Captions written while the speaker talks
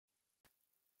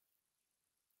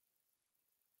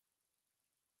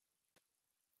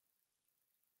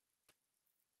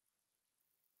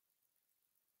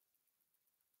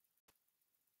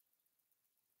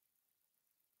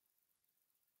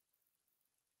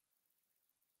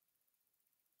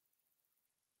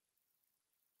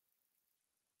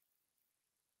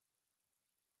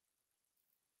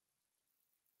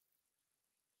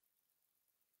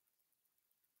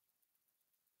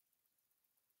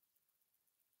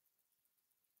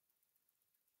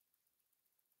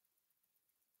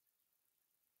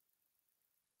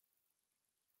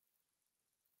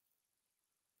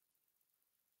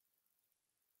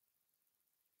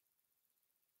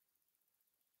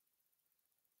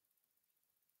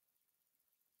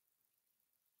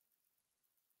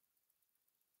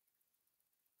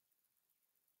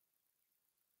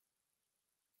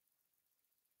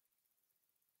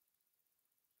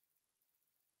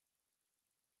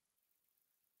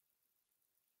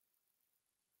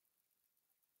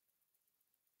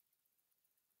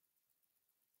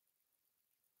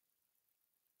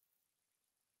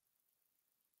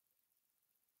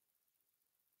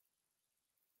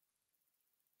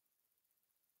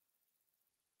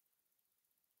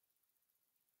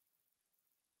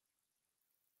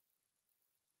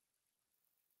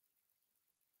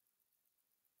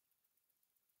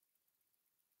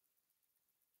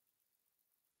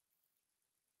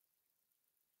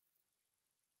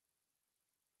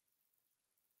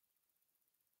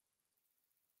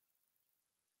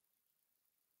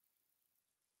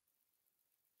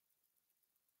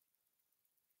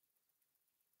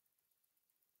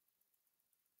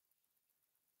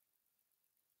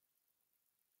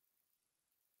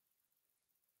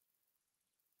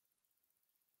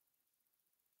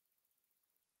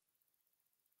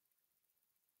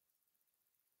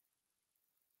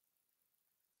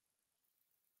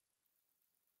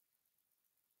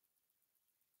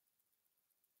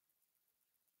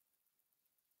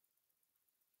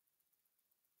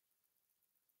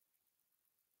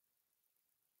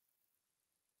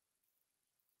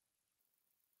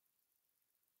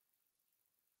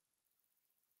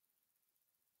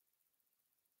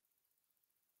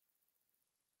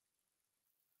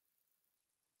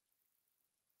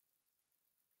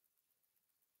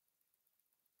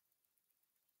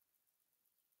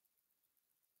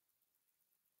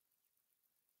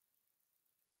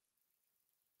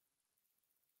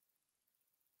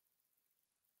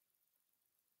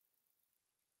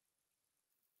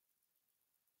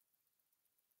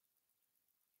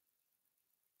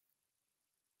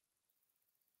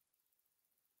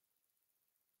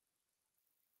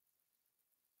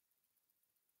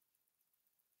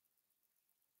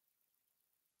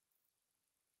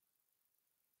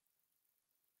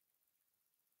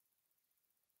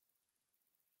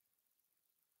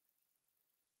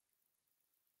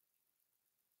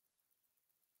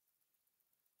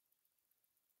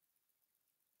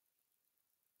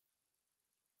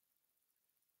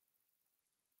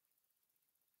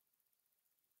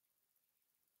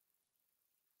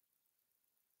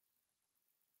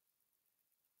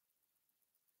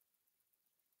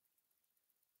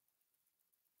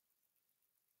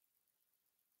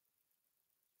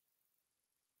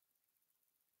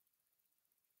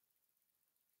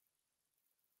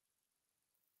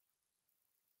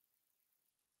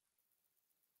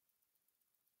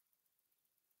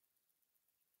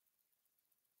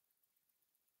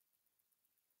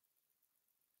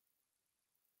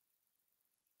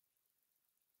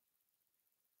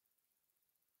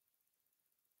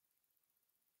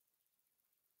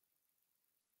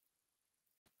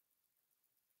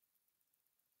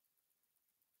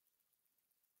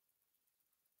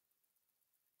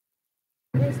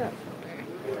that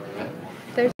folder?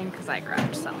 There's because I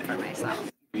grabbed some for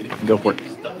myself. Go for it.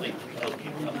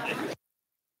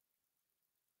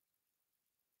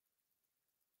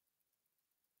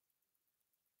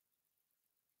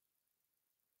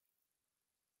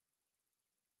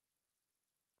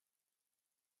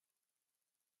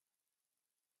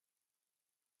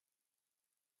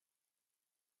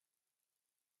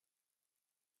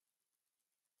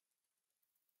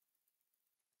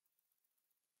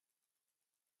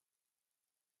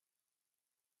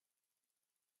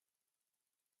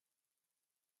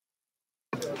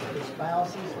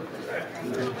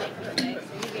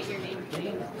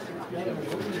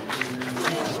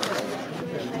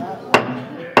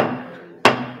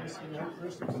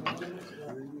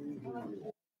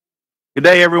 Good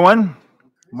day, everyone.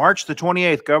 March the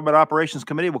 28th, Government Operations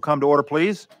Committee will come to order,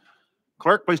 please.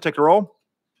 Clerk, please take the roll.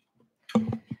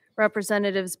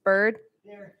 Representatives Byrd,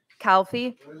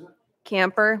 Calfee,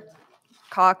 Camper,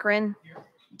 Cochran,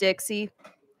 Dixie,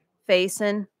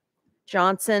 Faison,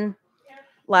 Johnson,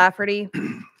 Lafferty,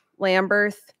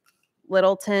 Lamberth,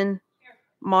 Littleton,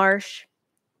 Marsh,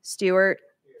 Stewart,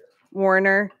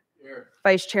 Warner,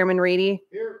 Vice Chairman Reedy,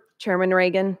 Chairman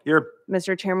Reagan. Here.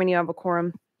 Mr. Chairman, you have a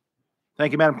quorum.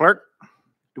 Thank you, Madam Clerk.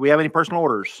 Do we have any personal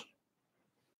orders?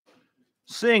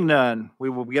 Seeing none, we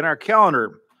will begin our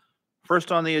calendar.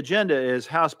 First on the agenda is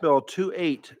House Bill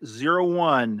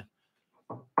 2801.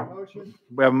 Motion.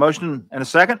 We have a motion and a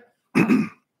second.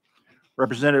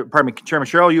 Chairman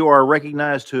Sherrill, you are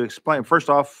recognized to explain. First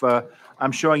off,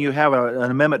 I'm showing you have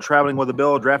an amendment traveling with the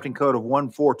bill, drafting code of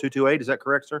 14228. Is that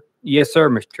correct, sir? Yes, sir,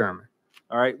 Mr. Chairman.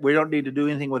 All right. We don't need to do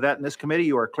anything with that in this committee.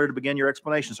 You are clear to begin your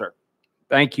explanation, sir.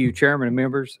 Thank you, Chairman and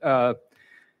members.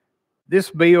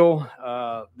 This bill,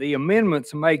 the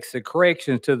amendments makes the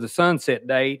corrections to the sunset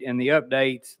date and the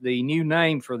updates the new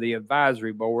name for the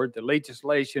advisory board. The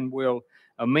legislation will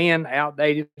amend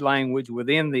outdated language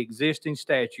within the existing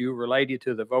statute related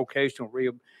to the vocational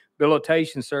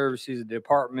rehabilitation services the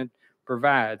department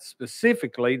provides.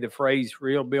 Specifically, the phrase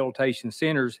rehabilitation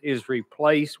centers is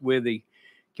replaced with the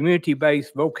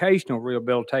community-based vocational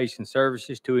rehabilitation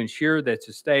services to ensure that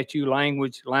the statute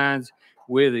language aligns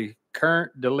with the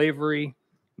current delivery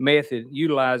method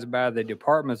utilized by the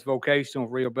department's vocational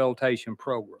rehabilitation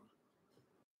program.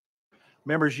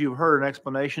 Members, you've heard an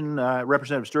explanation.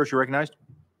 Representative Stewart, you're recognized.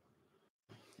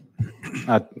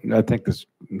 I think this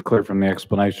is clear from the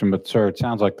explanation, but sir, it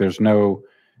sounds like there's no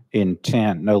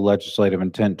intent, no legislative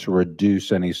intent to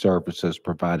reduce any services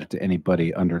provided to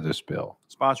anybody under this bill.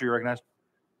 Sponsor, you're recognized.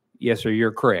 Yes, sir,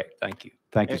 you're correct. Thank you.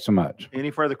 Thank you so much. Any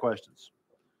further questions?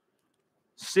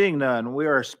 Seeing none, we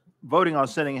are voting on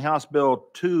sending House Bill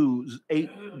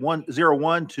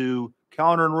 2801 to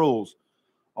Calendar and Rules.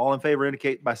 All in favor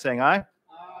indicate by saying aye.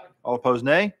 Aye. All opposed,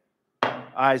 nay.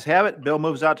 Ayes have it. Bill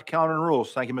moves out to Calendar and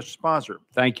Rules. Thank you, Mr. Sponsor.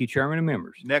 Thank you, Chairman and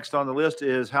members. Next on the list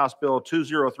is House Bill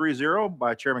 2030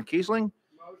 by Chairman Kiesling.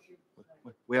 Motion.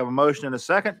 We have a motion and a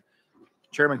second.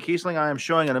 Chairman Kiesling, I am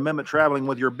showing an amendment traveling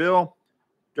with your bill,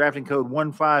 drafting code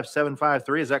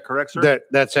 15753. Is that correct, sir?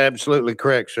 That's absolutely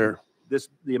correct, sir.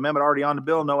 The amendment already on the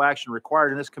bill, no action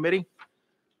required in this committee.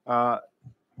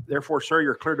 Therefore, sir,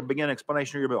 you're clear to begin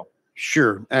explanation of your bill.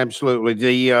 Sure, absolutely.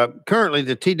 Currently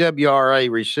the TWRA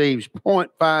receives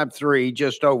 0.53,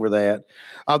 just over that,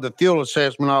 of the fuel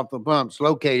assessment off the pumps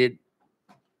located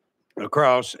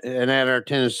across and at our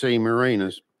Tennessee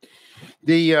marinas.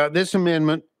 This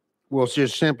amendment will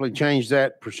just simply change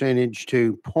that percentage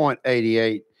to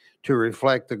 0.88 to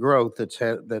reflect the growth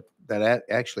that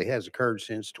actually has occurred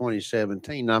since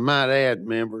 2017. I might add,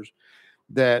 members,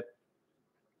 that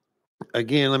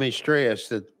again, let me stress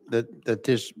that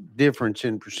this difference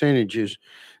in percentages,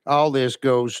 all this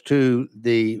goes to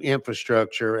the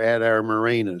infrastructure at our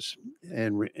marinas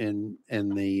and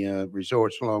the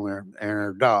resorts along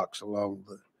our docks along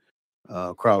the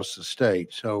across the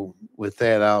state. So with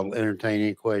that, I'll entertain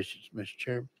any questions, Mr.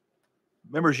 Chairman.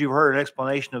 Members, you've heard an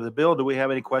explanation of the bill. Do we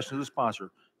have any questions of the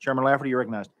sponsor? Chairman Lafferty, you're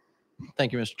recognized.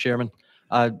 Thank you, Mr. Chairman.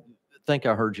 I think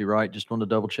I heard you right. Just wanted to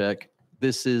double check.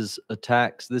 This is a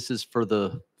tax. This is for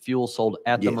the fuel sold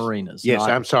at the marinas. Yes,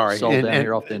 I'm sorry. Sold down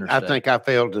here off the interstate. I think I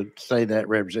failed to say that,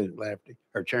 Representative Lafferty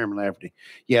or Chairman Lafferty.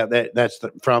 Yeah, that's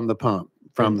from the pump,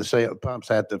 from the sale pumps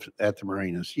at the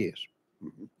marinas. Yes.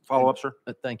 Follow up, sir.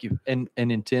 Thank you. And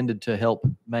intended to help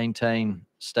maintain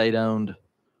state-owned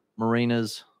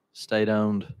marinas,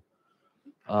 state-owned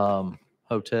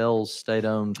hotels,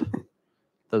 state-owned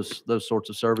those sorts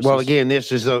of services. Well, again,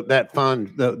 this is that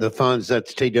fund, the funds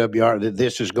that's TWR, that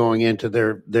this is going into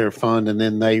their fund, and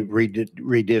then they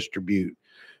redistribute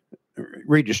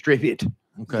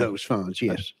those funds.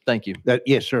 Yes. Thank you.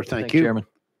 Yes, sir. Thank you. Chairman.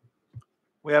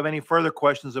 We have any further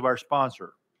questions of our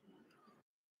sponsor?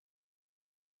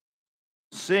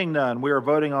 Seeing none, we are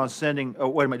voting on sending, oh,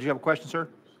 wait a minute, do you have a question, sir?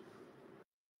 Do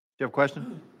you have a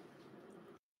question?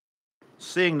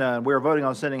 Seeing none, we are voting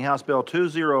on sending House Bill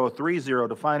 2030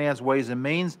 to Finance, Ways and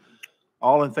Means.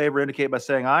 All in favor indicate by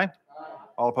saying aye.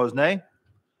 All opposed, nay.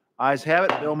 Ayes have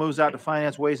it. Bill moves out to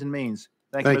Finance, Ways and Means.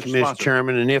 Thank you, Thank you, Mr. Mr. Sponsor.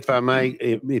 Chairman. And if I may,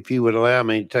 if you would allow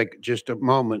me to take just a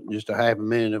moment, just a half a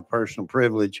minute of personal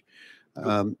privilege.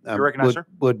 I You're recognized, sir.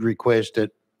 would request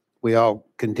that we all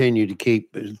continue to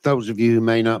keep, those of you who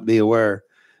may not be aware,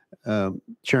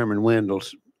 Chairman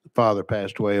Wendell's father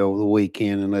passed away over the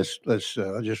weekend, and let's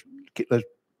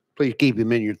please keep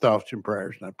him in your thoughts and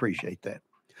prayers. And I appreciate that.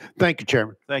 Thank you,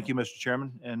 Chairman. Thank you, Mr.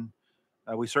 Chairman, and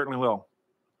we certainly will.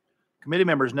 Committee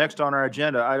members, next on our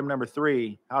agenda, item number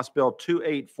 3, House Bill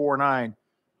 2849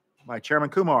 by Chairman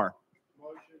Kumar.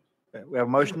 We have a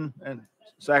motion and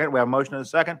second. We have a motion and a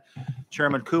second.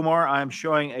 Chairman Kumar, I am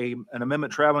showing an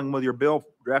amendment traveling with your bill,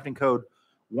 drafting code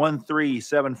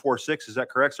 13746. Is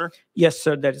that correct, sir? Yes,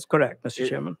 sir, that is correct, Mr.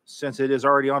 Chairman. Since it is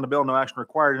already on the bill, no action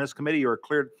required in this committee. You are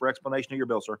cleared for explanation of your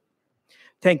bill, sir.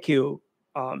 Thank you.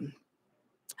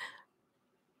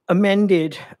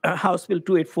 Amended House Bill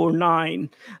 2849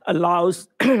 allows,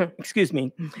 excuse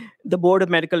me, the Board of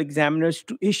Medical Examiners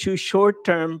to issue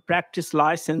short-term practice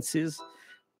licenses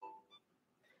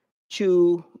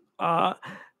to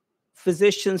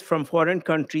physicians from foreign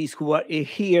countries who are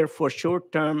here for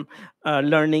short-term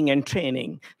learning and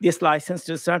training. This license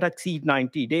does not exceed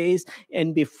 90 days,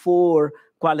 and before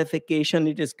qualification,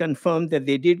 it is confirmed that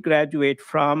they did graduate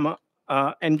from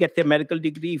and get their medical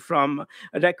degree from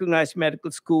a recognized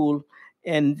medical school,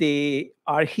 and they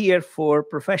are here for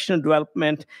professional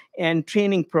development and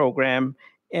training program,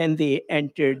 and they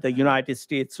entered the United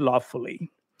States lawfully.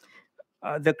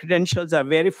 The credentials are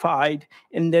verified,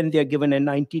 and then they're given a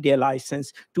 90-day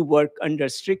license to work under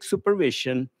strict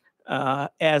supervision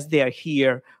as they are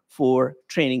here for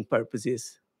training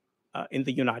purposes in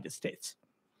the United States.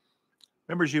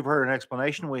 Members, you've heard an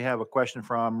explanation. We have a question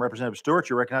from Representative Stewart.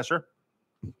 You recognize, sir?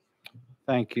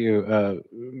 Thank you.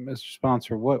 Mr.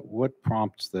 Sponsor, what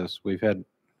prompts this?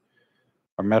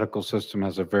 Our medical system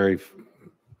has a very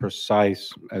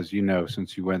precise, as you know,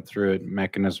 since you went through it,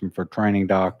 mechanism for training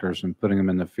doctors and putting them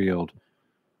in the field.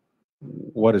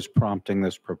 What is prompting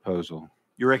this proposal?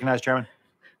 You recognize, Chairman?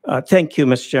 Thank you,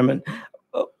 Mr. Chairman.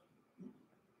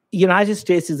 United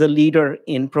States is a leader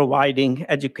in providing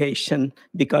education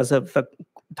because of the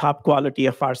top quality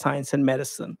of our science and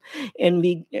medicine. And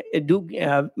we do,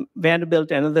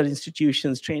 Vanderbilt and other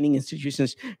institutions, training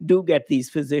institutions, do get these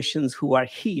physicians who are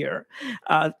here.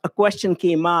 A question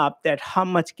came up that how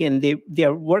much can they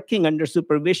are working under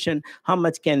supervision, how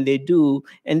much can they do?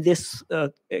 And this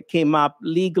came up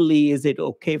legally, is it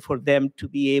okay for them to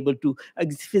be able to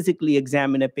physically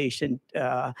examine a patient?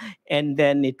 And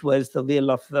then it was the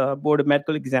will of the Board of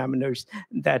Medical Examiners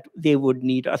that they would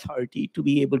need authority to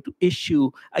be able to issue,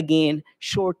 again,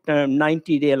 short-term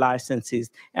 90-day licenses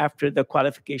after the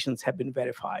qualifications have been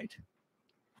verified.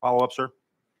 Follow up, sir.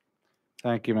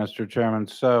 Thank you, Mr. Chairman.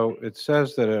 So it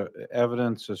says that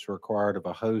evidence is required of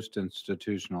a host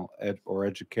institutional or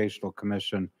educational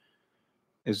commission.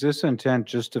 Is this intent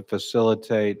just to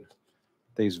facilitate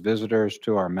these visitors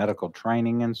to our medical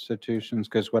training institutions?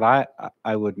 Because what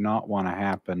I would not want to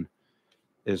happen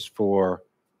is for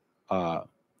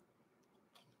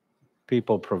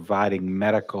people providing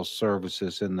medical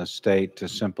services in the state to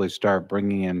simply start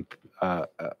bringing in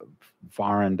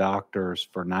foreign doctors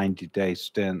for 90-day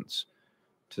stints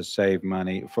to save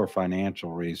money for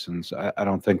financial reasons. I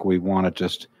don't think we want to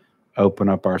just open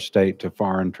up our state to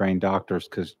foreign trained doctors,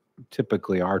 because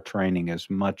typically our training is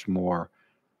much more,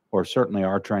 or certainly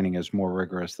our training is more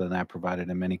rigorous than that provided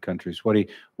in many countries.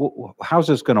 How's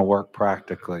this going to work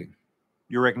practically?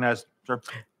 You recognize, sir?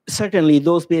 Certainly,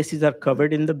 those bases are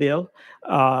covered in the bill.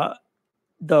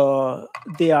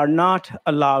 They are not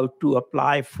allowed to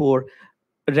apply for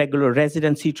regular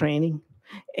residency training,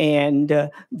 and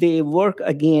they work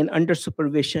again under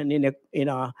supervision in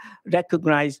a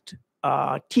recognized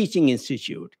teaching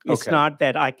institute. It's Okay. not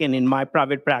that I can, in my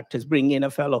private practice, bring in a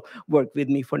fellow work with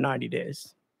me for 90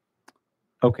 days.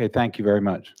 Okay, thank you very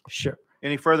much. Sure.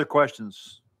 Any further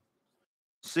questions?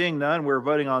 Seeing none, we're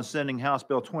voting on sending House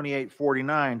Bill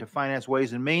 2849 to Finance,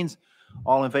 Ways and Means.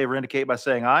 All in favor indicate by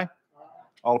saying aye.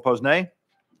 All opposed, nay.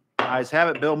 Ayes have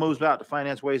it. Bill moves out to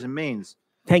Finance, Ways and Means.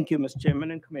 Thank you, Mr.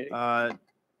 Chairman and committee.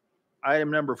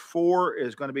 Item number 4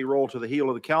 is going to be rolled to the heel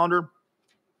of the calendar.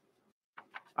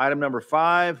 Item number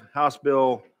 5, House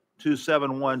Bill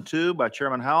 2712 by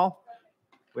Chairman Howell.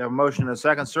 We have a motion and a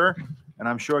second, sir. And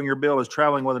I'm showing your bill is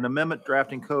traveling with an amendment,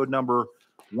 drafting code number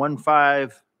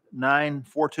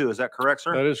 15942. Is that correct,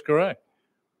 sir? That is correct.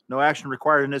 No action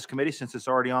required in this committee since it's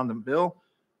already on the bill.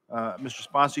 Mr.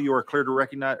 Sponsor, you are clear to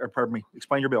recognize, or pardon me,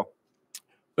 explain your bill.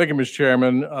 Thank you, Mr.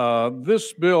 Chairman.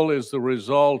 This bill is the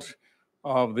result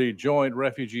of the Joint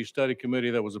Refugee Study Committee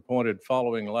that was appointed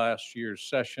following last year's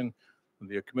session.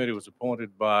 The committee was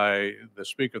appointed by the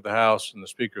Speaker of the House and the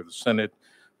Speaker of the Senate.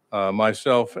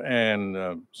 Myself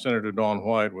and Senator Dawn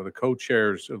White were the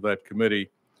co-chairs of that committee.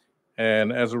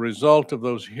 And as a result of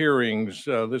those hearings,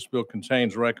 this bill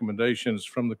contains recommendations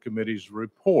from the committee's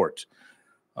report.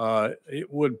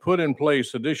 It would put in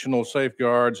place additional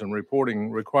safeguards and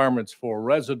reporting requirements for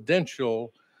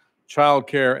residential child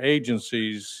care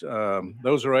agencies.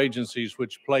 Those are agencies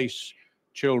which place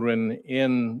children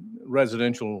in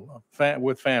residential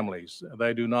with families.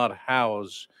 They do not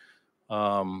house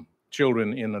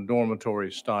children in a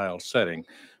dormitory style setting.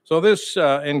 So this,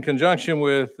 in conjunction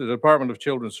with the Department of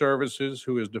Children's Services,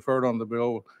 who is deferred on the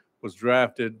bill, was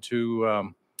drafted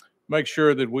to make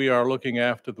sure that we are looking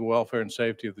after the welfare and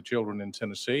safety of the children in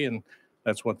Tennessee, and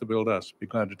that's what the bill does. Be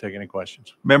glad to take any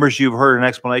questions. Members, you've heard an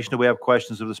explanation. Do we have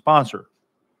questions of the sponsor?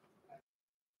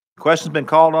 Question's been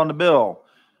called on the bill.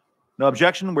 No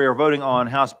objection. We are voting on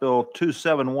House Bill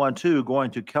 2712, going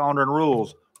to calendar and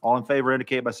rules. All in favor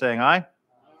indicate by saying aye.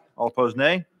 All opposed,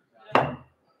 nay.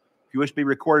 If you wish to be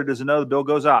recorded as a no, the bill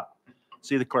goes out.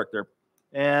 See the clerk there.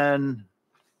 And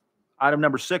item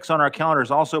number 6 on our calendar is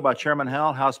also by Chairman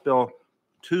Howell, House Bill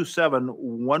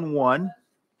 2711.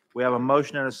 We have a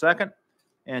motion and a second.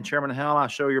 And Chairman Howell, I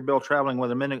show your bill traveling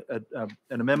with an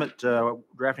amendment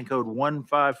drafting code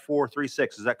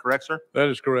 15436. Is that correct, sir? That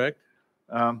is correct.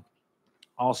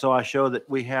 Also, I show that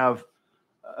we have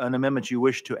an amendment you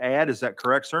wish to add. Is that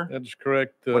correct, sir? That is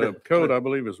correct. Code, I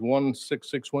believe, is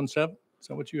 16617. Is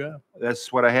that what you have?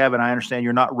 That's what I have, and I understand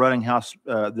you're not running House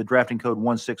the drafting code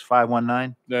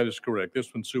 16519. That is correct.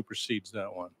 This one supersedes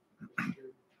that one.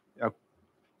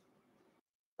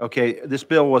 Okay, this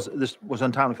bill was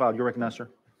untimely filed. You recognize, sir?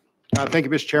 Thank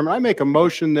you, Mr. Chairman. I make a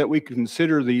motion that we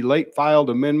consider the late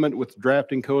filed amendment with the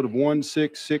drafting code of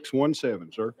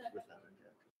 16617, sir.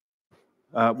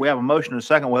 We have a motion and a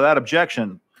second. Without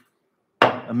objection,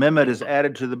 amendment is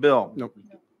added to the bill. Nope.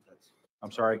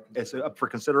 I'm sorry. It's up for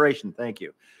consideration. Thank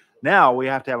you. Now we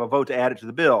have to have a vote to add it to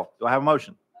the bill. Do I have a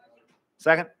motion?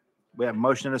 Second? We have a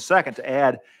motion and a second to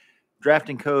add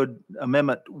drafting code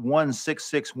amendment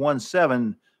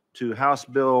 16617 to House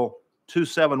Bill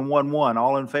 2711.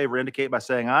 All in favor indicate by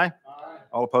saying aye. Aye.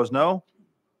 All opposed, no.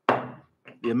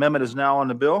 The amendment is now on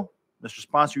the bill. Mr.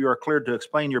 Sponsor, you are cleared to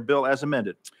explain your bill as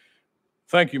amended.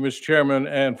 Thank you, Mr. Chairman.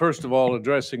 And first of all,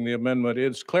 addressing the amendment,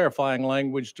 it's clarifying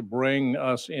language to bring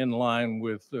us in line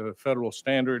with federal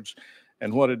standards.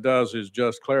 And what it does is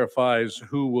just clarifies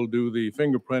who will do the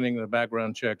fingerprinting, the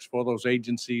background checks for those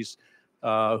agencies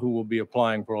who will be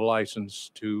applying for a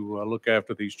license to look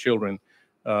after these children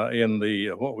in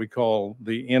the what we call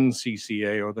the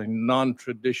NCCA, or the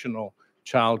non-traditional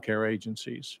child care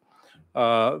agencies.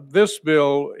 This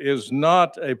bill is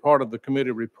not a part of the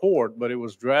committee report, but it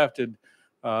was drafted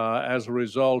as a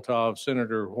result of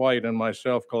Senator White and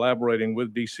myself collaborating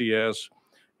with DCS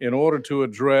in order to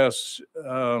address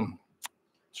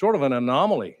sort of an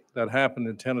anomaly that happened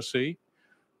in Tennessee.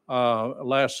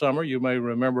 Last summer, you may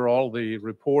remember all the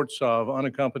reports of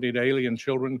unaccompanied alien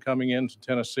children coming into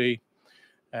Tennessee,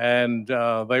 and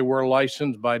they were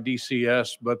licensed by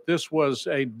DCS, but this was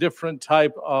a different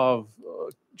type of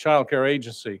child care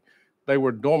agency. They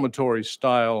were dormitory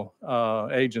style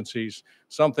agencies,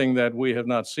 something that we have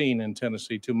not seen in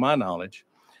Tennessee to my knowledge.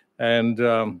 And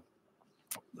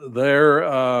there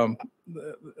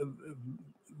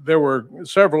were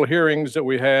several hearings that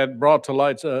we had brought to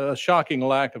light a shocking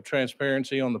lack of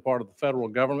transparency on the part of the federal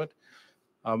government.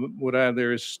 I would add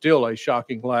there is still a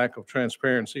shocking lack of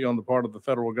transparency on the part of the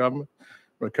federal government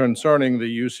concerning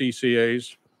the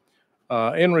UCCAs.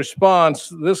 In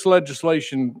response, this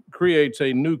legislation creates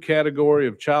a new category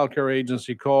of child care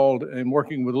agency called, and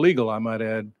working with legal, I might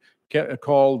add,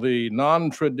 called the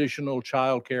non-traditional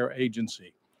child care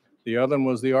agency. The other one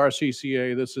was the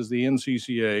RCCA. This is the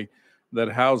NCCA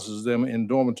that houses them in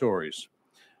dormitories.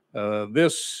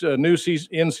 This new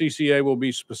NCCA will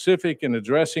be specific in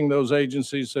addressing those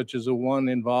agencies, such as the one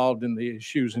involved in the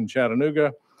issues in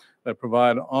Chattanooga that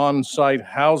provide on-site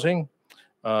housing.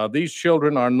 These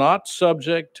children are not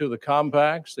subject to the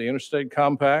compacts, the interstate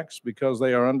compacts, because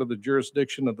they are under the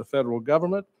jurisdiction of the federal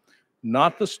government,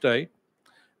 not the state.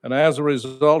 And as a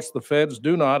result, the feds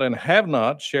do not and have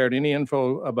not shared any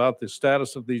info about the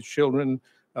status of these children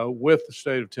with the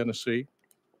state of Tennessee.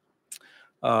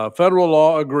 Federal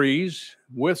law agrees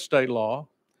with state law,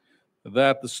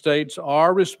 that the states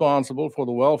are responsible for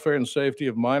the welfare and safety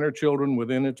of minor children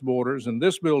within its borders, and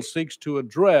this bill seeks to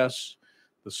address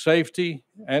the safety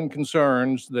and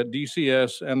concerns that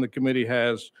DCS and the committee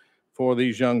has for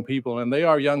these young people. And they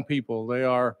are young people. They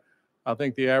are, I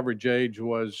think the average age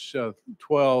was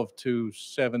 12 to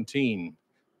 17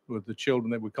 with the children.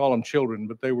 That we call them children,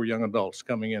 but they were young adults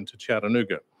coming into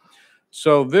Chattanooga.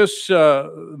 So this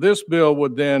bill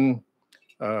would then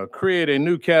create a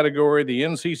new category, the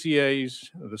NCCAs.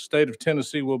 The state of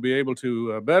Tennessee will be able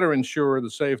to better ensure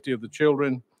the safety of the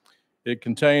children. It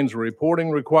contains reporting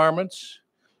requirements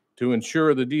to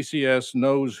ensure the DCS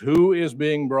knows who is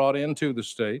being brought into the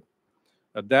state.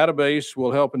 A database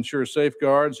will help ensure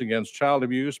safeguards against child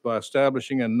abuse by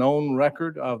establishing a known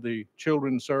record of the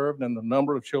children served and the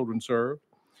number of children served.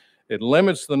 It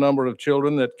limits the number of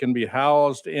children that can be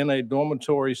housed in a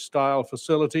dormitory-style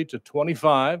facility to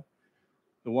 25.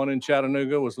 The one in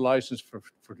Chattanooga was licensed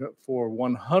for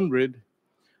 100,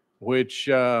 which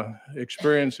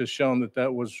experience has shown that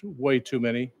that was way too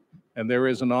many. And there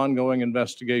is an ongoing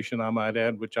investigation, I might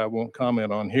add, which I won't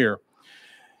comment on here.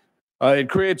 It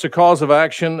creates a cause of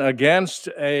action against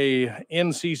a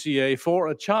NCCA for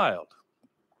a child,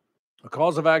 a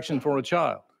cause of action for a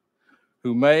child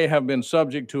who may have been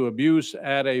subject to abuse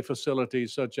at a facility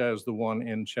such as the one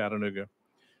in Chattanooga.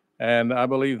 And I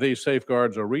believe these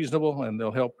safeguards are reasonable, and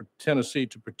they'll help Tennessee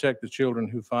to protect the children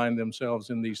who find themselves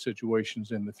in these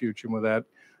situations in the future. With that,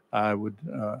 I would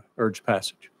urge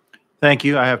passage. Thank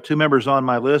you. I have two members on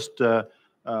my list.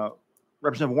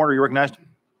 Representative Warner, you recognized.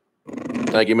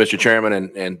 Thank you, Mr.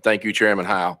 Chairman, and thank you, Chairman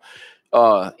Howe.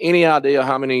 Any idea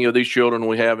how many of these children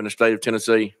we have in the state of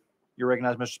Tennessee? You're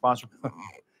recognized, Mr. Sponsor.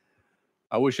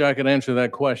 I wish I could answer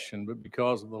that question, but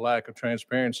because of the lack of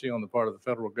transparency on the part of the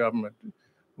federal government,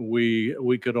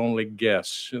 we could only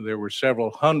guess. There were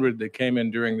several hundred that came in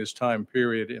during this time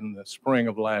period in the spring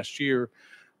of last year.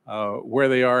 Where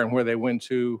they are and where they went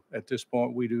to at this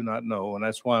point, we do not know. And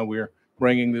that's why we're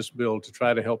bringing this bill to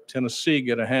try to help Tennessee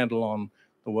get a handle on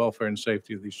the welfare and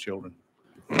safety of these children.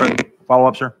 Follow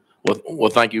up, sir. Well,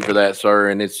 thank you for that, sir.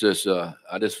 And it's just,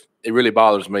 it really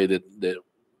bothers me that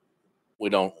we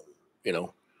don't,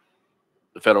 the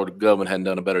federal government hadn't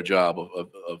done a better job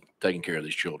of taking care of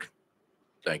these children.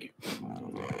 Thank you.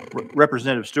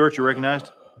 Representative Stewart, you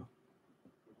recognized.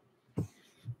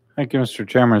 Thank you, Mr.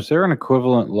 Chairman. Is there an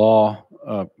equivalent law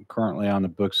currently on the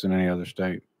books in any other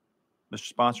state? Mr.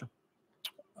 Sponsor.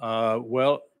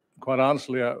 Well, quite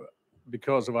honestly,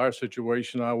 because of our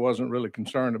situation, I wasn't really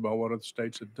concerned about what other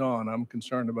states had done. I'm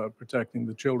concerned about protecting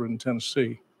the children in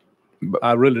Tennessee.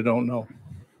 I really don't know.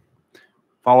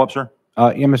 Follow up, sir.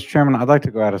 Yeah, Mr. Chairman, I'd like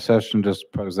to go out of session,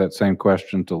 just pose that same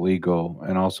question to legal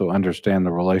and also understand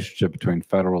the relationship between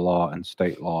federal law and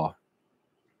state law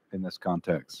in this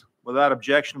context. Without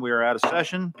objection, we are out of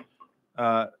session.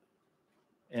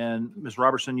 And Ms.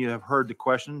 Robertson, you have heard the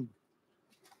question.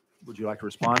 Would you like to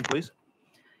respond, please?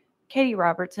 Katie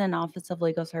Robertson, Office of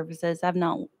Legal Services. I've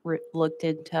not looked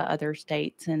into other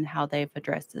states and how they've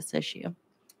addressed this issue.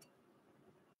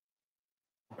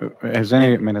 Has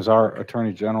our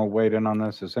Attorney General weighed in on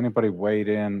this? Has anybody weighed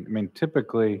in? I mean,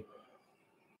 typically,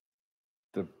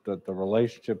 the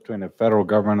relationship between the federal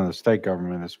government and the state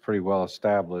government is pretty well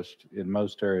established in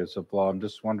most areas of law. I'm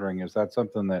just wondering, is that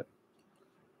something that,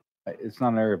 it's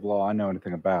not an area of law I know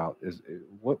anything about.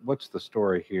 What's the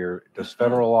story here? Does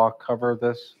federal law cover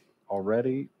this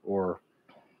already, or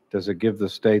does it give the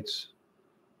states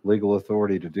legal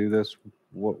authority to do this?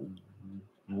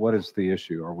 What is the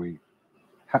issue?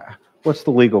 What's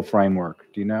the legal framework?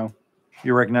 Do you know?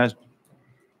 You're recognized.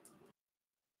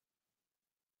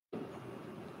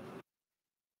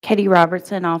 Katie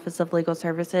Robertson, Office of Legal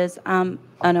Services. I'm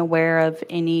unaware of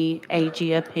any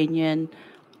AG opinion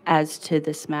as to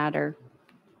this matter.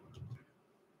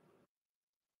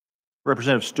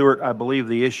 Representative Stewart, I believe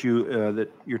the issue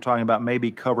that you're talking about may be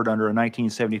covered under a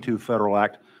 1972 federal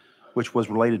act, which was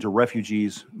related to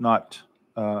refugees, not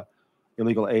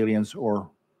illegal aliens or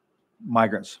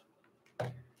migrants.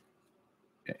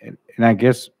 And I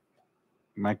guess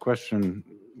my question,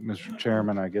 Mr.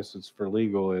 Chairman, I guess it's for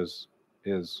legal, I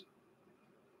guess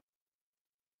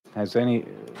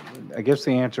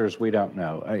the answer is we don't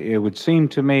know. It would seem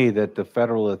to me that the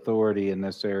federal authority in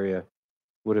this area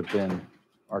would have been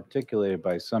articulated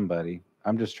by somebody.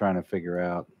 I'm just trying to figure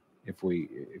out if we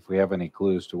have any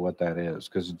clues to what that is,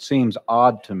 because it seems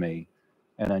odd to me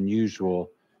and unusual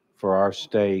for our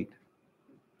state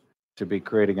to be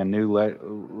creating a new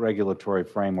regulatory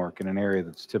framework in an area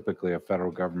that's typically a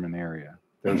federal government area.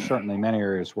 There are certainly many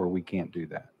areas where we can't do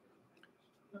that.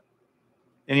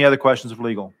 Any other questions of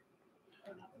legal?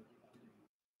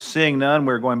 Seeing none,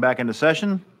 we're going back into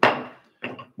session.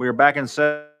 We are back in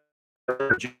session.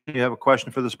 You have a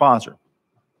question for the sponsor.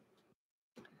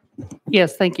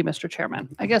 Yes, thank you, Mr. Chairman.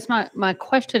 I guess my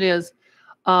question is,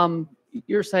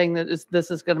 you're saying that this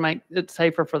is going to make it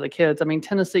safer for the kids. I mean,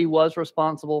 Tennessee was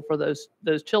responsible for those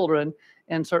children,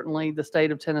 and certainly the state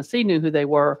of Tennessee knew who they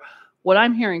were. What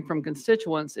I'm hearing from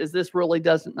constituents is this really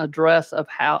doesn't address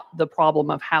the problem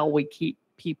of how we keep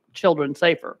children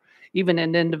safer. Even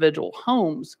in individual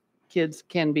homes, kids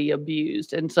can be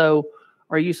abused. And so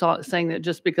are you saying that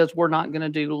just because we're not going to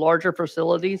do larger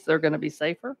facilities, they're going to be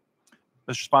safer?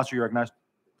 Mr. Sponsor, you're recognized.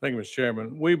 Thank you, Mr.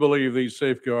 Chairman. We believe these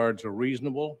safeguards are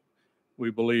reasonable.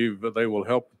 We believe that they will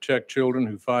help protect children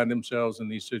who find themselves in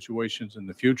these situations in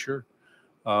the future.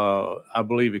 I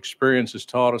believe experience has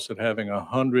taught us that having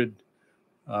 100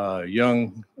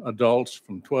 young adults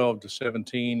from 12 to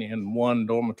 17 in one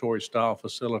dormitory style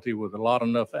facility with not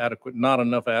enough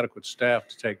adequate staff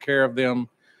to take care of them,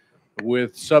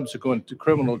 with subsequent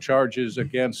criminal charges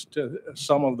against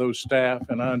some of those staff,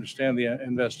 and I understand the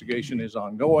investigation is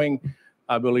ongoing.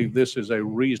 I believe this is a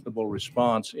reasonable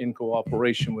response in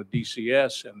cooperation with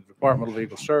DCS and the Department of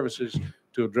Legal Services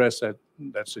to address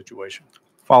that situation.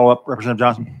 Follow up, Representative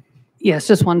Johnson. Yes,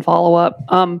 just one follow-up.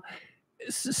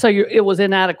 So it was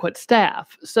inadequate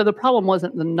staff. So the problem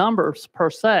wasn't the numbers per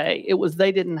se. It was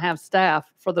they didn't have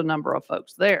staff for the number of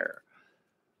folks there.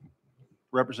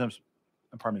 Representative,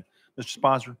 pardon me, Mr.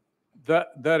 Sponsor.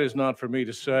 That is not for me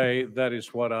to say. That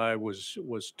is what I was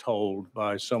told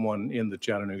by someone in the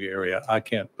Chattanooga area. I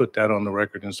can't put that on the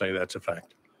record and say that's a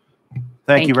fact.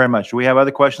 Thank you very much. Do we have other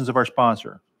questions of our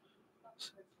sponsor?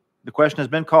 The question has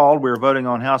been called. We're voting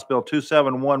on House Bill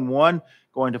 2711,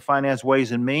 going to Finance,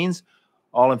 Ways, and Means.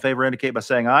 All in favor indicate by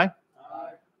saying aye. Aye.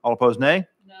 All opposed, nay.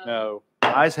 No.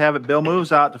 Ayes have it. Bill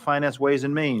moves out to Finance, Ways,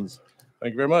 and Means.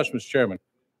 Thank you very much, Mr. Chairman.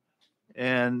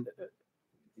 And,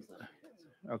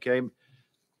 okay,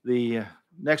 the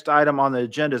next item on the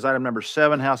agenda is item number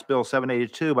 7, House Bill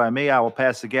 782 by me. I will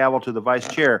pass the gavel to the Vice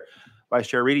Chair. Vice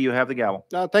Chair Reedy, you have the gavel.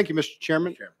 Thank you, Mr.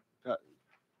 Chairman.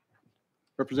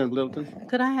 Representative Littleton.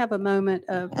 Could I have a moment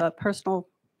of personal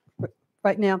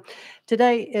right now?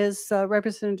 Today is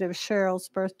Representative Sherrill's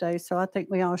birthday, so I think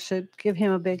we all should give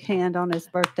him a big hand on his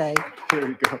birthday. There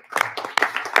you go.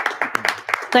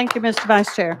 Thank you, Mr.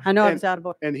 Vice Chair. I know I was out of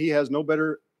order. And he has no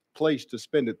better place to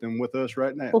spend it than with us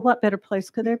right now. Well, what better place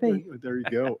could there be? There you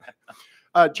go.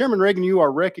 Chairman Reagan, you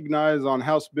are recognized on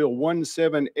House Bill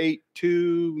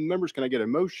 1782. Members, can I get a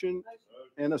motion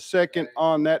and a second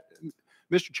on that?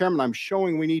 Mr. Chairman, I'm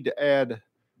showing we need to add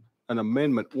an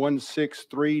amendment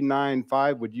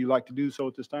 16395. Would you like to do so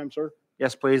at this time, sir?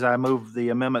 Yes, please. I move the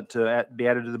amendment to be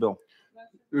added to the bill.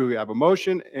 We have a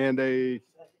motion and a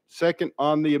second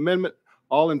on the amendment.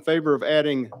 All in favor of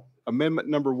adding amendment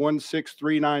number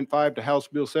 16395 to House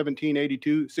Bill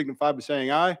 1782 signify by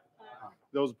saying aye. Aye.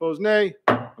 Those opposed, nay.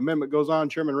 Amendment goes on.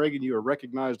 Chairman Reagan, you are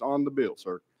recognized on the bill,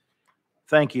 sir.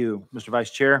 Thank you, Mr.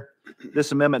 Vice Chair.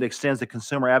 This amendment extends the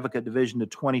Consumer Advocate Division to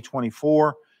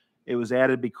 2024. It was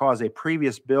added because a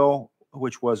previous bill,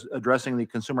 which was addressing the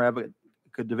Consumer Advocate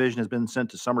Division, has been sent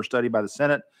to summer study by the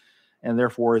Senate and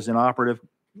therefore is inoperative.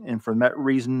 And for that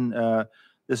reason,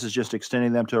 this is just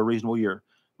extending them to a reasonable year.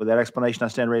 With that explanation, I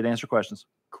stand ready to answer questions.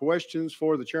 Questions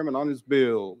for the chairman on his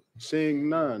bill? Seeing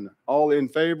none. All in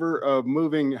favor of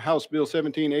moving House Bill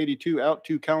 1782 out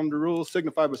to calendar rules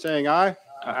signify by saying aye.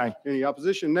 Aye. Any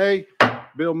opposition? Nay.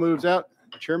 Bill moves out.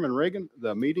 Chairman Reagan,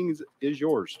 the meeting is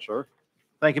yours, sir.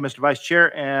 Thank you, Mr. Vice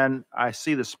Chair. And I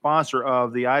see the sponsor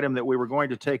of the item that we were going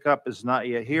to take up is not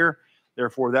yet here.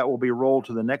 Therefore, that will be rolled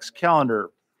to the next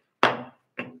calendar.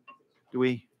 Do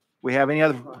we have any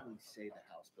other?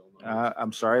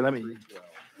 I'm sorry.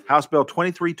 House Bill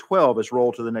 2312 is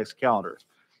rolled to the next calendar.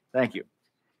 Thank you.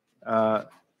 Do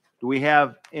we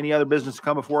have any other business to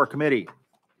come before our committee?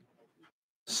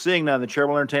 Seeing none, the chair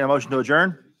will entertain a motion to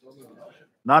adjourn.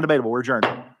 Non-debatable. We're adjourned.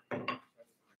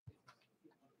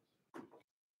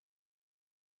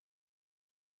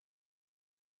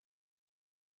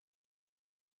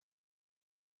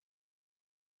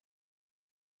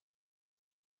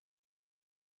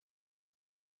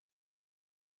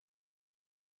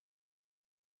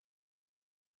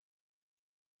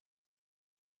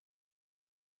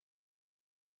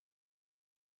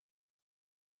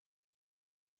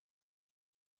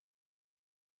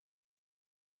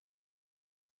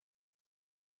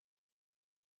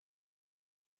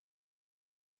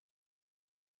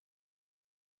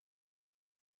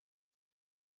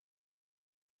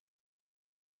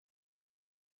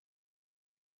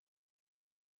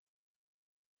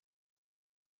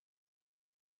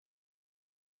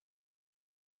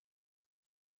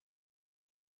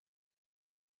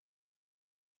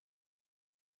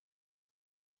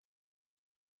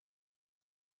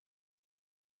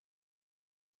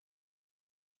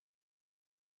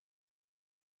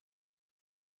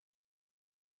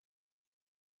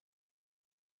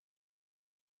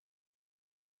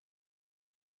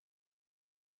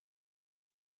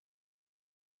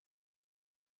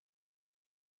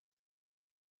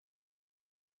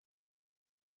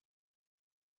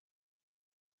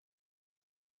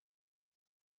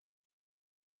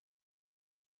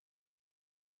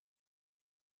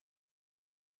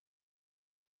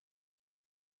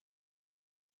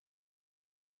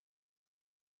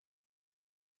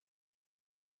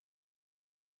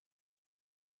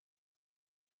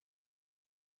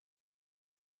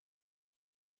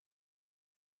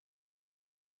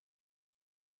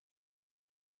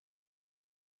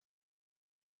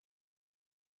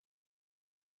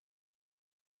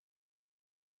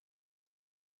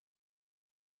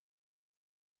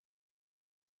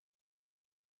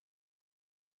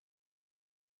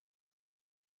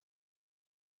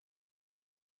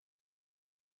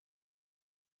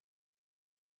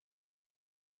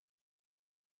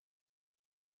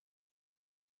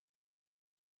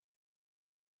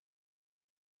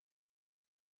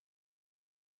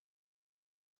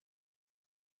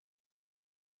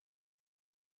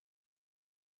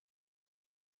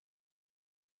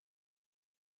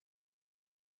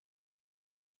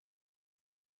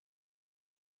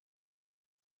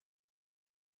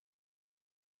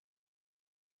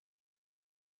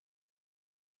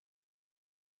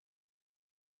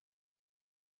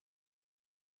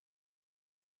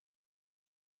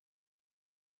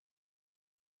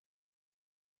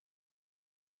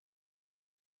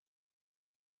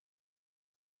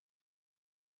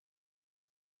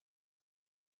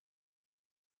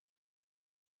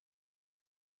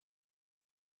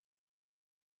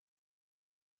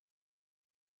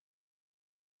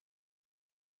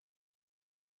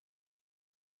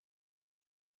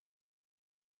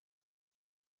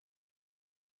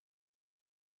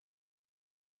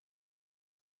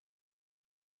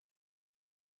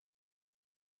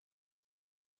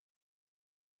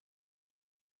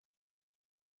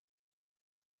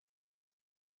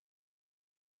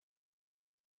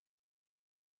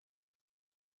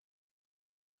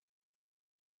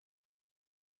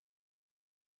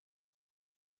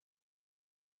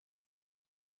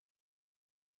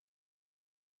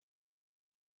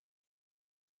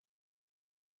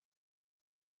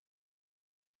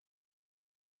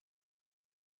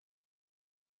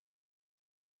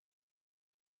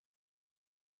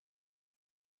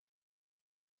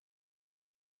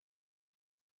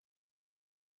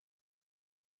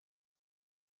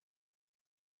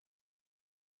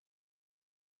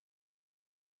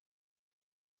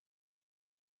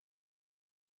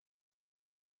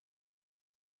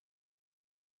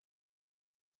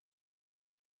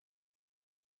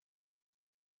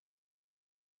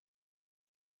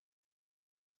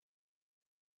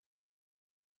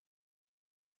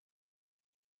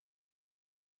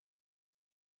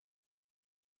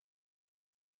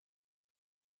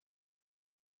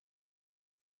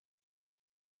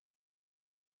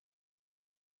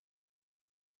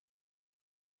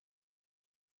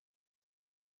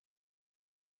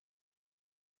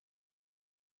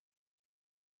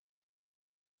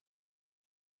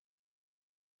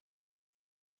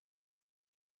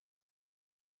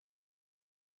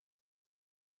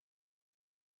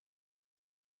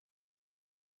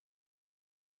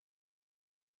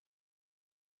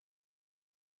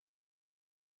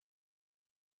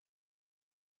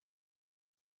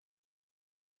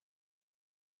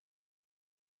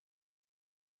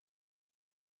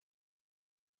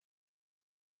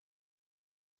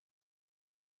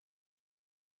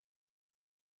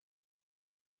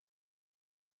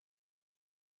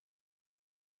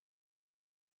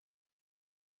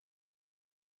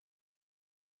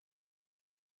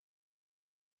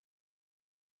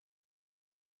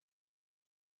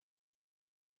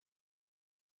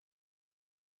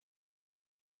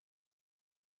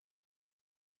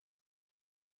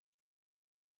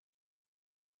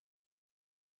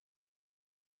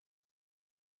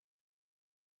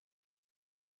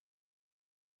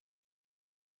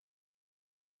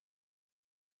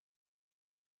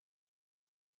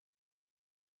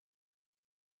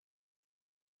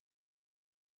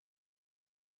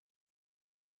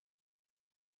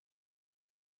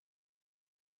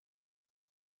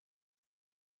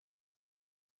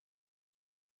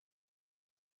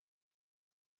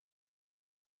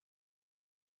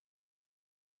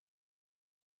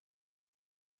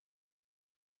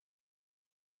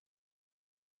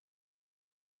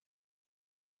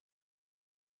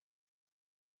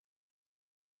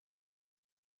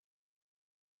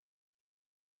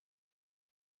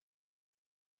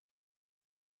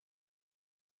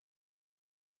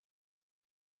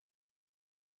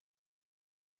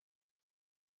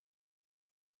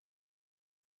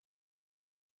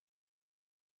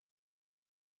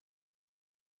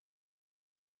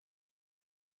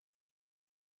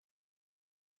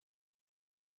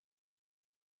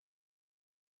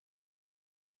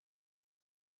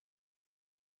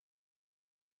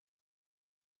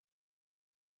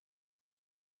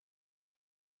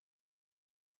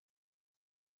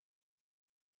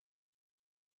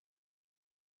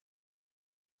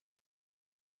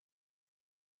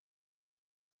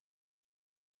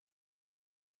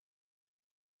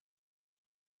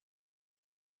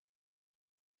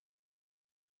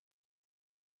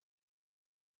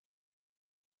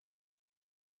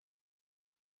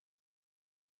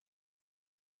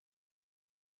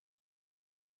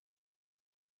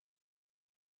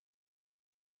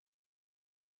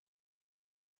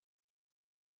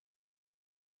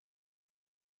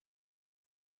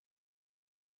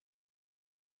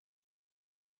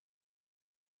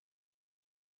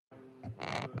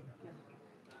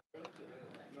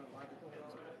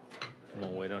 I'm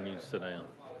gonna wait on you to sit down.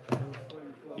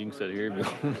 You can sit here if you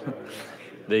want.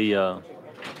 The,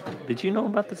 did you know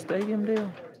about the stadium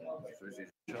deal?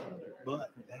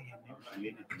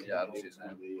 Yeah, I don't see his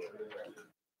name.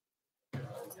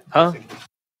 Huh?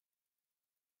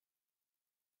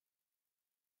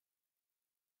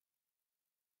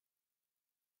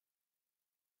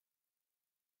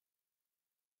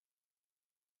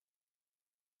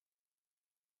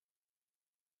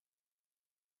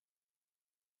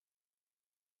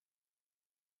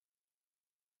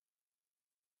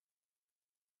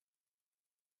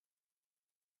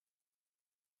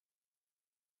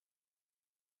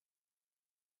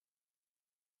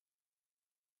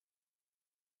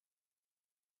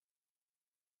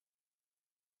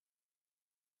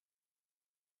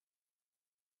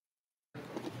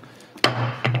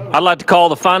 I'd like to call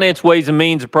the Finance, Ways and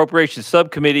Means Appropriations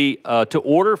Subcommittee to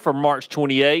order for March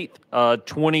 28th,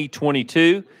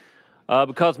 2022.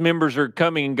 Because members are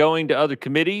coming and going to other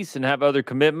committees and have other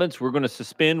commitments, we're going to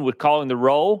suspend with calling the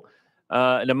roll.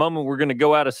 In a moment, we're going to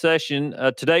go out of session.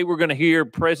 Today, we're going to hear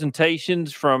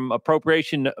presentations from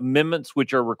appropriation amendments,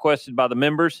 which are requested by the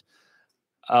members.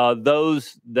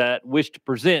 Those that wish to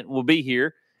present will be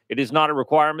here. It is not a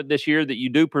requirement this year that you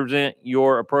do present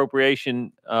your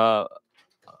appropriation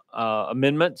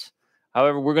amendments.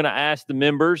 However, we're going to ask the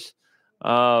members,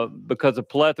 because a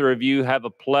plethora of you have a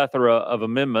plethora of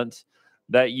amendments,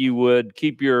 that you would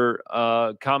keep your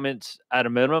comments at a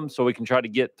minimum so we can try to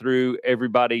get through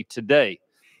everybody today.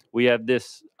 We have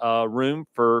this room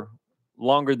for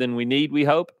longer than we need, we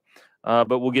hope,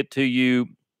 but we'll get to you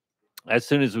as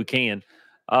soon as we can.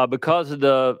 Because of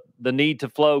the need to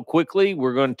flow quickly,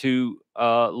 we're going to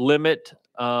limit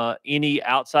any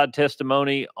outside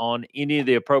testimony on any of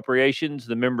the appropriations.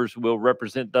 The members will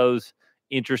represent those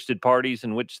interested parties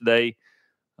in which they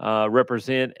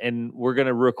represent, and we're going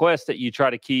to request that you try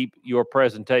to keep your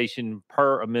presentation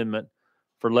per amendment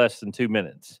for less than 2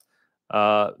 minutes.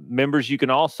 Members, you can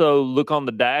also look on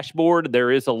the dashboard.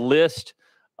 There is a list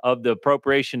of the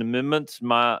appropriation amendments.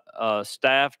 My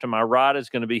staff to my right is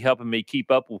going to be helping me keep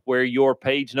up with where your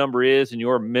page number is and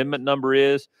your amendment number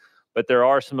is. But there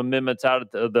are some amendments out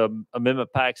at the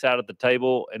amendment packs out at the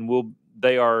table, and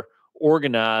they are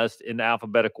organized in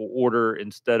alphabetical order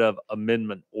instead of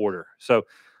amendment order. So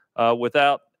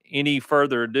without any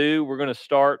further ado, we're going to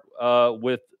start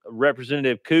with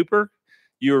Representative Cooper.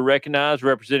 You are recognized,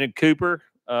 Representative Cooper.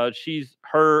 Her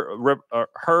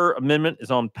amendment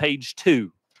is on page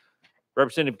 2.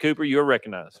 Representative Cooper, you are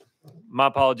recognized. My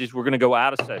apologies. We're going to go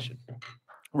out of session.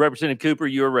 Representative Cooper,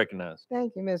 you are recognized.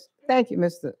 Thank you,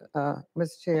 Mr.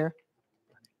 Chair.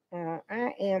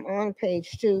 I am on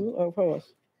page 2 of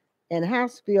hers, and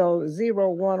House Bill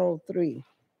 0103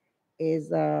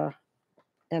 is an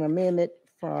amendment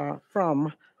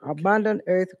from Abundant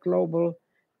Earth Global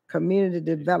Community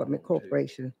Development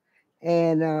Corporation,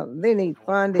 and they need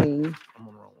funding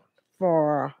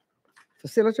for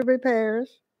facility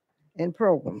repairs and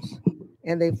programs,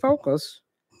 and they focus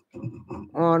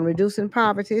on reducing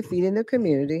poverty, feeding the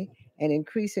community, and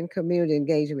increasing community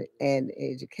engagement and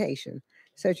education,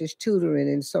 such as tutoring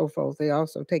and so forth. They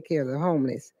also take care of the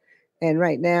homeless. And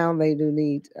right now, they do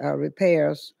need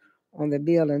repairs on the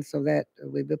building, so that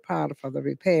will be part of the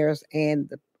repairs and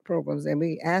the programs. And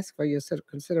we ask for your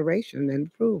consideration and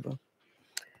approval.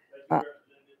 That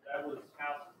was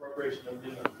House Appropriation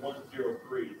Amendment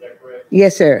 103, is that correct?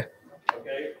 Yes, sir.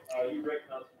 Okay, you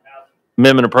recognize House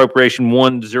Amendment Appropriation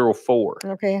 104.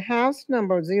 Okay, House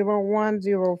number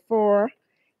 0104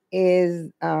 is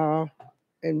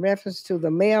in reference to the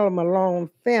Mel Malone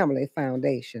Family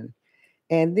Foundation.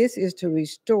 And this is to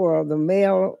restore the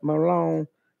Mel Malone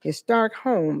historic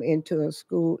home into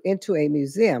a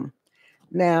museum.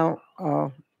 Now,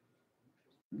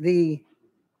 the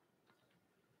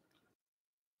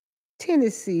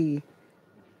Tennessee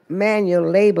Manual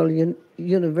Labor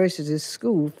University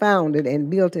School, founded and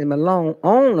built in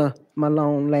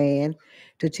Malone land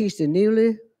to teach the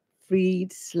newly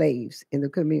freed slaves in the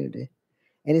community,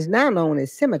 and is now known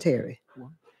as Cemetery.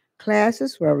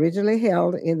 Classes were originally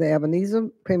held in the Ebenezer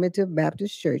Primitive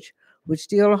Baptist Church, which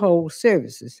still holds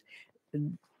services.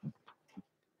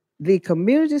 The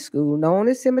community school, known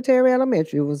as Cemetery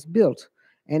Elementary, was built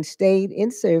and stayed in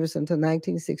service until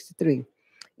 1963.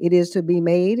 It is to be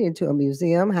made into a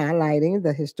museum highlighting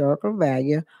the historical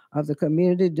value of the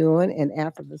community during and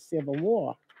after the Civil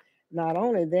War. Not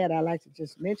only that, I'd like to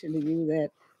just mention to you that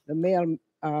the Mel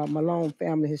Malone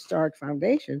Family Historic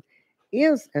Foundation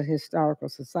is a historical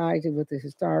society with the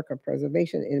historical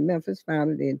preservation in Memphis,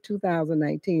 founded in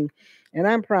 2019. And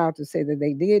I'm proud to say that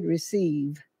they did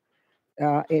receive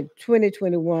in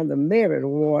 2021 the Merit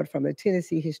Award from the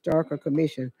Tennessee Historical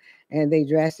Commission, and they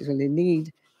drastically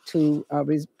need to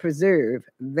preserve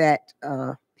that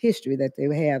history that they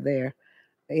have there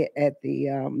at the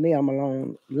Mel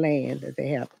Malone land that they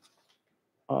have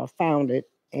founded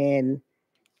and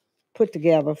put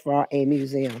together for a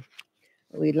museum.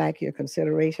 We'd like your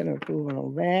consideration and approval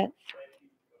on that.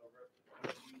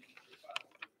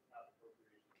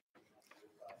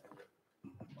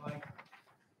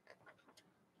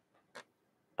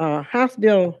 House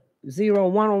Bill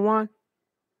 0101.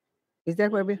 Is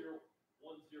that where we?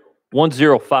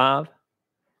 105.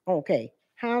 Okay.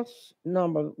 House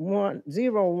number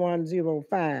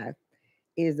 10105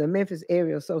 is the Memphis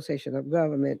Area Association of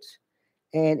Governments,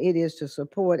 and it is to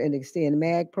support and extend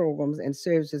MAG programs and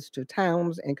services to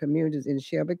towns and communities in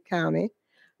Shelby County,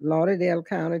 Lauderdale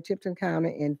County, Tipton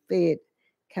County, and Fayette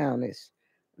counties.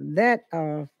 That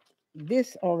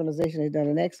this organization has done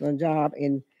an excellent job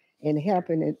in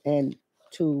helping it and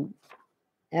to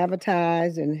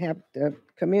advertise and help the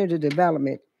community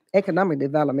development, economic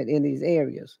development in these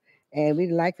areas. And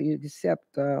we'd like for you to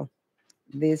accept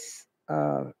this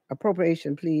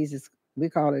appropriation, please. We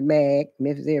call it MAG,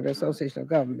 Memphis Area Association of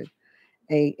Government.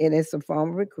 And it's a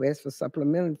formal request for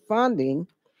supplemental funding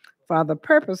for the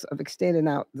purpose of extending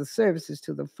out the services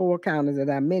to the 4 counties that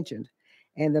I mentioned.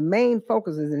 And the main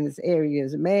focuses in this area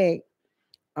is MAG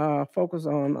focus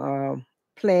on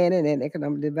planning and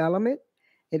economic development.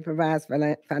 It provides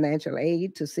financial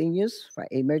aid to seniors for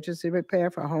emergency repair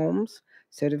for homes,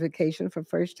 certification for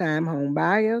first-time home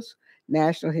buyers,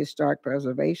 national historic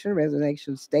preservation,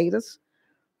 residential status,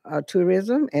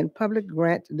 tourism, and public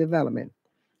grant development.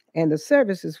 And the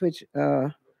services, which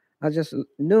are just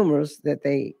numerous, that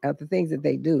the things that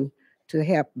they do to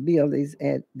help build these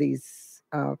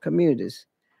communities.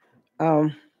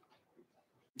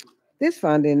 This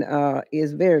funding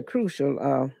is very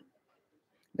crucial,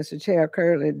 Mr. Chair,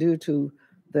 currently due to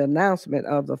the announcement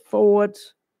of the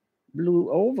Ford's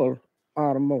Blue Oval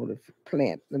automotive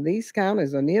plant. And these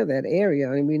counties are near that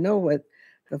area, and we know what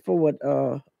the Ford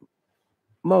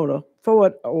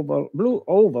Blue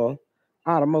Oval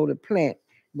automotive plant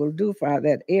will do for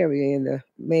that area in the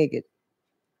mega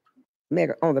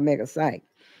site.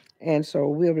 And so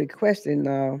we're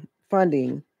requesting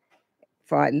funding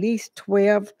for at least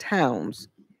 12 towns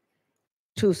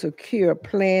to secure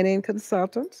planning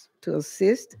consultants to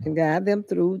assist and guide them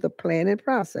through the planning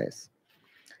process.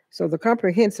 So the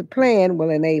comprehensive plan will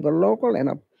enable local and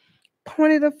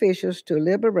appointed officials to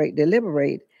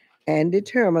deliberate and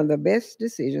determine the best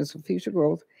decisions for future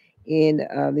growth in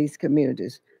these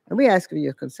communities. And we ask for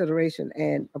your consideration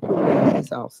and approval of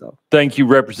this also. Thank you,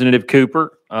 Representative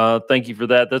Cooper. Thank you for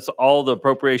that. That's all the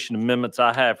appropriation amendments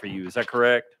I have for you. Is that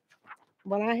correct?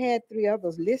 Well, I had 3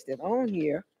 others listed on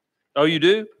here. Oh, you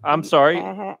do? I'm sorry.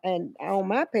 And on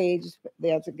my page,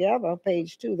 they're together,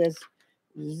 page 2, that's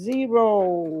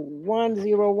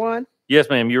 0101. Yes,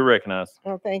 ma'am. You're recognized.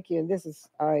 Oh, thank you. And this is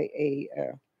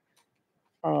an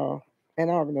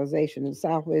organization in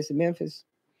Southwest Memphis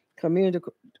Community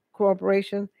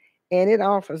Corporation, and it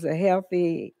offers a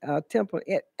healthy temple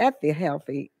at the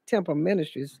Healthy Temple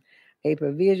Ministries, a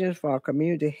provision for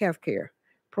community health care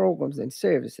programs and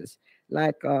services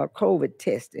like COVID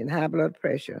testing, high blood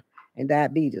pressure, and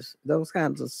diabetes, those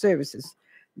kinds of services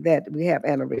that we have,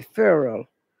 and a referral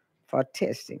for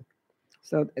testing.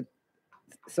 So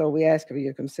we ask for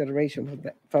your consideration for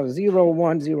that, for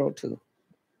 0102.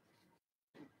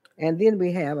 And then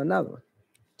we have another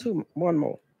one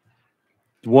more.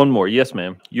 One more. Yes,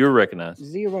 ma'am. You're recognized.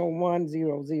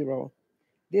 0100.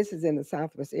 This is in the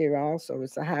Southwest area also.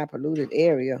 It's a high polluted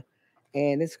area,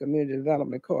 and this Community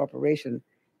Development Corporation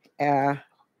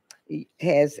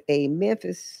has a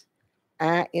Memphis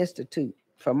Eye Institute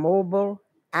for mobile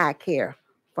eye care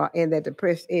in that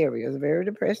depressed area. It's a very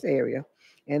depressed area.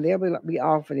 And they'll be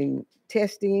offering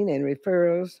testing and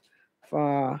referrals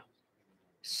for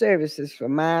services for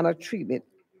minor treatment,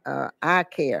 eye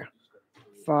care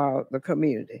for the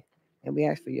community. And we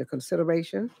ask for your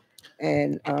consideration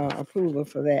and approval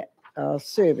for that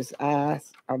service.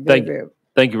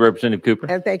 Thank you, Representative Cooper.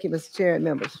 And thank you, Mr. Chair and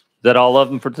members. Is that all of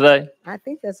them for today? I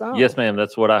think that's all. Yes, ma'am.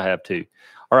 That's what I have too.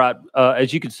 All right.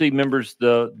 As you can see, members,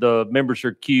 the members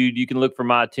are queued. You can look for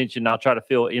my attention. I'll try to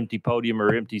fill empty podium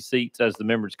or empty seats as the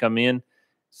members come in.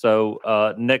 So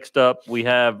next up, we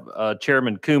have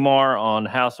Chairman Kumar on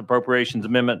House Appropriations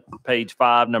Amendment, page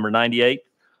 5, number 98.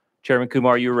 Chairman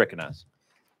Kumar, you're recognized.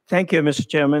 Thank you, Mr.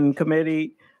 Chairman.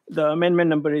 Committee, the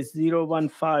amendment number is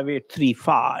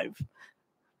 015835.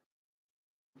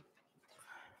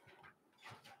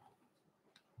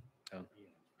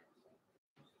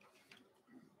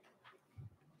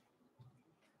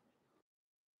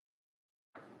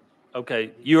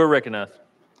 Okay, you are recognized.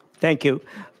 Thank you.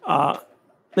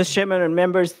 Mr. Chairman and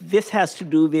members, this has to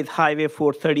do with Highway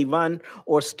 431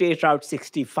 or State Route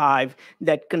 65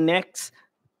 that connects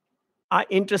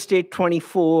Interstate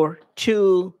 24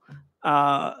 to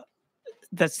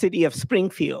the city of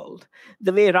Springfield.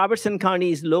 The way Robertson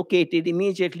County is located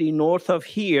immediately north of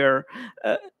here,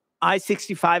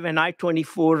 I-65 and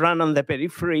I-24 run on the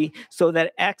periphery, so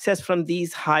that access from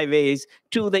these highways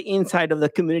to the inside of the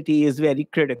community is very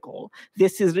critical.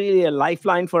 This is really a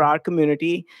lifeline for our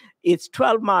community. It's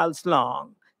 12 miles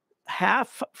long.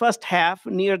 First half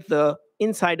near the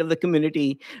inside of the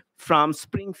community from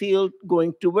Springfield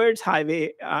going towards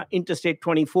Highway Interstate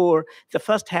 24. The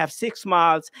first half, 6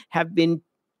 miles, have been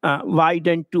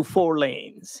widened to 4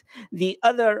 lanes. The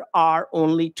other are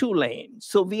only 2 lanes.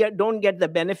 So we don't get the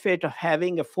benefit of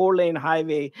having a 4-lane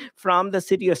highway from the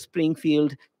city of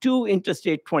Springfield to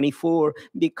Interstate 24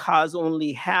 because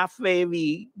only halfway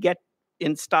we get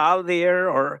installed there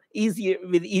or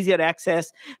easier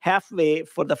access, halfway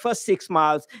for the first 6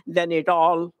 miles, then it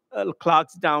all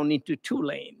clogs down into 2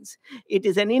 lanes. It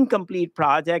is an incomplete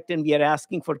project, and we are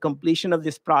asking for completion of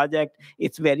this project.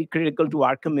 It's very critical to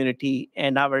our community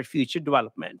and our future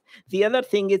development. The other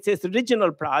thing, it's a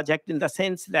regional project in the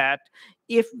sense that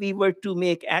if we were to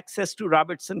make access to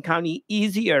Robertson County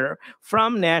easier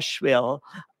from Nashville,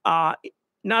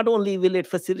 not only will it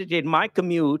facilitate my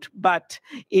commute, but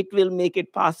it will make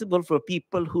it possible for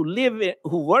people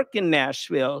who work in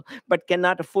Nashville but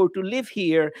cannot afford to live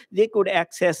here. They could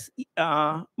access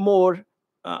more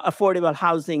affordable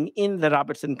housing in the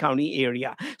Robertson County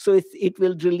area. So it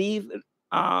will relieve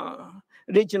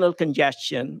regional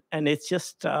congestion, and it's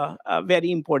just a very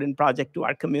important project to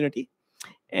our community.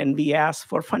 And we ask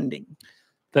for funding.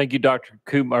 Thank you, Dr.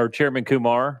 Kumar, or Chairman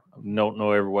Kumar. I don't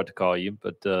know ever what to call you,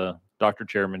 but Dr.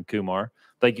 Chairman Kumar,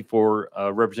 thank you for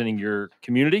representing your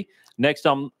community. Next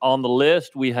on the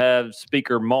list, we have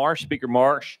Speaker Marsh. Speaker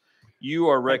Marsh, you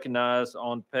are recognized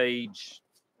on page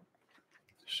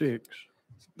 6.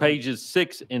 Pages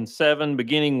 6 and 7,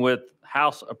 beginning with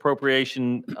House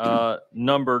Appropriation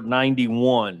number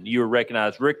 91. You are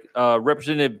recognized.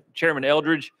 Representative Chairman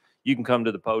Eldridge, you can come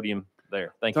to the podium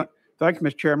there. Thank you. Thank you,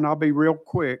 Mr. Chairman. I'll be real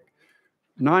quick.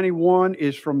 91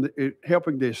 is from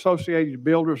helping the Associated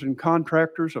Builders and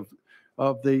Contractors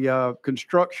of the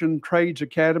Construction Trades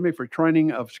Academy for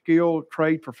training of skilled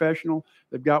trade professional.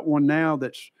 They've got one now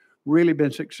that's really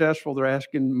been successful. They're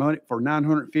asking money for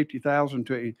 $950,000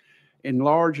 to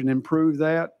enlarge and improve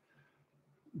that.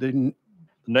 The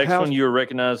next one, you are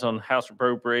recognized on House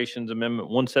Appropriations Amendment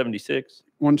 176.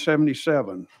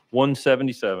 177.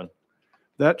 177.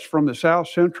 That's from the South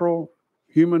Central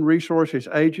Human Resources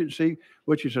Agency,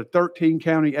 which is a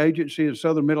 13-county agency in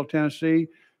southern Middle Tennessee,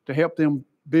 to help them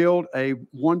build a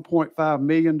 $1.5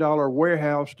 million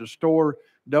warehouse to store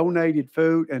donated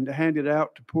food and to hand it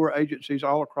out to poor agencies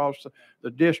all across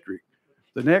the district.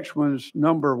 The next one is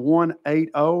number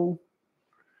 180.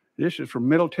 This is from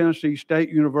Middle Tennessee State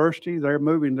University. They're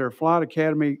moving their flight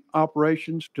academy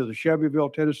operations to the Shelbyville,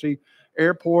 Tennessee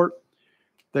airport.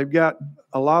 They've got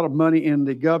a lot of money in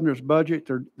the governor's budget.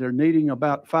 They're needing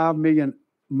about $5 million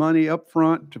money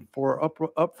upfront for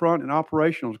upfront and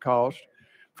operational costs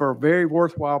for a very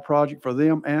worthwhile project for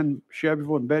them and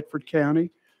Shelbyville and Bedford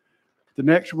County. The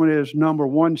next one is number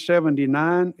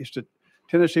 179. It's the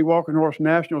Tennessee Walking Horse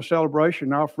National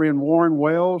Celebration. Our friend Warren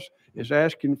Wells is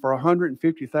asking for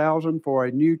 $150,000 for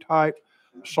a new type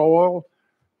soil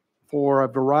for a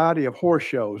variety of horse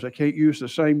shows. They can't use the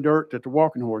same dirt that the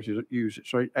walking horses use it,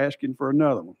 so he's asking for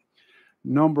another one.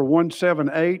 Number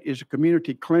 178 is a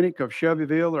community clinic of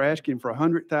Shelbyville. They're asking for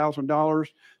 $100,000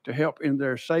 to help in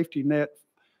their safety net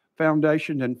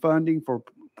foundation and funding for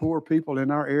poor people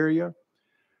in our area.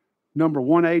 Number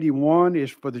 181 is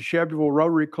for the Shelbyville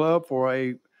Rotary Club for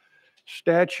a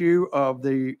statue of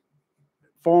the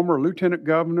former Lieutenant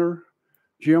Governor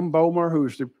Jim Bomer,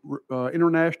 who's the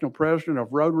international president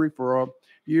of Rotary for a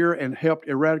year and helped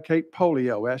eradicate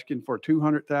polio, asking for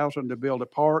 $200,000 to build a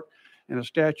park and a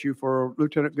statue for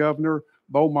Lieutenant Governor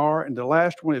Bomer. And the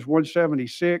last one is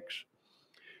 176,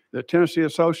 the Tennessee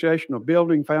Association of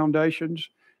Building Foundations.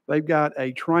 They've got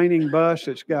a training bus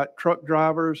that's got truck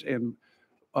drivers and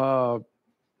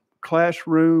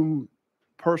classroom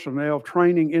personnel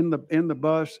training in the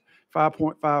bus.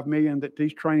 $5.5 million that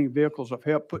these training vehicles have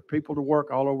helped put people to work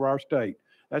all over our state.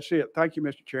 That's it. Thank you,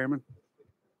 Mr. Chairman.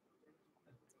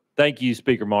 Thank you,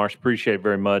 Speaker Marsh. Appreciate it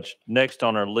very much. Next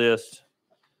on our list,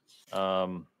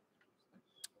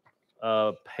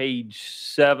 page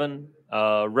 7,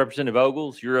 Representative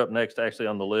Ogles, you're up next actually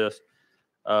on the list.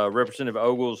 Representative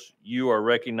Ogles, you are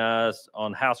recognized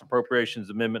on House Appropriations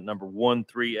Amendment number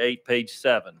 138, page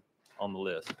 7 on the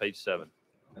list, page 7.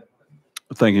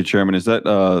 Thank you, Chairman. Is that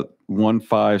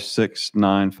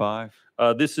 15695?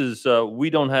 This is, we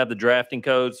don't have the drafting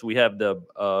codes. We have the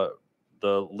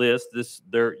list.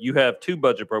 You have two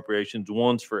budget appropriations.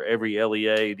 One's for every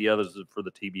LEA, the other's for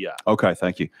the TBI. Okay,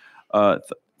 thank you.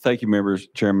 Thank you, members,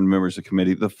 Chairman, members of the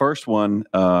committee. The first one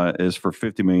is for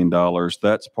 $50 million.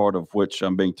 That's part of which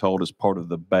I'm being told is part of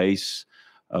the base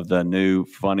of the new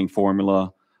funding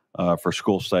formula for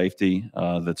school safety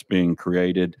that's being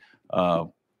created.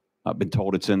 I've been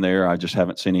told it's in there. I just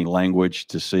haven't seen any language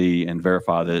to see and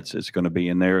verify that it's going to be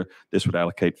in there. This would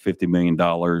allocate $50 million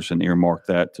and earmark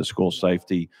that to school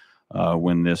safety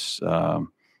when this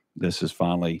is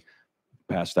finally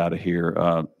passed out of here.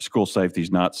 School safety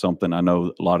is not something I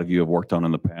know a lot of you have worked on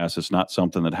in the past. It's not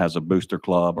something that has a booster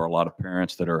club or a lot of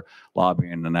parents that are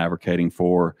lobbying and advocating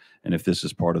for. And if this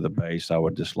is part of the base, I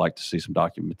would just like to see some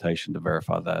documentation to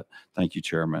verify that. Thank you,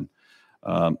 Chairman.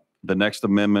 The next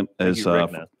amendment is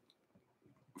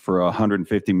for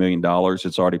 $150 million.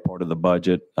 It's already part of the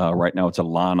budget. Right now, it's a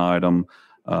line item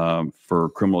for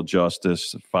criminal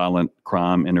justice, violent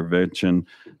crime intervention.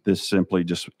 This simply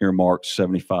just earmarks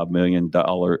 $75 million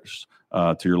to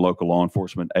your local law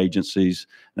enforcement agencies,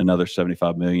 and another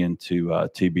 $75 million to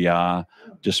TBI,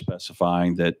 just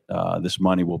specifying that this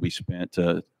money will be spent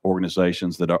to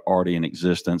organizations that are already in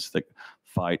existence that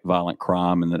fight violent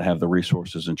crime and that have the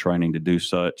resources and training to do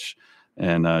such.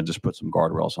 And just put some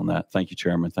guardrails on that. Thank you,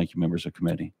 Chairman. Thank you, members of the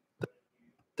committee.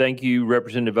 Thank you,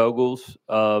 Representative Ogles.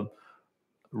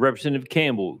 Representative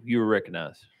Campbell, you are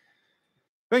recognized.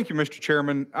 Thank you, Mr.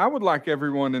 Chairman. I would like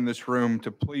everyone in this room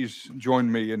to please join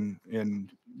me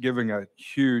in giving a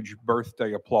huge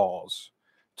birthday applause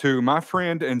to my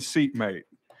friend and seatmate,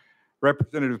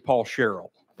 Representative Paul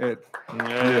Sherrill. Yes.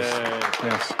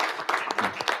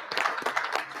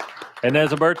 And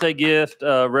as a birthday gift,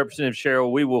 Representative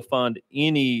Sherrill, we will fund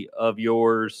any of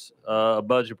yours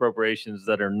budget appropriations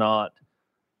that are not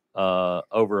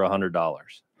over $100.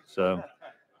 So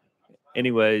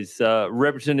anyways,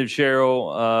 Representative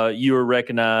Sherrill, you are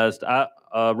recognized.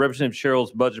 Representative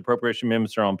Sherrill's budget appropriation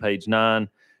amendments are on page 9.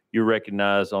 You're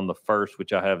recognized on the first,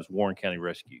 which I have is Warren County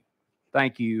Rescue.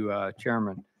 Thank you,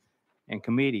 Chairman and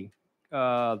committee.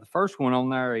 The first one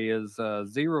on there is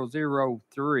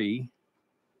 003.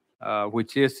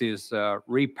 Which this is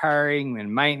repairing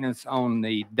and maintenance on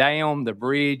the dam, the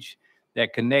bridge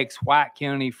that connects White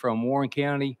County from Warren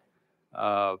County.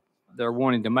 They're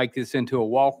wanting to make this into a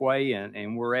walkway,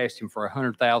 and we're asking for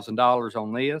 $100,000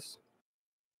 on this.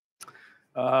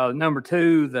 Number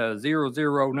 2, the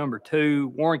 00 number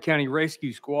 2, Warren County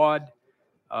Rescue Squad,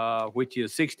 which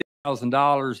is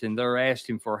 $60,000, and they're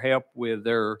asking for help with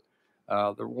their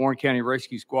the Warren County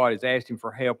Rescue Squad is asking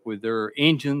for help with their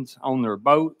engines on their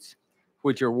boats,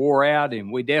 which are wore out.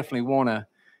 And we definitely want to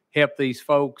help these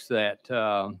folks that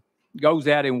goes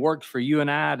out and works for you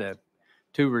and I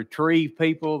to retrieve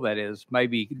people that is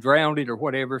maybe drowned or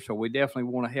whatever. So we definitely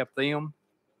want to help them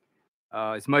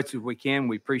as much as we can.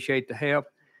 We appreciate the help.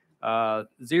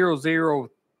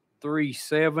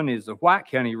 0037 is the White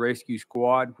County Rescue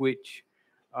Squad, which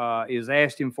is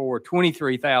asking for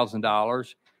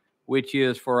 $23,000. Which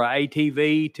is for an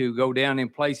ATV to go down in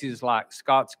places like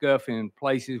Scottscuff and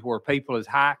places where people has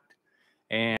hiked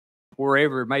and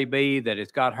wherever it may be that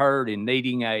it's got hurt and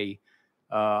needing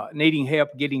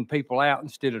help getting people out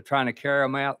instead of trying to carry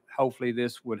them out. Hopefully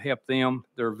this would help them,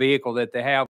 their vehicle that they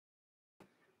have,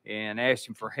 and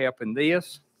asking for help in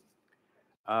this.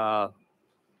 The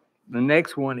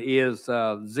next one is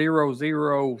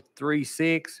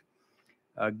 0036.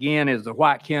 Again, is the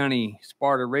White County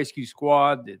Sparta Rescue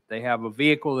Squad. That they have a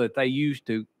vehicle that they use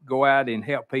to go out and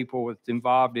help people that's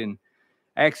involved in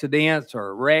accidents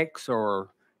or wrecks or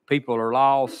people are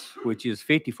lost, which is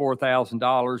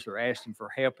 $54,000. They're asking for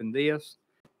help in this,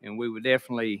 and we would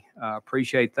definitely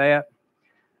appreciate that.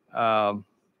 I'm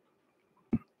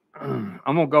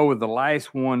going to go with the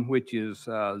last one, which is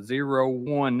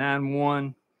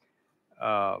 0191,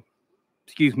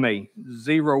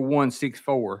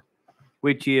 0164.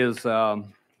 Which is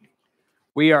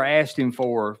we are asking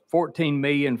for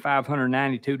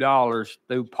 $14,592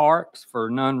 through parks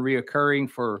for non-reoccurring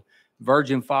for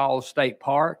Virgin Falls State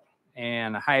Park,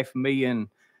 and $500,000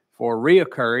 for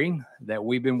reoccurring that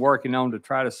we've been working on to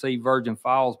try to see Virgin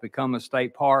Falls become a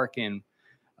state park. And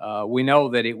we know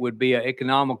that it would be an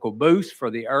economical boost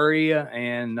for the area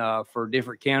and for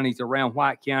different counties around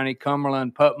White County,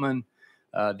 Cumberland, Putnam,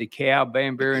 DeKalb,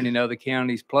 Van Buren, and other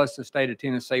counties, plus the state of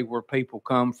Tennessee, where people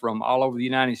come from all over the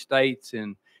United States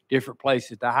and different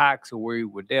places to hike. So we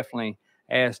would definitely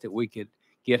asked that we could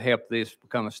get help this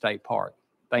become a state park.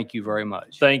 Thank you very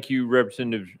much. Thank you,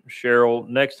 Representative Cheryl.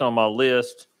 Next on my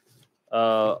list,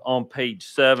 on page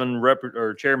 7,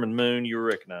 Chairman Moon, you're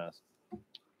recognized.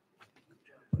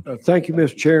 Thank you,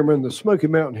 Mr. Chairman. The Smoky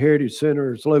Mountain Heritage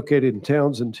Center is located in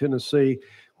Townsend, Tennessee,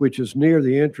 which is near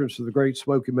the entrance of the Great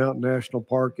Smoky Mountain National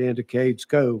Park and to Cades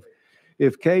Cove.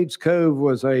 If Cades Cove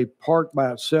was a park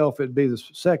by itself, it'd be the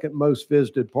second most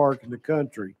visited park in the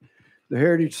country. The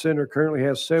Heritage Center currently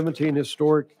has 17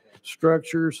 historic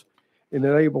structures and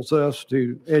enables us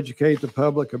to educate the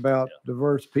public about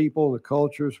diverse people and the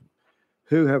cultures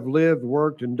who have lived,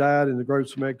 worked, and died in the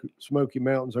Great Smoky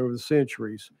Mountains over the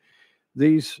centuries.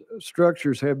 These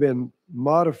structures have been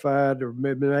modified or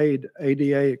been made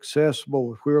ADA accessible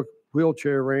with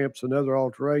wheelchair ramps and other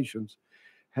alterations.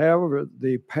 However,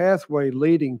 the pathway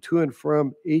leading to and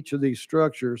from each of these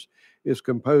structures is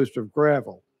composed of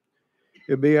gravel.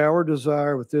 It'd be our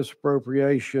desire with this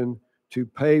appropriation to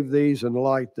pave these and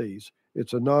light these.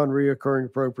 It's a non-reoccurring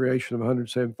appropriation of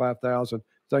 $175,000.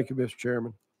 Thank you, Mr.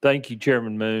 Chairman. Thank you,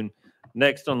 Chairman Moon.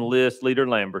 Next on the list, Leader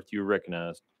Lambert, you're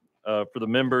recognized. For the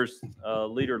members,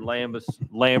 Leader Lambert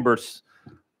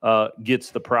gets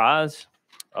the prize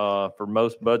for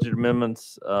most budget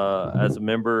amendments as a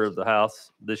member of the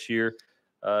House this year.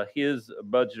 His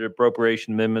budget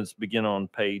appropriation amendments begin on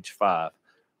page 5.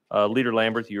 Leader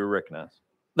Lambert, you're recognized.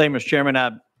 Thank you, Mr.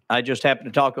 Chairman. I just happened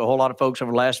to talk to a whole lot of folks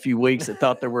over the last few weeks that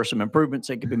thought there were some improvements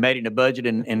that could be made in the budget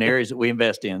in areas that we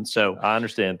invest in. So I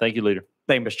understand. Thank you, Leader.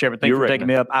 Thank you, Mr. Chairman. Thank you for taking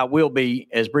me up. I will be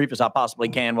as brief as I possibly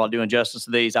can while doing justice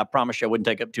to these. I promise you I wouldn't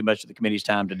take up too much of the committee's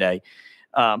time today.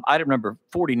 Item number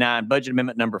 49, budget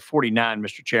amendment number 49,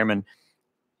 Mr. Chairman.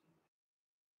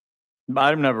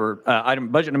 Budget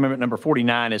amendment number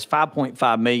 49 is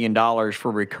 $5.5 million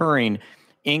for recurring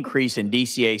increase in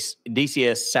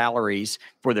DCS salaries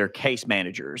for their case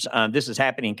managers. This is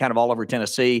happening kind of all over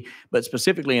Tennessee, but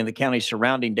specifically in the counties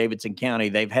surrounding Davidson County.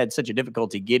 They've had such a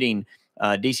difficulty getting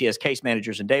DCS case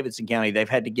managers in Davidson County. They've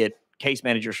had to get case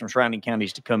managers from surrounding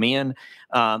counties to come in.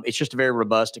 It's just a very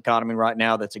robust economy right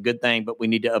now. That's a good thing, but we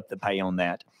need to up the pay on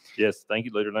that. Yes, thank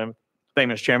you, Leader Lambert. Thank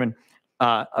you, Mr. Chairman.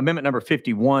 Amendment number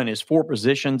 51 is 4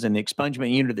 positions in the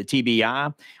expungement unit of the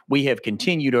TBI. We have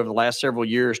continued over the last several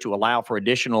years to allow for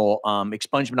additional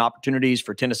expungement opportunities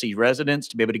for Tennessee residents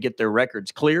to be able to get their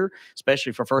records clear,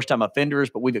 especially for first-time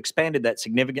offenders, but we've expanded that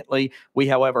significantly. We,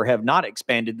 however, have not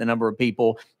expanded the number of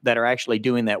people that are actually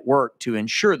doing that work to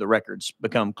ensure the records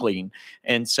become clean.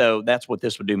 And so that's what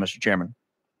this would do, Mr. Chairman.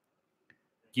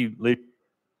 Thank you, Leader.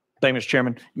 Thank you, Mr.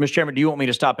 Chairman. Mr. Chairman, do you want me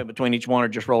to stop in between each one or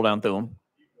just roll down through them?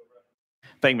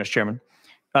 Thank you, Mr. Chairman.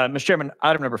 Mr. Chairman,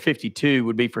 item number 52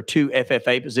 would be for 2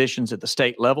 FFA positions at the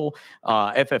state level.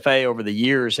 FFA over the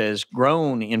years has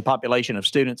grown in population of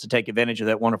students to take advantage of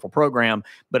that wonderful program,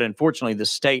 but unfortunately the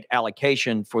state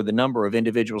allocation for the number of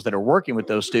individuals that are working with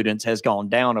those students has gone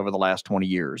down over the last 20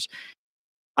 years.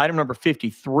 Item number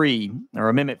 53, or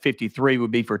Amendment 53,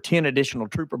 would be for 10 additional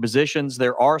trooper positions.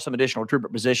 There are some additional trooper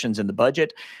positions in the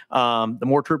budget. The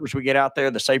more troopers we get out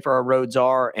there, the safer our roads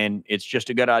are, and it's just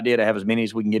a good idea to have as many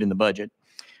as we can get in the budget.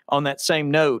 On that same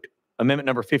note, Amendment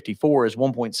number 54 is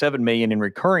 $1.7 million in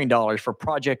recurring dollars for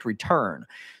Project Return.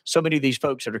 So many of these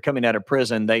folks that are coming out of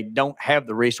prison, they don't have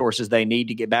the resources they need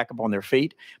to get back up on their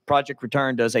feet. Project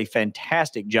Return does a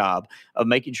fantastic job of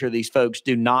making sure these folks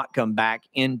do not come back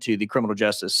into the criminal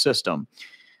justice system.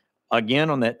 Again,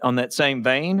 on that same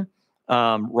vein,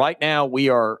 right now we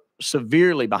are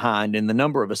severely behind in the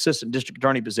number of assistant district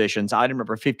attorney positions. Item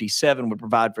number 57 would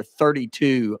provide for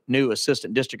 32 new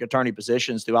assistant district attorney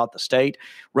positions throughout the state,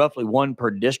 roughly 1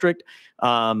 per district.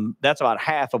 That's about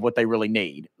half of what they really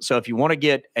need. So if you want to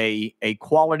get a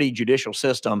quality judicial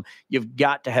system, you've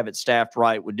got to have it staffed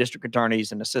right with district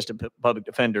attorneys and assistant public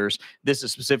defenders. This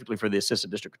is specifically for the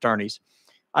assistant district attorneys.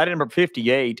 Item number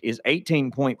 58 is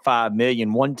 $18.5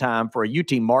 million one time for a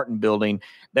UT Martin building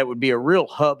that would be a real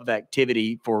hub of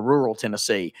activity for rural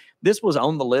Tennessee. This was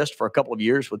on the list for a couple of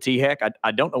years with THEC.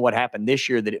 I don't know what happened this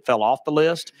year that it fell off the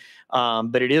list,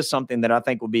 but it is something that I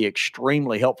think would be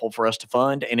extremely helpful for us to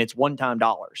fund, and it's one-time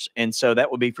dollars. And so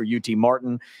that would be for UT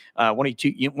Martin, one of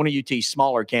UT's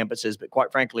smaller campuses, but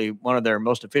quite frankly, one of their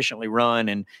most efficiently run,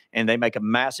 and they make a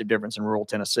massive difference in rural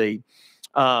Tennessee.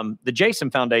 The Jason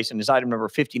Foundation is item number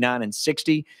 59 and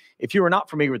 60. If you are not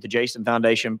familiar with the Jason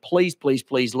Foundation, please, please,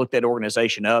 please look that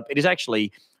organization up. It is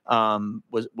actually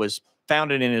was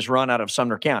founded and is run out of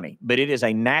Sumner County, but it is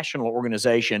a national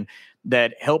organization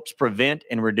that helps prevent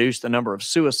and reduce the number of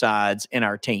suicides in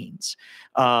our teens.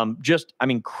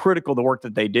 Critical the work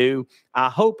that they do. I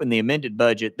hope in the amended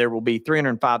budget there will be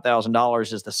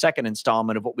 $305,000 as the second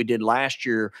installment of what we did last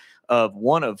year of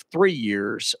one of 3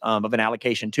 years of an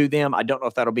allocation to them. I don't know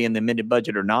if that'll be in the amended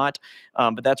budget or not,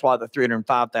 but that's why the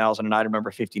 $305,000 in item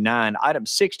number 59. Item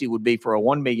 60 would be for a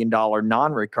 $1 million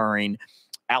non-recurring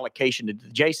allocation to the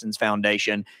Jason's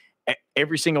Foundation.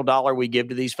 Every single dollar we give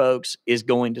to these folks is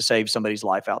going to save somebody's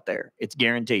life out there. It's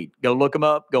guaranteed. Go look them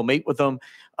up. Go meet with them.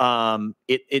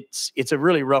 It's a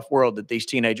really rough world that these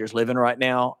teenagers live in right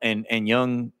now, and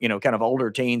young, kind of older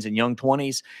teens and young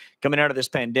 20s coming out of this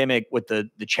pandemic with the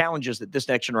challenges that this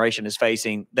next generation is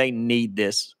facing. They need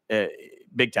this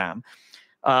big time.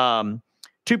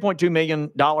 $2.2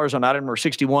 million on item number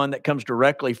 61 that comes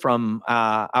directly from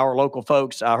our local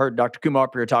folks. I heard Dr. Kumar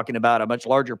up here talking about a much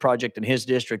larger project in his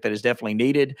district that is definitely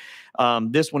needed.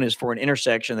 This one is for an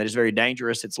intersection that is very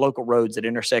dangerous. It's local roads that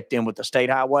intersect in with the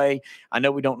state highway. I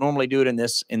know we don't normally do it in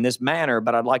this manner,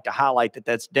 but I'd like to highlight that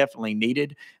that's definitely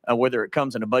needed, whether it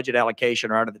comes in a budget allocation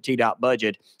or out of the TDOT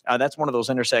budget. That's one of those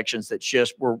intersections that's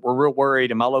just, we're real worried,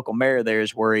 and my local mayor there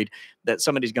is worried that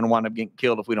somebody's going to wind up getting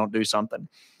killed if we don't do something.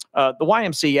 The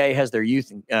YMCA has their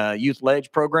youth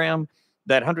ledge program.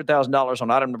 That $100,000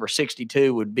 on item number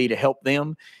 62 would be to help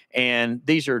them. And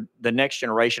these are the next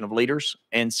generation of leaders.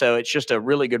 And so it's just a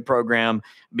really good program.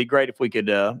 It'd be great if we could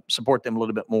support them a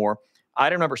little bit more.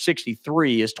 Item number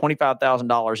 63 is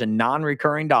 $25,000 in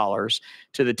non-recurring dollars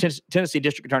to the Tennessee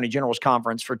District Attorney General's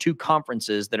Conference for 2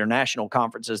 conferences that are national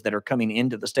conferences that are coming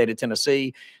into the state of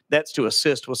Tennessee. That's to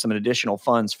assist with some additional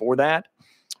funds for that.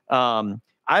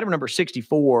 Item number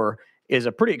 64 is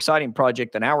a pretty exciting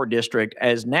project in our district.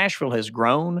 As Nashville has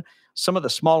grown, some of the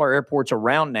smaller airports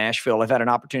around Nashville have had an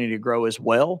opportunity to grow as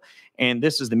well. And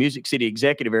this is the Music City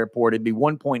Executive Airport. It'd be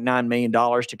 $1.9 million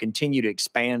to continue to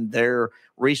expand their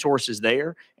resources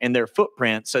there and their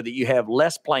footprint so that you have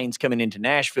less planes coming into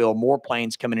Nashville, more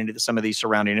planes coming into some of these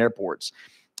surrounding airports.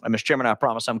 Mr. Chairman, I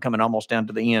promise I'm coming almost down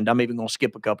to the end. I'm even going to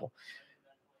skip a couple.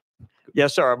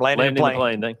 Yes, sir. I'm landing the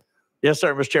plane. Yes,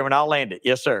 sir, Mr. Chairman, I'll land it.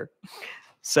 Yes, sir.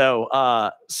 So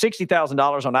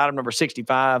 $60,000 on item number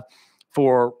 65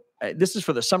 for, this is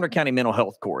for the Sumner County Mental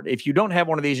Health Court. If you don't have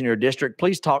one of these in your district,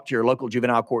 please talk to your local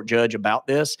juvenile court judge about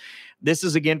this. This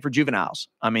is, again, for juveniles.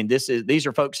 I mean, these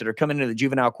are folks that are coming into the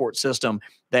juvenile court system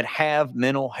that have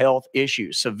mental health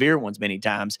issues, severe ones many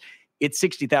times. It's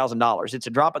 $60,000. It's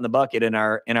a drop in the bucket in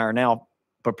our now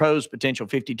proposed potential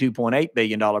 $52.8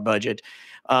 billion budget.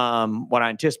 What I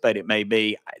anticipate it may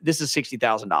be, this is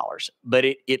 $60,000, but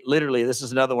it literally, this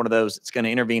is another one of those that's going to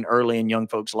intervene early in young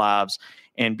folks' lives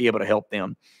and be able to help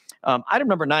them. Item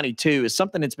number 92 is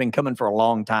something that's been coming for a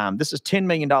long time. This is $10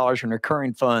 million in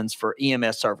recurring funds for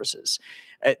EMS services.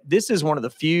 This is one of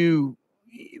the few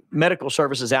medical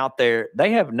services out there.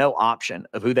 They have no option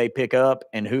of who they pick up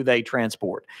and who they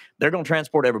transport. They're going to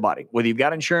transport everybody. Whether you've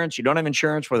got insurance, you don't have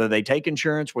insurance, whether they take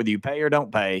insurance, whether you pay or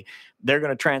don't pay, they're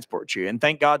going to transport you. And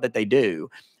thank God that they do.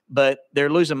 But they're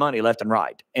losing money left and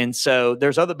right. And so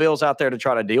there's other bills out there to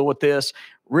try to deal with this.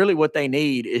 Really what they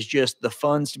need is just the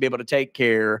funds to be able to take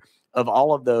care of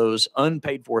all of those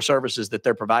unpaid for services that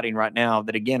they're providing right now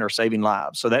that, again, are saving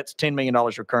lives. So that's $10 million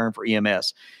recurring for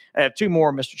EMS. I have 2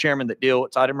 more, Mr. Chairman, that deal.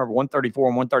 It's item number 134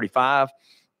 and 135.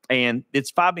 And it's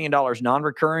 $5 million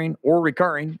non-recurring or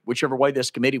recurring, whichever way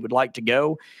this committee would like to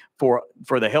go, for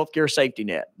the healthcare safety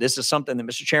net. This is something that,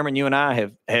 Mr. Chairman, you and I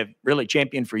have really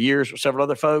championed for years with several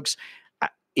other folks.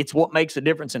 It's what makes a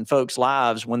difference in folks'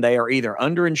 lives when they are either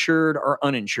underinsured or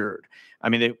uninsured. I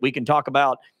mean, we can talk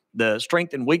about the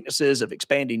strength and weaknesses of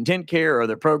expanding TennCare or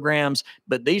other programs,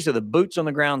 but these are the boots on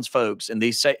the grounds folks and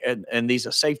these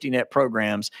are safety net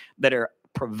programs that are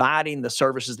providing the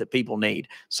services that people need.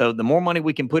 So the more money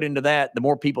we can put into that, the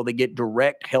more people that get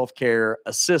direct healthcare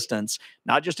assistance,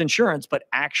 not just insurance, but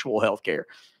actual healthcare.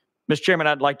 Mr. Chairman,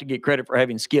 I'd like to get credit for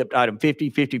having skipped item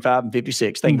 50, 55, and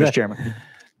 56. Thank you, Mr. Chairman.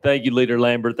 Thank you, Leader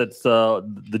Lambert. That's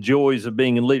the joys of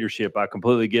being in leadership. I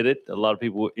completely get it. A lot of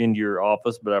people in your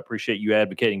office, but I appreciate you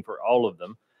advocating for all of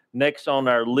them. Next on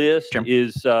our list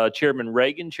is Chairman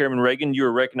Reagan. Chairman Reagan, you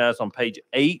are recognized on page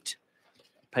 8.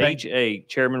 Page 8.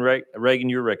 Chairman Reagan,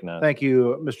 you're recognized. Thank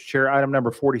you, Mr. Chair. Item number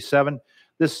 47.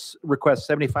 This requests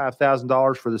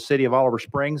 $75,000 for the city of Oliver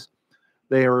Springs.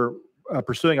 They are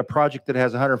pursuing a project that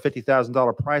has a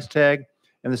 $150,000 price tag,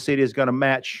 and the city is going to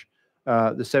match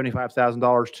the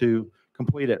 $75,000 to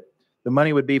complete it. The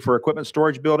money would be for equipment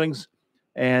storage buildings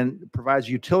and provides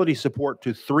utility support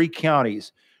to 3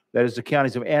 counties. That is the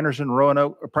counties of Anderson,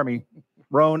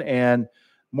 Roane, and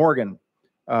Morgan.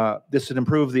 This would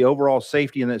improve the overall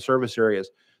safety in the service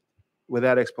areas. With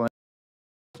that explanation.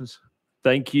 questions.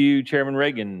 Thank you, Chairman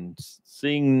Reagan.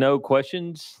 Seeing no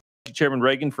questions, thank you, Chairman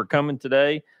Reagan, for coming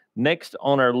today. Next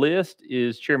on our list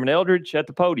is Chairman Eldridge at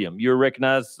the podium. You're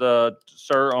recognized,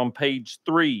 sir, on page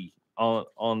 3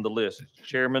 on the list.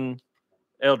 Chairman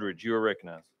Eldridge, you are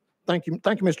recognized. Thank you,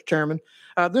 Mr. Chairman.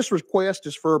 This request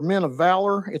is for Men of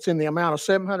Valor. It's in the amount of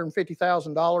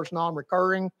 $750,000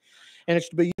 non-recurring, and it's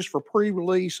to be used for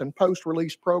pre-release and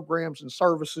post-release programs and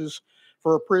services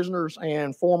for prisoners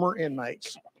and former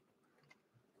inmates.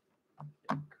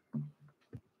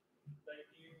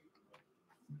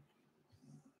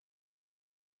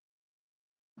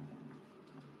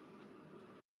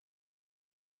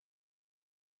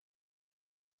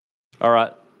 All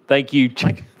right. Thank you.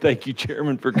 Thank you,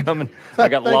 Chairman, for coming. I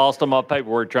got lost on my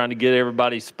paperwork trying to get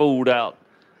everybody spooled out,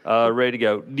 ready to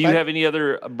go. Do you have any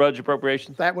other budget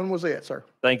appropriations? That one was it, sir.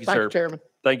 Thank you, sir. Thank you, Chairman.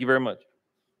 Thank you very much.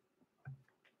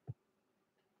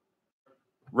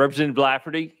 Representative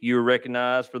Lafferty, you are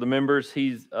recognized for the members.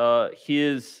 His are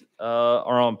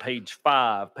on page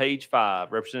 5. Page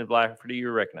 5. Representative Lafferty,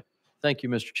 you're recognized. Thank you,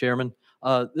 Mr. Chairman.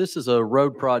 This is a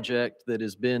road project that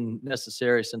has been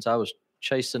necessary since I was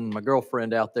chasing my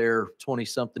girlfriend out there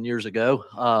 20-something years ago,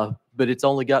 but it's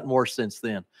only gotten worse since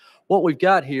then. What we've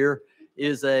got here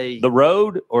is the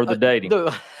road or the dating?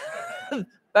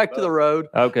 Back to the road.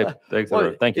 Okay, thanks.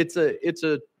 Well, Thank you. It's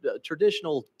a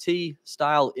traditional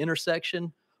T-style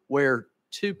intersection where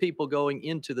two people going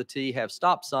into the T have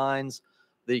stop signs.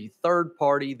 The third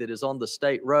party that is on the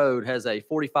state road has a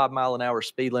 45-mile-an-hour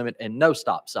speed limit and no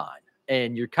stop sign.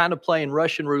 And you're kind of playing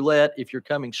Russian roulette if you're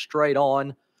coming straight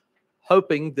on,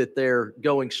 hoping that they're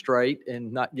going straight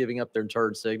and not giving up their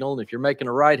turn signal. And if you're making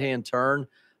a right-hand turn,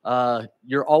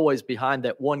 you're always behind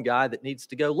that one guy that needs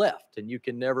to go left, and you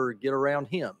can never get around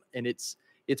him. And it's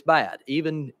bad.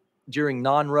 Even during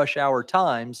non-rush hour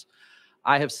times,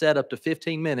 I have set up to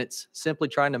 15 minutes simply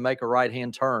trying to make a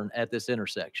right-hand turn at this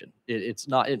intersection. It's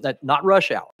not rush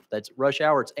hour. That's rush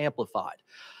hour. It's amplified.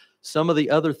 Some of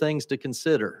the other things to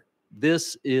consider.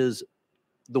 The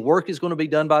work is going to be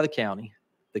done by the county.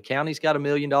 The county's got $1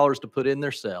 million to put in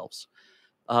themselves.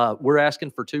 We're asking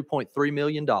for $2.3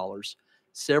 million.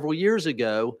 Several years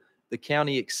ago, the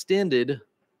county extended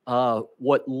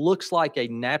what looks like a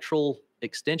natural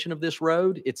extension of this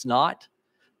road. It's not.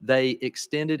 They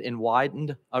extended and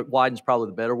widened, widened's probably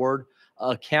the better word,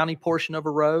 a county portion of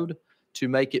a road to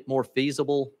make it more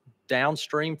feasible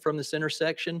downstream from this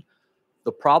intersection.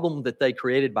 The problem that they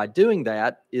created by doing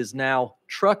that is now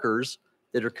truckers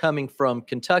that are coming from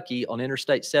Kentucky on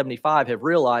Interstate 75 have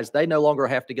realized they no longer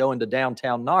have to go into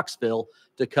downtown Knoxville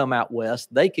to come out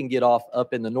west. They can get off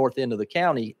up in the north end of the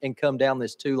county and come down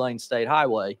this 2-lane state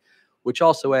highway, which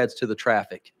also adds to the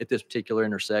traffic at this particular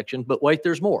intersection. But wait,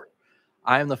 there's more.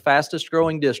 I am the fastest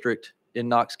growing district in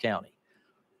Knox County.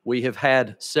 We have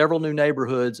had several new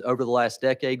neighborhoods over the last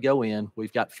decade go in.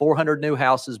 We've got 400 new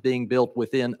houses being built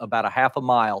within about a half a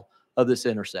mile of this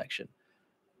intersection.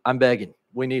 I'm begging.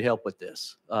 We need help with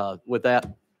this. With that,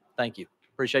 thank you.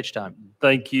 Appreciate your time.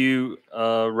 Thank you,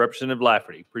 Representative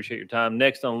Lafferty. Appreciate your time.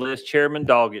 Next on the list, Chairman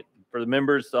Doggett. For the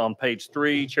members on page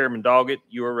 3, Chairman Doggett,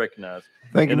 you are recognized.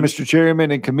 Thank you, Mr.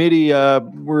 Chairman and committee.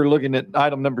 We're looking at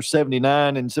item number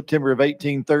 79. In September of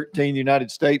 1813, the United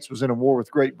States was in a war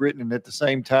with Great Britain, and at the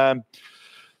same time,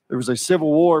 there was a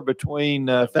civil war between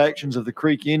factions of the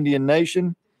Creek Indian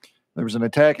Nation. There was an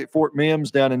attack at Fort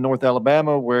Mims down in North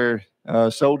Alabama where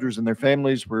soldiers and their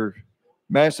families were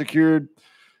massacred.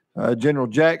 General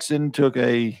Jackson took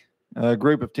a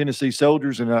group of Tennessee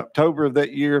soldiers in October of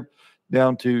that year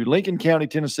down to Lincoln County,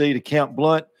 Tennessee, to Camp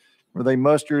Blunt, where they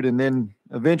mustered and then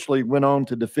eventually went on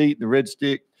to defeat the Red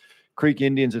Stick Creek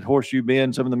Indians at Horseshoe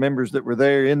Bend. Some of the members that were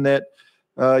there in that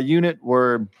unit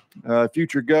were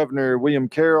future Governor William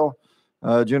Carroll,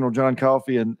 General John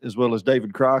Coffey, and as well as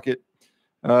David Crockett.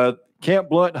 Camp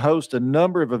Blunt hosts a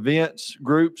number of events,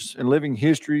 groups, and living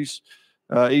histories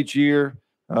each year,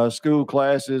 school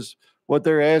classes. What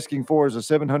they're asking for is a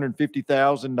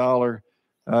 $750,000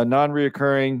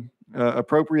 non-reoccurring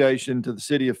appropriation to the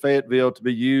city of Fayetteville to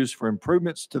be used for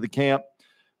improvements to the camp,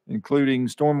 including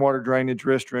stormwater drainage,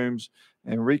 restrooms,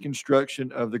 and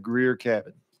reconstruction of the Greer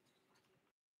cabin.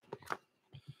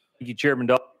 Thank you, Chairman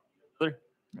Doggett.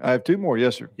 I have 2 more.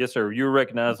 Yes, sir. Yes, sir. You're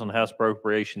recognized on House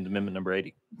Appropriations Amendment number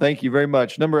 80. Thank you very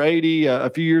much. Number 80, a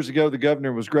few years ago, the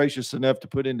governor was gracious enough to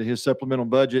put into his supplemental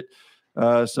budget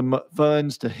some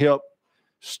funds to help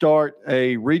start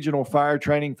a regional fire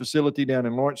training facility down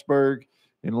in Lawrenceburg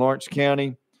in Lawrence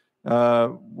County.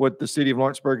 What the city of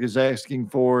Lawrenceburg is asking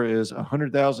for is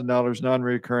 $100,000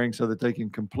 non-recurring so that they can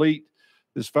complete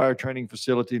this fire training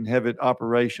facility and have it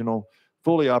operational,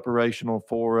 fully operational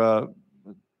for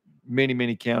many,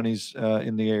 many counties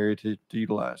in the area to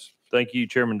utilize. Thank you,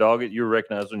 Chairman Doggett. You're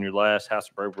recognized on your last House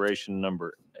Appropriation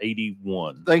number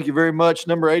 81. Thank you very much.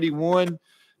 Number 81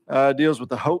 deals with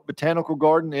the Hope Botanical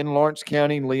Garden in Lawrence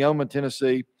County, Leoma,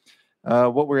 Tennessee.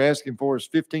 What we're asking for is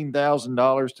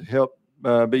 $15,000 to help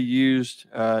be used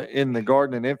in the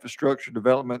garden and infrastructure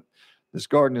development. This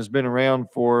garden has been around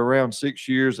for around 6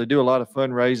 years. They do a lot of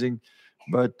fundraising,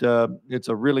 but it's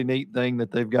a really neat thing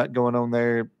that they've got going on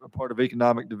there, a part of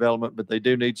economic development, but they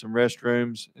do need some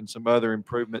restrooms and some other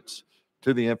improvements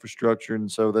to the infrastructure.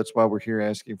 And so that's why we're here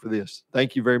asking for this.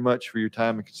 Thank you very much for your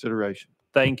time and consideration.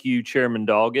 Thank you, Chairman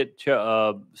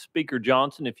Doggett. Speaker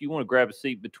Johnson, if you want to grab a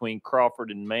seat between Crawford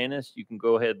and Manis, you can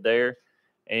go ahead there.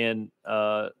 And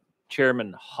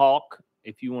Chairman Hawk,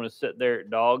 if you want to sit there at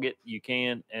Doggett, you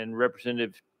can. And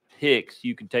Representative Hicks,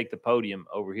 you can take the podium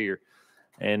over here.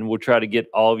 And we'll try to get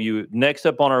all of you. Next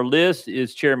up on our list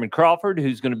is Chairman Crawford,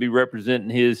 who's going to be representing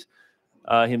his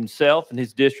himself and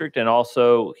his district, and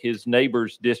also his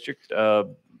neighbor's district,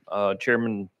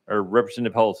 Chairman or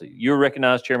Representative Halsey. You're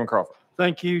recognized, Chairman Crawford.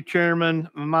 Thank you, Chairman.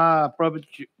 My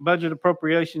budget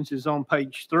appropriations is on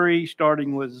page 3,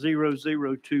 starting with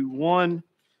 0021.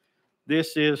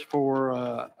 This is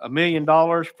for $1 million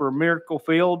for Miracle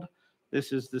Field.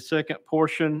 This is the second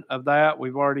portion of that.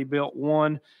 We've already built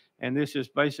one, and this is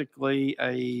basically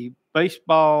a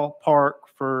baseball park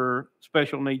for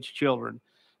special needs children.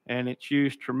 And it's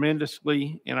used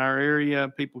tremendously in our area.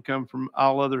 People come from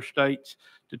all other states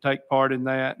to take part in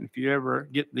that. And if you ever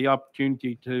get the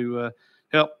opportunity to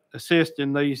help assist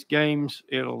in these games,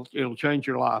 it'll change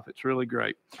your life. It's really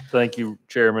great. Thank you,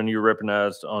 Chairman. You're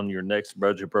recognized on your next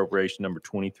budget appropriation number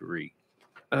 23.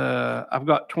 I've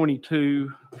got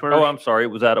 22 first. Oh, I'm sorry.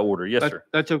 It was out of order. Yes, sir.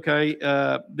 That's okay.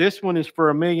 This one is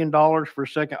for $1 million for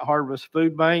Second Harvest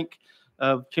Food Bank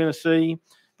of Tennessee.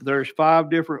 There's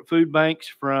 5 different food banks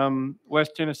from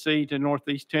West Tennessee to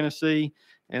Northeast Tennessee,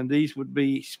 and these would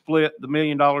be split. The $1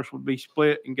 million would be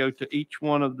split and go to each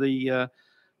one of the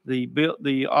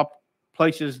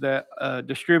places that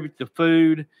distribute the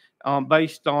food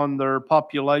based on their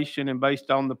population and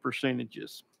based on the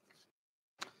percentages.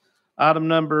 Item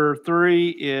number 3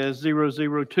 is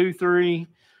 0023,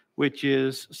 which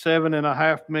is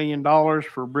 $7.5 million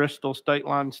for Bristol State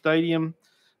Line Stadium.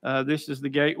 This is the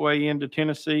gateway into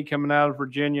Tennessee coming out of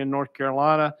Virginia and North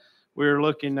Carolina. We're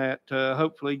looking at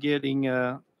hopefully getting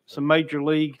some major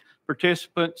league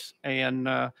participants, and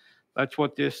that's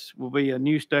what this will be, a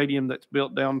new stadium that's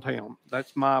built downtown.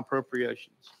 That's my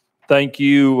appropriations. Thank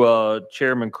you,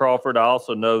 Chairman Crawford. I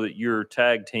also know that your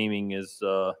tag teaming is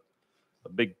a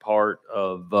big part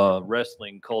of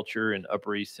wrestling culture in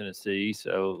Upper East Tennessee.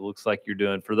 So it looks like you're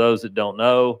doing, for those that don't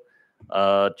know,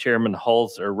 Chairman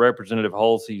Halsey or Representative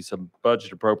Halsey's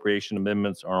budget appropriation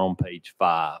amendments are on page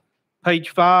 5.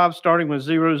 Page 5, starting with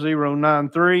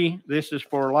 0093. This is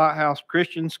for Lighthouse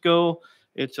Christian School.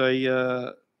 It's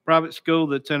a private school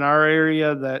that's in our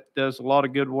area that does a lot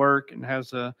of good work and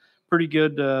has a pretty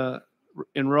good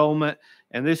enrollment.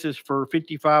 And this is for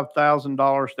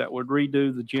 $55,000 that would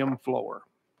redo the gym floor.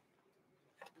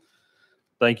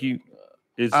 Thank you.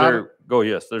 Is there, go,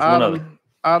 yes, there's one other.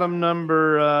 Item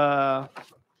number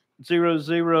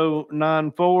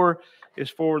 0094 is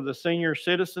for the Senior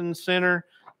Citizen Center.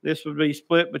 This would be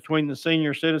split between the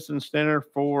Senior Citizen Center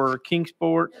for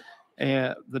Kingsport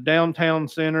and the Downtown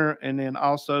Center, and then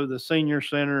also the Senior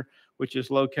Center, which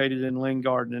is located in Lynn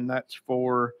Garden, and that's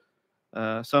for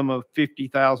sum of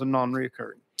 $50,000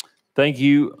 non-reoccurring. Thank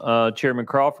you, Chairman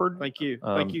Crawford. Thank you.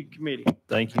 Thank you, committee.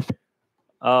 Thank you.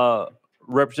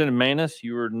 Representative Manis,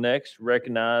 you are next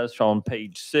recognized on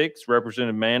page 6.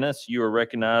 Representative Manis, you are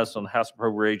recognized on House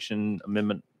Appropriation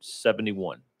Amendment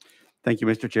 71. Thank you,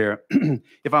 Mr. Chair.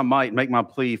 If I might make my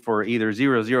plea for either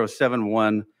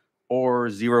 0071 or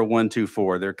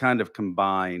 0124. They're kind of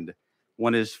combined.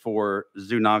 One is for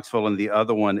Zoo Knoxville and the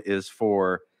other one is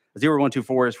for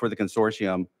 0124 is for the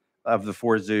consortium of the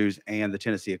 4 zoos and the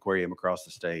Tennessee Aquarium across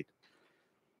the state.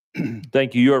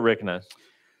 Thank you. You are recognized.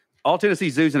 All Tennessee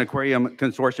Zoos and Aquarium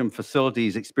Consortium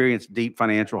facilities experienced deep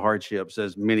financial hardships,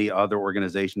 as many other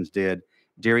organizations did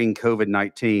during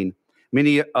COVID-19.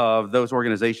 Many of those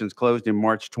organizations closed in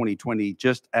March 2020,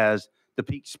 just as the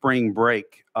peak spring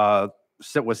break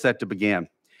was set to begin.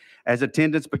 As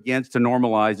attendance begins to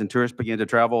normalize and tourists begin to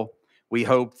travel, we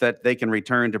hope that they can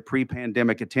return to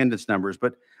pre-pandemic attendance numbers.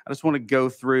 But I just want to go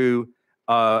through,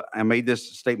 I made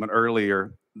this statement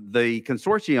earlier. The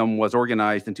consortium was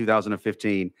organized in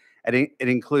 2015. And it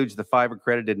includes the 5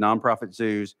 accredited nonprofit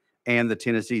zoos and the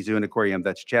Tennessee Zoo and Aquarium.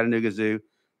 That's Chattanooga Zoo,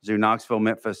 Zoo Knoxville,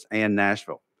 Memphis, and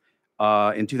Nashville.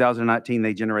 In 2019,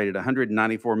 they generated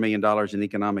 $194 million in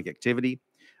economic activity.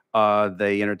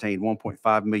 They entertain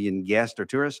 1.5 million guests or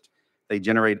tourists. They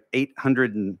generate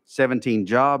 817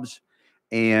 jobs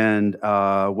and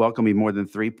welcoming more than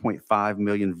 3.5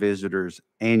 million visitors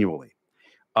annually.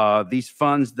 These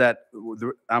funds that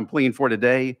I'm pleading for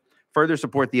today further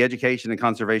support the education and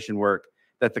conservation work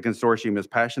that the consortium is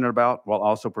passionate about, while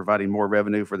also providing more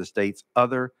revenue for the state's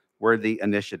other worthy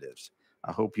initiatives.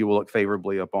 I hope you will look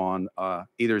favorably upon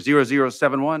either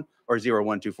 0071 or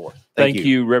 0124. Thank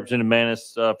you, Representative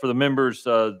Manis. For the members,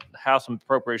 House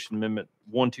Appropriation Amendment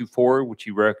 124, which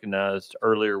you recognized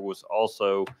earlier, was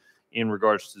also in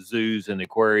regards to zoos and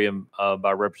aquarium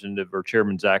by Representative or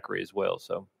Chairman Zachary as well.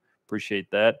 So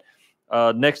appreciate that.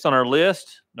 Next on our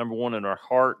list, number one in our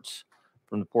hearts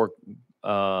from the pork,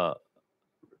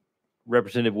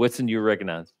 Representative Whitson, you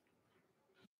recognize.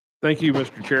 Thank you,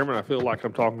 Mr. Chairman. I feel like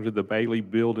I'm talking to the Bailey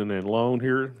Building and Loan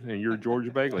here, and you're Georgia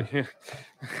Bailey.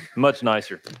 Much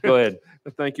nicer. Go ahead.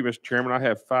 Thank you, Mr. Chairman. I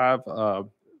have five.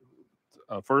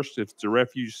 First, if it's a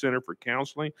refuge center for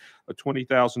counseling, a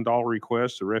 $20,000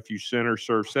 request. The refuge center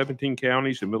serves 17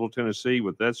 counties in Middle Tennessee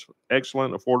with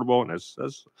excellent, affordable, and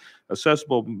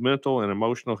accessible mental and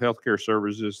emotional health care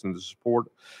services in the support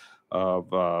of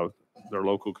their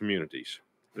local communities.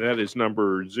 That is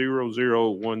number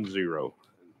 0010.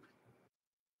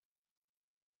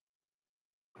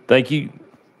 Thank you.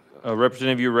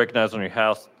 Representative, you're recognized on your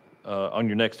House on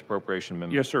your next appropriation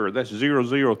amendment. Yes, sir. That's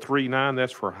 0039.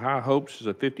 That's for High Hopes. It's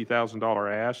a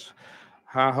 $50,000 ask.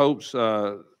 High Hopes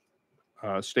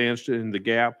stands in the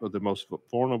gap of the most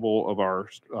vulnerable of our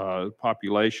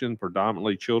population,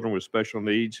 predominantly children with special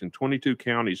needs, in 22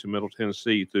 counties in Middle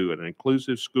Tennessee through an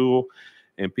inclusive school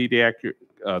and pediatric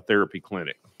therapy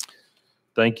clinic.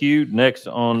 Thank you. Next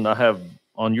I have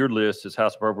on your list is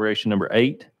House Appropriation number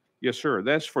 8. Yes, sir.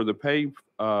 That's for the PAY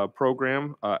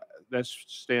program. That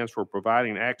stands for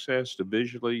providing access to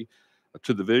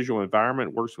the visual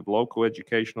environment. Works with local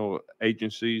educational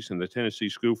agencies and the Tennessee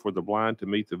School for the Blind to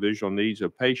meet the visual needs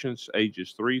of patients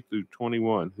ages 3 through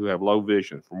 21 who have low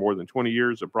vision. For more than 20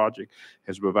 years, the project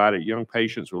has provided young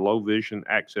patients with low vision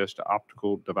access to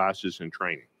optical devices and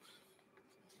training.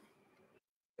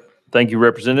 Thank you,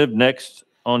 Representative. Next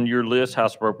on your list,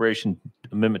 House Appropriation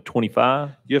Amendment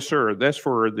 25. Yes, sir. That's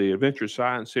for the Adventure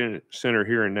Science Center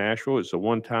here in Nashville. It's a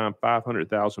one-time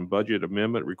 $500,000 budget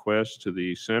amendment request to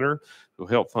the center. It will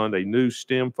help fund a new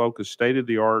STEM-focused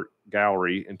state-of-the-art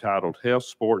gallery entitled Health,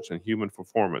 Sports, and Human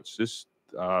Performance. This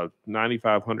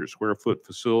 9,500 square foot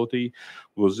facility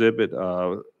will exhibit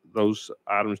those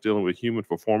items dealing with human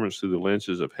performance through the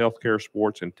lenses of healthcare,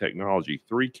 sports, and technology,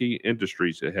 three key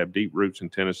industries that have deep roots in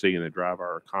Tennessee and that drive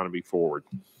our economy forward.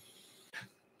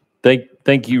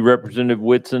 Thank you, Representative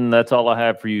Whitson. That's all I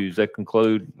have for you. Does that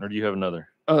conclude, or do you have another?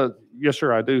 Yes,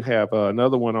 sir. I do have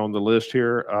another one on the list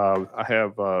here. I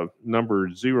have number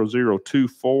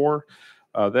 0024.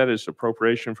 That is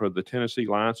appropriation for the Tennessee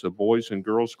Alliance of Boys and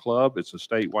Girls Club. It's a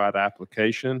statewide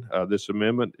application. This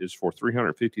amendment is for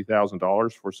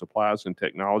 $350,000 for supplies and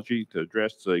technology to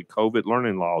address the COVID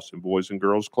learning loss in boys and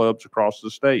girls clubs across the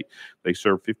state. They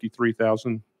serve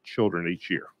 53,000 children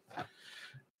each year.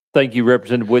 Thank you,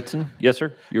 Representative Whitson. Yes,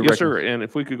 sir. Yes, sir. And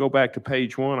if we could go back to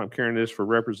page 1, I'm carrying this for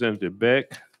Representative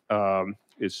Beck.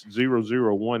 It's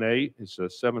 0018. It's a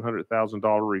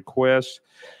 $700,000 request.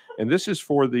 And this is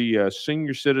for the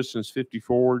Senior Citizens 50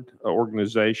 Forward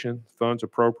organization. Funds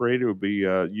appropriated will be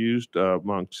used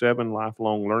among 7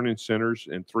 lifelong learning centers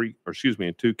in 2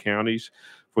 counties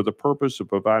for the purpose of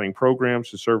providing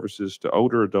programs and services to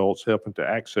older adults, helping to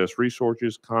access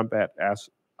resources, combat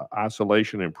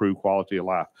isolation, and improve quality of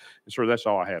life. And sir, that's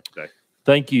all I have today.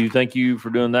 Thank you. Thank you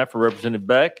for doing that for Representative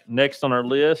Beck. Next on our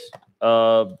list,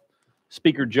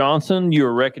 Speaker Johnson, you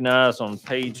are recognized on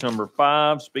page number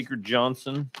 5. Speaker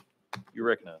Johnson, you're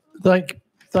recognized. Thank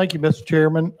you, Mr.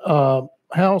 Chairman.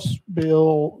 House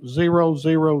Bill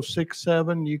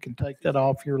 0067, you can take that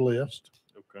off your list.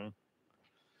 Okay.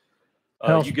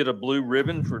 House- You get a blue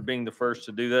ribbon for being the first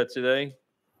to do that today.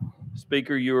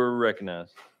 Speaker, you are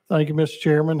recognized. Thank you, Mr.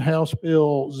 Chairman. House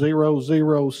Bill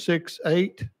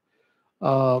 0068.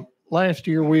 Last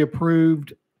year, we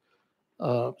approved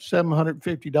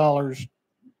 $750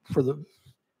 for the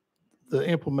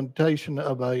implementation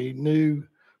of a new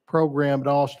program at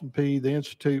Austin Peay, the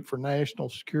Institute for National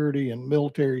Security and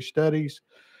Military Studies.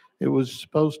 It was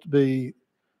supposed to be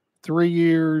 3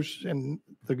 years, and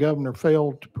the governor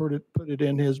failed to put it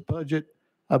in his budget.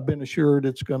 I've been assured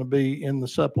it's going to be in the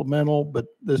supplemental, but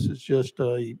this is just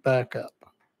a backup.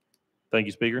 Thank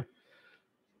you, Speaker.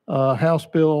 House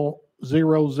Bill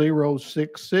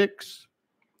 0066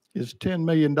 is $10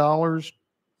 million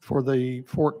for the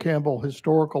Fort Campbell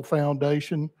Historical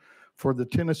Foundation for the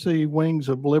Tennessee Wings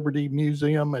of Liberty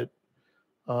Museum at,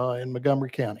 in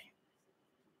Montgomery County.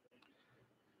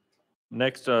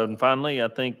 Next, and finally, I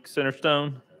think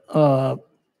Centerstone.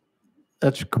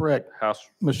 That's correct,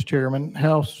 Mr. Chairman.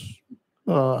 House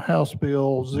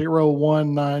Bill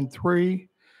 0193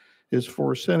 is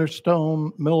for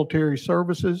Centerstone Military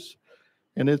Services,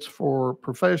 and it's for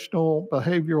professional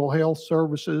behavioral health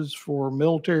services for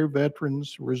military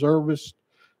veterans, reservists,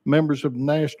 members of the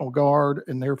National Guard,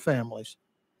 and their families.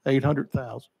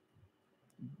 800,000.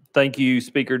 Thank you,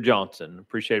 Speaker Johnson.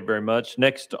 Appreciate it very much.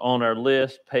 Next on our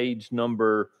list, page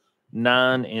number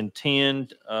 9 and 10,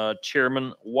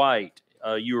 Chairman White.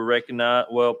 You were recognized.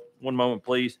 Well, one moment,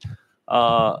 please.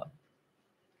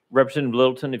 Representative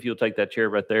Littleton, if you'll take that chair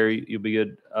right there, you'll be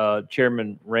good.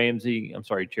 Chairman Ramsey, I'm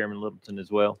sorry, Chairman Littleton as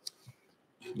well.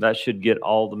 That should get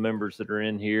all the members that are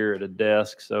in here at a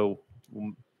desk. So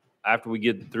after we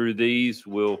get through these,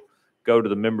 we'll go to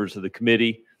the members of the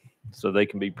committee so they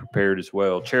can be prepared as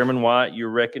well. Chairman White, you're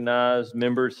recognized.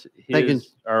 Members,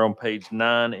 his are on page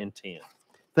 9 and 10.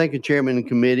 Thank you, Chairman and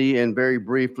committee. And very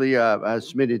briefly, I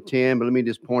submitted 10, but let me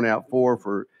just point out 4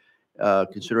 for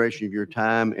consideration of your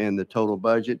time and the total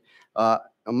budget.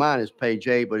 Mine is page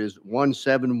 8, but is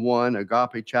 171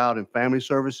 Agape Child and Family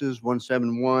Services.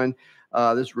 171.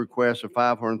 This request of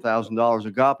 $500,000.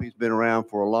 Agape has been around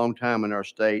for a long time in our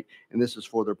state, and this is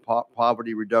for their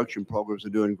poverty reduction programs.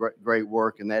 They're doing great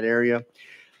work in that area.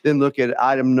 Then look at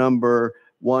item number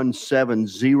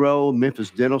 170,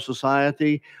 Memphis Dental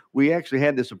Society. We actually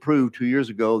had this approved 2 years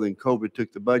ago, then COVID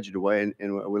took the budget away and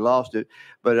we lost it.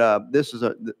 But this is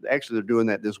actually they're doing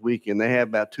that this weekend. They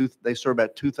have they serve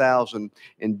about 2,000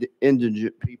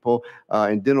 indigent people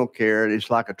in dental care. It's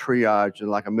like a triage and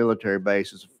like a military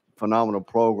base. It's a phenomenal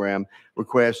program.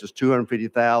 Request is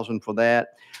 $250,000 for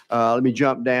that. Let me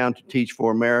jump down to Teach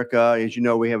for America. As you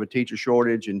know, we have a teacher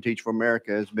shortage, and Teach for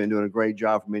America has been doing a great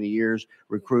job for many years,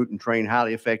 recruit and train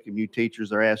highly effective new teachers.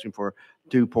 They're asking for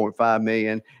 $2.5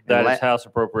 million. That is House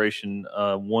Appropriation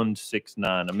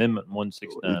 169, Amendment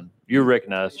 169. You're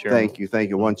recognized, Chairman. Thank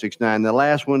you. 169. The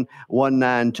last one,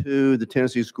 192, the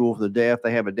Tennessee School for the Deaf.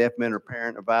 They have a deaf mentor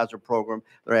parent advisor program.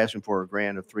 They're asking for a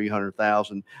grant of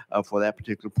 $300,000 for that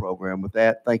particular program. With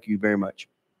that, thank you very much.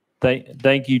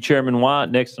 Thank you, Chairman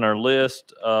White. Next on our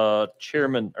list,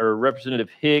 Chairman or Representative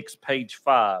Hicks, page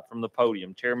 5 from the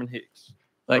podium. Chairman Hicks.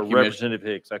 Thank you, Representative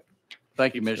Hicks.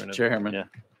 Thank you, Mr. Chairman. Yeah.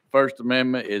 First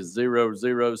Amendment is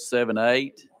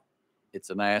 0078. It's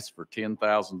an ask for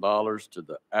 $10,000 to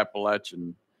the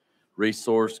Appalachian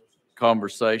Resource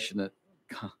Conservation.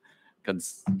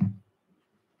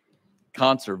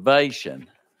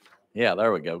 Yeah,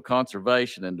 there we go.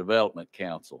 Conservation and Development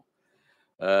Council.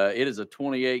 It is a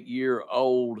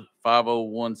 28-year-old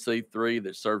 501c3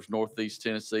 that serves Northeast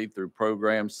Tennessee through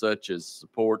programs such as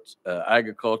supports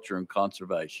agriculture and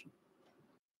conservation.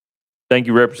 Thank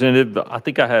you, Representative. I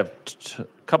think I have a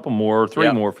couple more,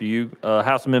 three more for you.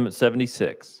 House Amendment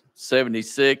 76.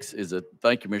 76 is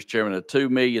thank you, Mr. Chairman, a $2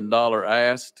 million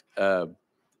ask.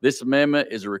 This amendment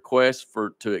is a request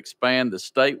to expand the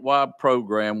statewide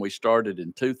program we started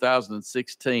in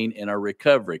 2016 in our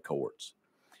recovery courts.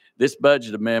 This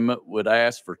budget amendment would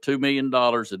ask for $2 million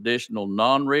additional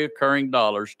non-reoccurring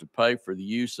dollars to pay for the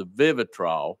use of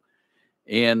Vivitrol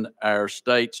in our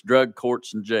state's drug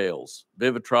courts and jails.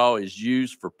 Vivitrol is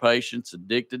used for patients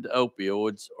addicted to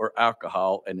opioids or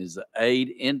alcohol and is an aid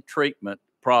in treatment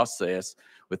process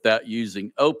without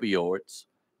using opioids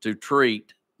to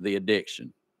treat the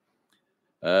addiction.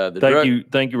 Thank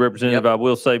you, Representative. I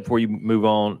will say before you move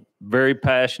on, very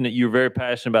passionate. You're very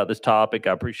passionate about this topic.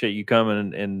 I appreciate you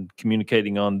coming and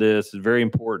communicating on this. It's very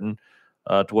important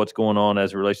to what's going on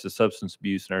as it relates to substance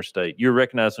abuse in our state. You're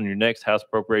recognized on your next House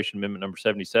Appropriation Amendment number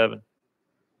 77.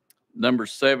 Number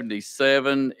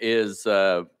 77 is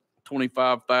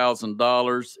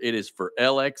 $25,000. It is for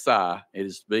LXI. It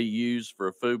is to be used for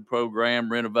a food program,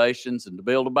 renovations, and to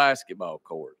build a basketball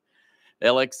court.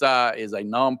 LXI is a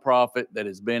nonprofit that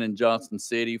has been in Johnson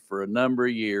City for a number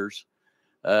of years.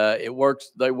 They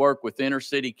work with inner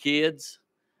city kids,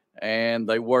 and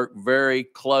they work very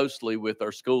closely with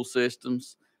our school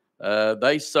systems.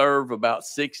 They serve about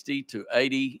 60 to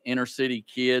 80 inner city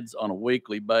kids on a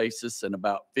weekly basis and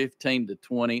about 15 to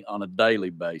 20 on a daily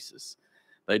basis.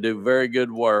 They do very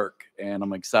good work, and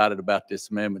I'm excited about this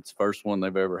amendment. It's the first one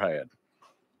they've ever had.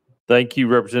 Thank you,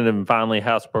 Representative. And finally,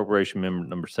 House Appropriation Amendment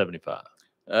number 75.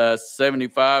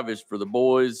 75 is for the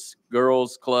Boys and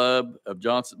Girls Club of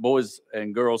Johnson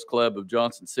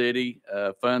City.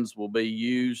 Funds will be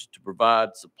used to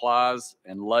provide supplies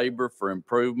and labor for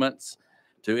improvements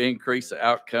to increase the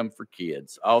outcome for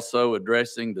kids. Also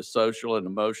addressing the social and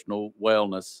emotional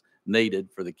wellness needed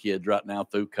for the kids right now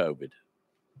through COVID.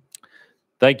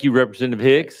 Thank you, Representative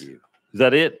Hicks. you. Is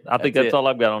that it? I think that's it. all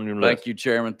I've got on your list. Thank you,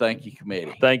 Chairman. Thank you,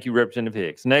 committee. Thank you, Representative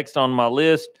Hicks. Next on my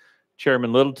list,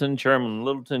 Chairman Littleton. Chairman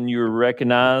Littleton, you're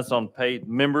recognized on page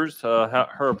members.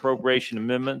 Her appropriation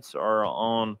amendments are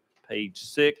on page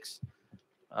 6.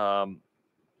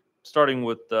 Starting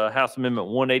with House Amendment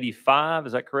 185,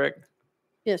 is that correct?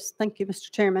 Yes, thank you, Mr.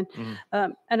 Chairman.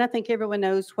 And I think everyone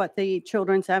knows what the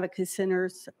Children's Advocacy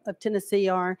Centers of Tennessee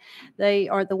are. They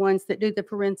are the ones that do the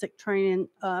forensic training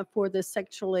for the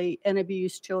sexually and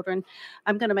abused children.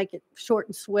 I'm going to make it short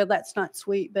and sweet. Well, that's not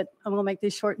sweet, but I'm going to make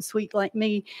this short and sweet like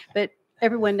me. But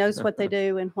everyone knows what they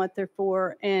do and what they're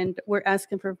for, and we're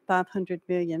asking for $500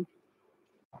 million.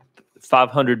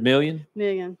 500 million?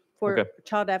 Million for Okay.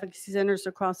 child advocacy centers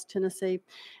across Tennessee.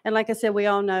 And like I said, we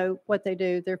all know what they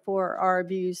do. They're for our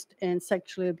abused and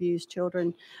sexually abused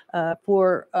children,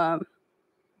 for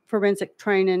forensic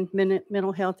training,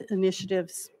 mental health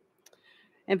initiatives,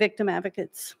 and victim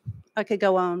advocates. I could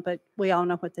go on, but we all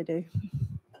know what they do.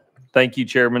 Thank you,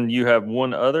 Chairman. You have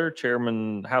one other,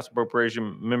 Chairman, House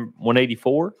Appropriation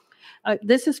 184.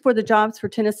 This is for the Jobs for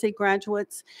Tennessee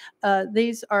graduates.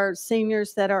 These are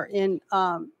seniors that are in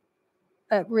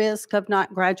at risk of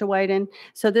not graduating.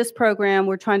 So this program,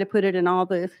 we're trying to put it in all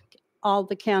the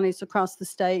counties across the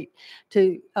state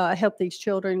to help these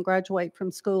children graduate from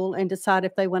school and decide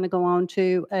if they want to go on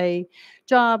to a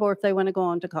job or if they want to go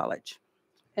on to college.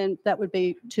 And that would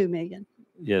be $2 million.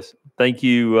 Yes. Thank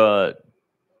you,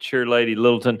 Chair Lady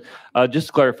Littleton. Just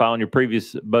to clarify on your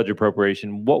previous budget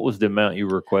appropriation, what was the amount you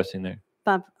were requesting there?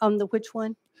 On the which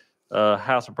one?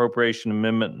 House Appropriation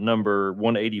Amendment number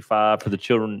 185 for the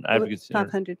Children Advocacy Center.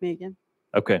 500 million.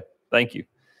 Okay. Thank you.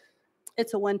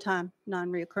 It's a one-time,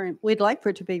 non-reoccurring. We'd like for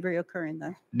it to be reoccurring,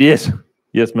 though. Yes.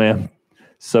 Yes, ma'am.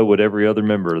 So would every other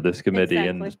member of this committee in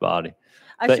Exactly. this body.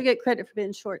 I should get credit for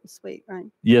being short and sweet, right?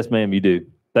 Yes, ma'am, you do.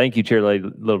 Thank you, Chair Lady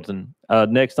Littleton.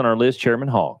 Next on our list, Chairman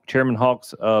Hawk. Chairman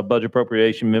Hawk's budget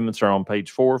appropriation amendments are on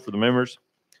page 4 for the members.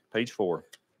 Page 4.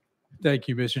 Thank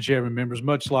you, Mr. Chairman. Members,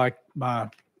 much like my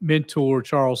mentor,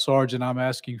 Charles Sargent, I'm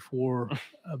asking for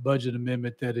a budget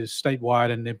amendment that is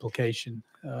statewide in implication.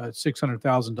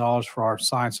 $600,000 for our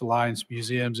Science Alliance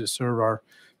museums that serve our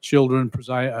children,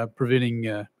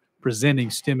 presenting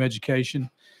STEM education.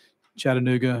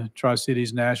 Chattanooga,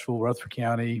 Tri-Cities, Nashville, Rutherford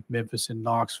County, Memphis, and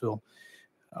Knoxville.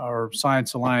 Our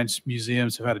Science Alliance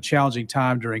museums have had a challenging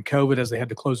time during COVID as they had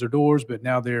to close their doors, but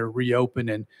now they're reopened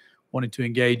and wanting to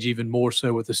engage even more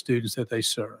so with the students that they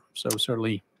serve. So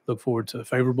certainly look forward to a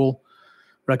favorable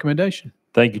recommendation.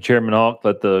 Thank you, Chairman Hawk.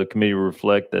 Let the committee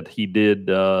reflect that he did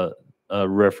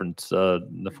reference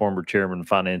the former chairman of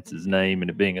finance's name and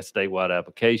it being a statewide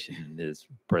application in his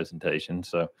presentation.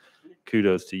 So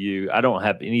kudos to you. I don't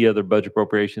have any other budget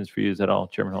appropriations for you. Is that all,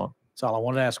 Chairman Hawk? That's all I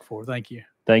wanted to ask for. Thank you.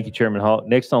 Thank you, Chairman Hawk.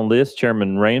 Next on list,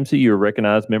 Chairman Ramsey. You are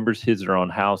recognized. Members, his are on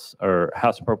House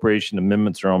appropriation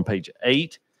amendments are on page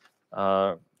 8.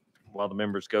 While the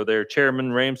members go there,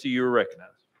 Chairman Ramsey, you are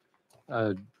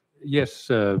recognized. Yes,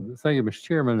 thank you, Mr.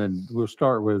 Chairman, and we'll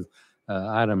start with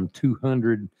item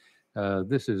 200.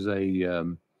 This is a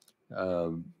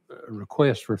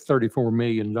request for $34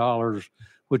 million,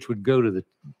 which would go to the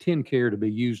TennCare to be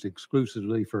used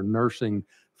exclusively for nursing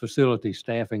facility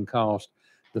staffing costs.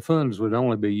 The funds would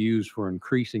only be used for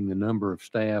increasing the number of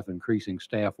staff, increasing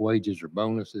staff wages or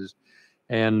bonuses,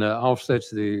 and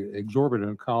offsets the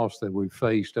exorbitant costs that we've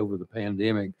faced over the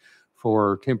pandemic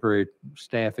for temporary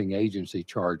staffing agency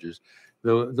charges.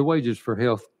 The wages for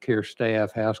healthcare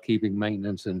staff, housekeeping,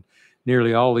 maintenance, and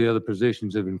nearly all the other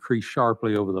positions have increased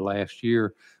sharply over the last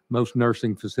year. Most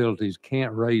nursing facilities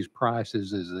can't raise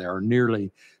prices as they are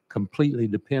nearly completely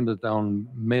dependent on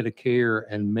Medicare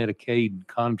and Medicaid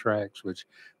contracts,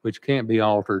 which can't be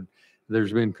altered.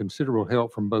 There's been considerable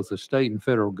help from both the state and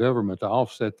federal government to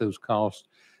offset those costs.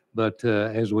 But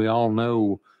as we all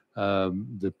know,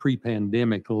 the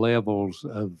pre-pandemic levels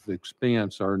of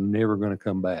expense are never going to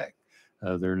come back.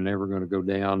 They're never going to go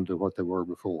down to what they were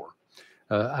before.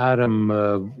 Item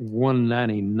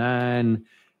 199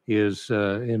 is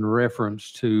in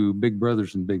reference to Big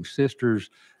Brothers and Big Sisters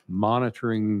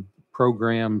monitoring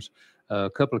programs. A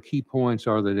couple of key points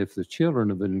are that if the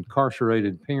children of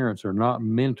incarcerated parents are not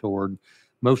mentored,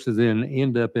 most of them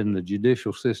end up in the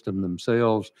judicial system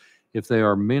themselves. If they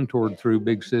are mentored through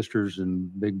Big Sisters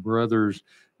and Big Brothers,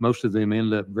 most of them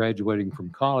end up graduating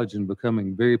from college and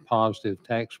becoming very positive,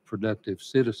 tax productive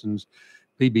citizens.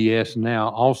 PBS now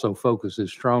also focuses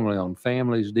strongly on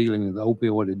families dealing with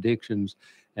opioid addictions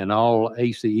and all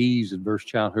ACEs, adverse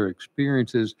childhood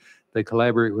experiences. They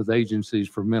collaborate with agencies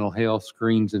for mental health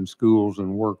screens in schools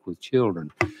and work with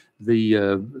children.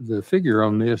 The figure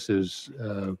on this is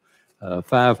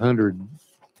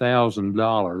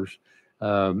 $500,000.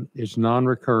 It's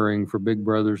non-recurring for Big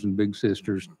Brothers and Big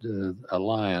Sisters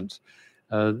Alliance.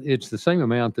 It's the same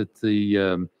amount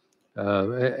that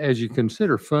as you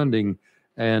consider funding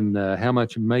and how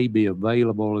much may be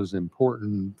available is an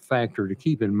important factor to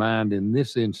keep in mind in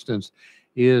this instance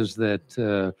is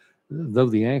that though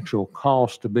the actual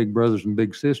cost to Big Brothers and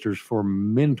Big Sisters for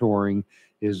mentoring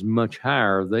is much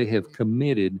higher, they have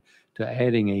committed to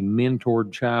adding a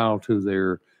mentored child to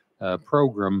their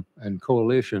program and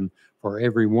coalition for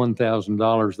every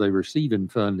 $1,000 they receive in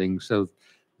funding, so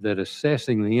that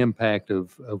assessing the impact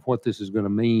of what this is going to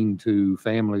mean to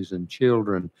families and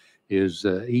children is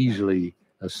easily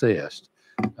assessed.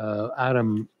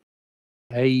 Item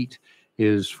 8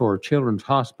 is for Children's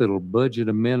Hospital budget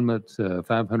amendment,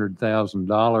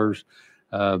 $500,000.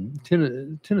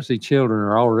 Tennessee children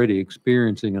are already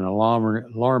experiencing an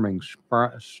alarming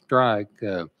spike,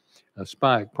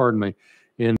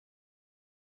 in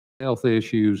health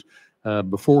issues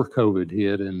before COVID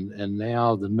hit, and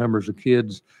now the numbers of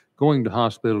kids going to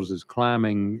hospitals is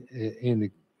climbing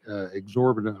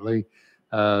exorbitantly.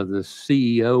 The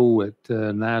CEO at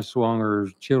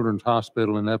Niswonger Children's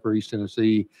Hospital in Upper East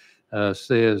Tennessee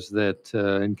says that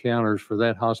encounters for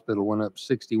that hospital went up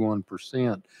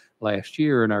 61% last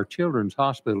year, and our children's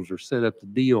hospitals are set up to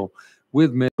deal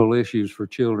with mental issues for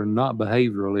children, not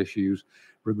behavioral issues.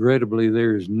 Regrettably,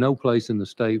 there is no place in the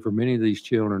state for many of these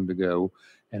children to go,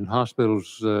 and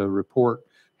hospitals report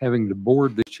having to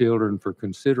board the children for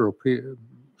considerable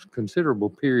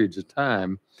periods of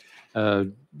time.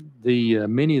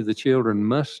 Many of the children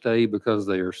must stay because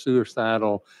they are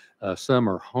suicidal, some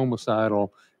are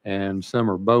homicidal, and some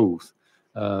are both.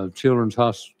 The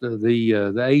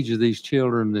age of these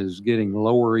children is getting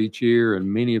lower each year, and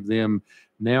many of them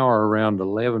now are around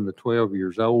 11 to 12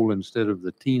 years old instead of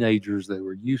the teenagers that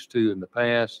we're used to in the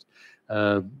past.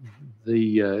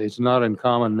 It's not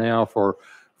uncommon now for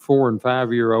 4 and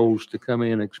 5-year-olds to come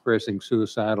in expressing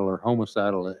suicidal or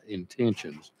homicidal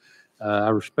intentions. I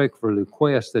respectfully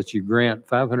request that you grant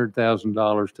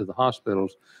 $500,000 to the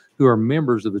hospitals who are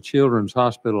members of the Children's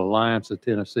Hospital Alliance of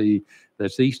Tennessee.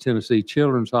 That's East Tennessee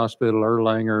Children's Hospital,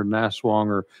 Erlanger,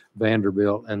 Niswonger,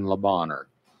 Vanderbilt, and Le Bonheur.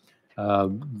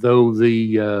 Though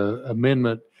the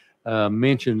amendment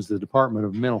mentions the Department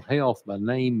of Mental Health by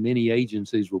name, many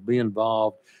agencies will be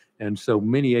involved, and so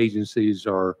many agencies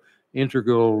are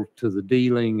integral to the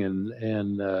dealing,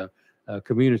 and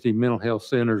community mental health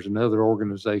centers and other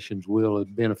organizations will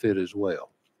benefit as well.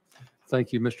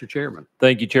 Thank you, Mr. Chairman.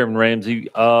 Thank you, Chairman Ramsey.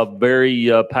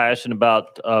 Very passionate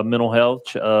about mental health.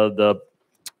 The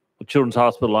Children's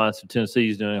Hospital Alliance of Tennessee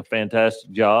is doing a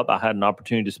fantastic job. I had an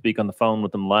opportunity to speak on the phone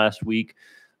with them last week,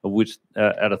 of which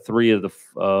out of 3 of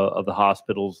the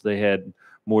hospitals, they had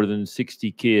more than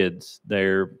 60 kids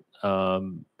there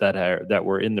that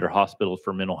were in their hospitals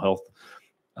for mental health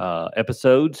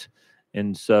episodes.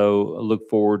 And so I look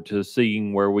forward to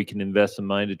seeing where we can invest some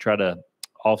money to try to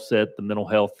offset the mental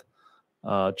health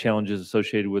challenges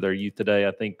associated with our youth today.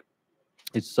 I think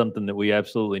it's something that we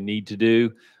absolutely need to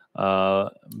do.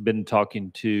 Been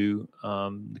talking to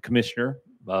the commissioner,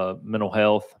 mental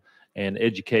health and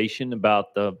education,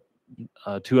 about the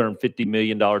 $250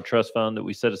 million trust fund that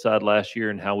we set aside last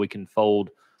year and how we can fold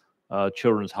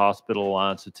Children's Hospital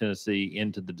Alliance of Tennessee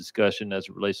into the discussion as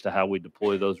it relates to how we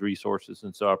deploy those resources.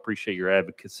 And so I appreciate your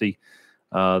advocacy.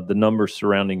 The numbers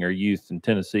surrounding our youth in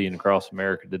Tennessee and across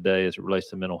America today as it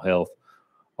relates to mental health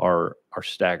are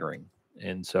staggering.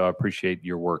 And so I appreciate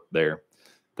your work there.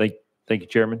 Thank you,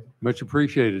 Chairman. Much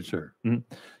appreciated, sir.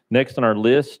 Mm-hmm. Next on our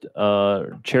list,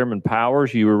 Chairman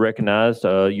Powers, you were recognized.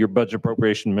 Your budget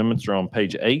appropriation amendments are on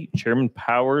page 8. Chairman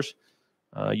Powers,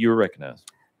 you were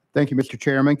recognized. Thank you, Mr.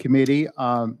 Chairman, committee.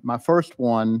 My first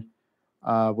one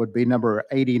would be number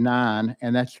 89,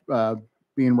 and that's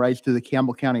being raised to the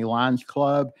Campbell County Lions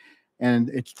Club. And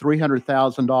it's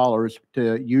 $300,000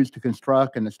 to use to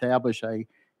construct and establish a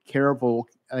careable,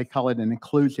 they call it an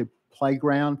inclusive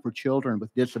playground for children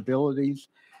with disabilities.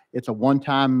 It's a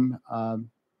one-time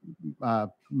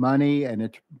money, and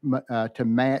it's to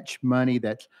match money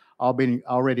that's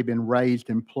already been raised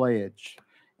and pledged.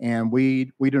 And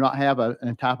we do not have a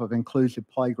type of inclusive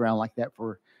playground like that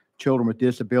for children with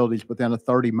disabilities within a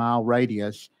 30-mile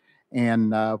radius.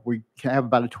 And we have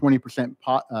about a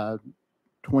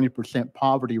 20%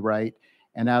 poverty rate.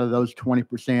 And out of those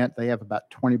 20%, they have about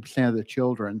 20% of the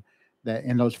children that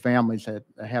in those families that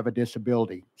have a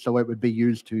disability. So it would be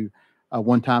used to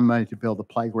one-time money to build a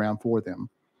playground for them.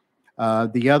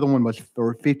 The other one was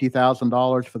for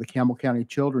 $50,000 for the Campbell County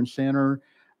Children's Center.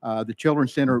 The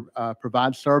Children's Center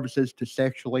provides services to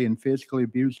sexually and physically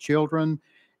abused children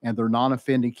and their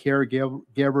non-offending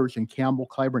caregivers in Campbell,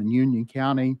 Claiborne, and Union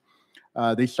County.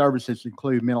 These services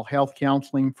include mental health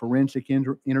counseling, forensic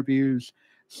interviews,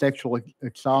 sexual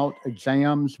assault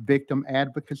exams, victim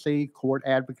advocacy, court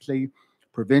advocacy,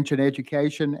 prevention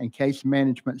education, and case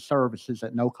management services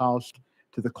at no cost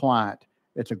to the client.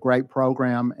 It's a great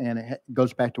program, and it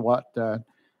goes back to what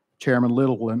Chairman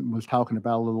Littleton was talking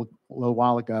about a little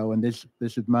while ago. And this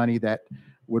is money that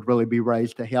would really be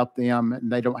raised to help them, and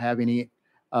they don't have any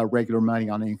regular money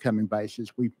on an incoming basis.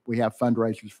 We have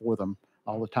fundraisers for them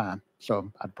all the time, so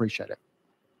I appreciate it.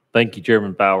 Thank you,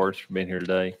 Chairman Bowers, for being here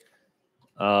today.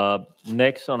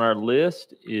 Next on our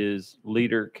list is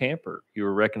Leader Camper. You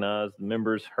are recognized. The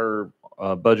members, her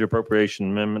budget appropriation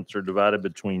amendments are divided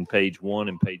between page 1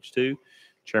 and page 2.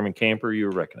 Chairman Camper, you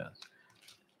are recognized.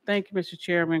 Thank you, Mr.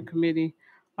 Chairman, committee.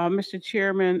 Mr.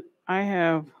 Chairman, I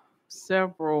have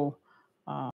several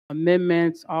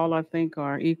amendments. All I think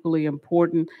are equally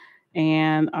important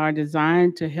and are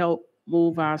designed to help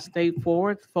move our state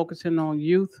forward, focusing on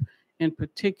youth in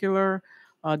particular,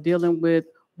 dealing with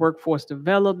workforce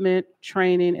development,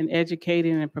 training, and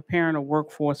educating and preparing a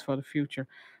workforce for the future.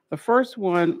 The first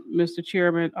one, Mr.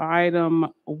 Chairman, item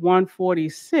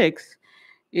 146,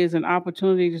 is an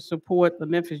opportunity to support the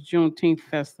Memphis Juneteenth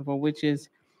Festival, which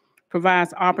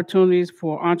provides opportunities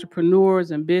for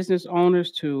entrepreneurs and business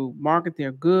owners to market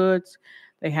their goods.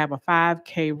 They have a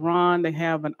 5K run. They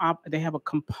have a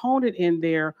component in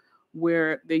there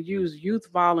where they use youth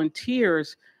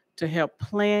volunteers to help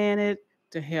plan it,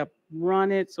 to help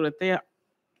run it, so that they're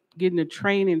getting the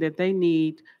training that they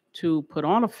need to put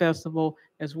on a festival,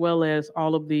 as well as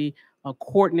all of the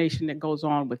coordination that goes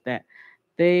on with that.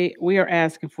 We are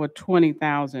asking for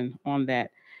 $20,000 on that.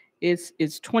 It's in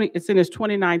its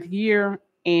 29th year,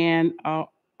 and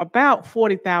about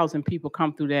 40,000 people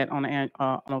come through that on a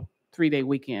 3-day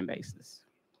weekend basis.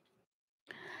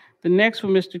 The next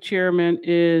one, Mr. Chairman,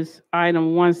 is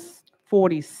item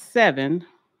 147.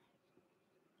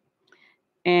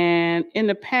 And in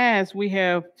the past, we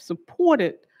have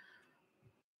supported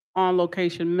On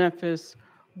Location Memphis,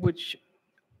 which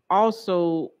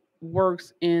also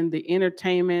works in the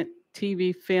entertainment,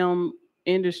 TV, film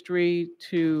industry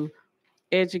to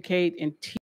educate and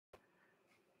teach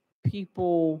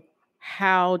people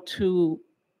how to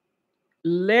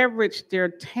leverage their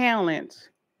talents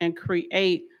and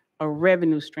create a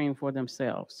revenue stream for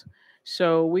themselves.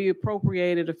 So we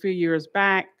appropriated a few years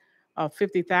back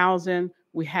 $50,000.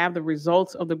 We have the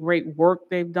results of the great work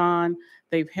they've done.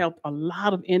 They've helped a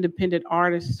lot of independent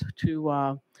artists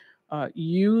to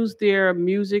use their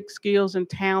music skills and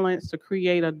talents to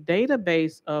create a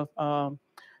database of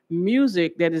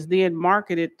music that is then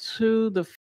marketed to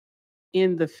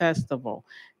in the festival.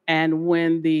 And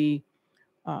when the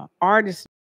artist,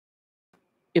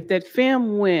 if that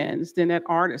film wins, then that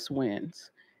artist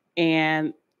wins.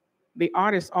 And the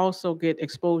artists also get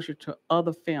exposure to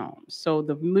other films. So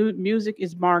the music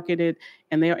is marketed,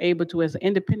 and they are able to, as an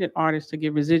independent artist, to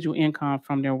get residual income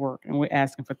from their work. And we're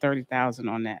asking for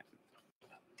 $30,000 on that.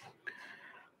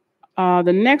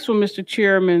 The next one, Mr.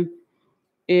 Chairman,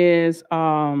 is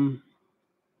an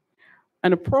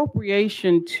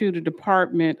appropriation to the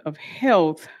Department of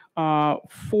Health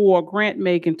for grant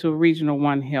making to Regional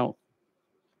One Health.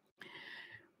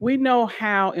 We know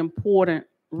how important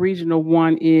Regional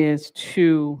One is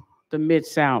to the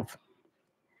Mid-South.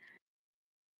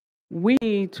 We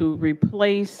need to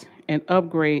replace and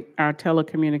upgrade our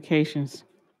telecommunications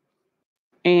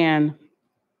and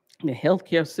the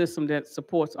healthcare system that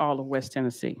supports all of West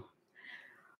Tennessee.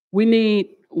 We need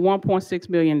 $1.6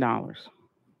 million.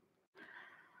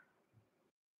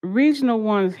 Regional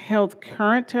One's health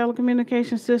current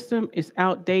telecommunication system is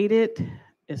outdated,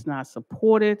 it's not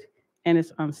supported, and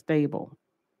it's unstable.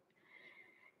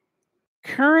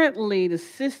 Currently, the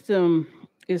system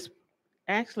is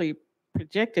actually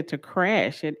projected to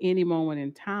crash at any moment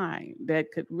in time.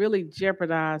 That could really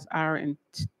jeopardize our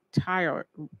entire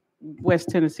West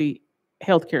Tennessee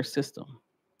healthcare system.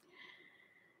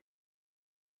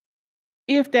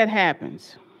 If that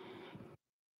happens,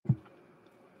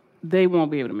 they won't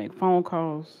be able to make phone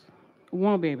calls,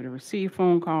 won't be able to receive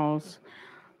phone calls.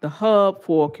 The hub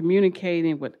for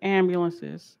communicating with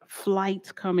ambulances,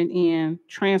 flights coming in,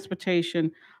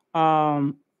 transportation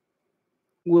will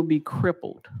be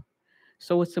crippled.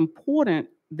 So it's important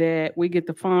that we get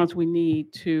the funds we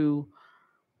need to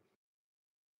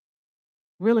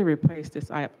really replace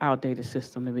this outdated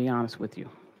system, to be honest with you.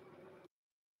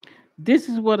 This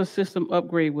is what a system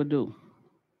upgrade would do.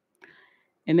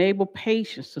 enable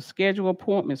patients to schedule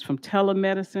appointments from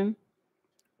telemedicine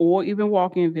or even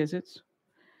walk-in visits.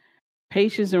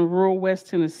 Patients in rural West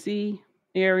Tennessee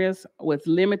areas with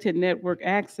limited network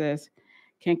access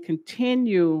can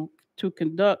continue to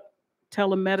conduct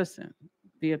telemedicine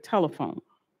via telephone.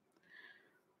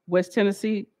 West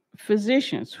Tennessee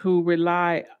physicians who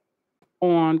rely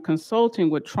on consulting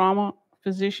with trauma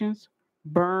physicians,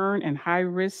 burn and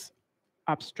high-risk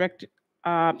obstetric,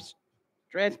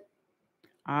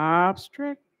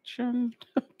 obstetrician,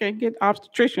 can't get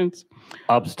obstetricians.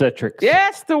 Obstetrics.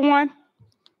 Yes, the one.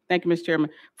 Thank you, Mr. Chairman.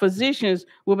 Physicians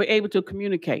will be able to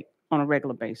communicate on a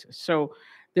regular basis. So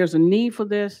there's a need for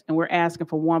this, and we're asking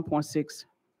for $1.6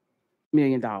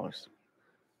 million.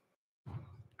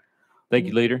 Thank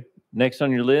you, Leader. Next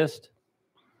on your list.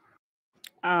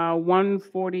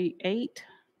 148.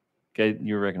 Okay,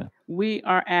 you're reckoning. We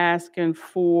are asking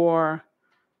for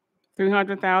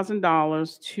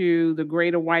 $300,000 to the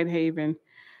Greater Whitehaven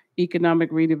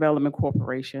Economic Redevelopment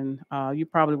Corporation. You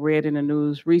probably read in the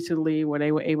news recently where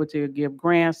they were able to give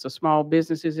grants to small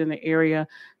businesses in the area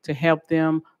to help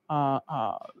them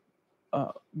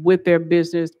with their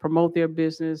business, promote their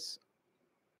business,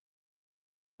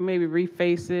 maybe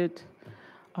reface it.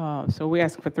 So we're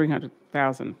asking for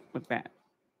 $300,000 with that.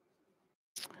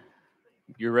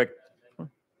 You're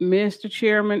Mr.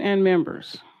 Chairman and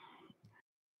members,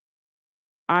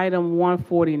 item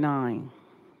 149.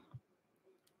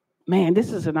 Man,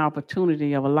 this is an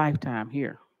opportunity of a lifetime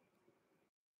here.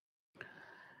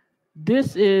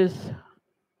 This is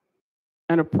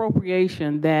an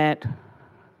appropriation that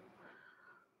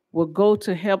will go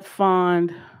to help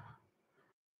fund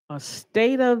a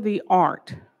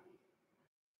state-of-the-art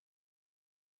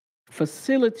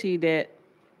facility that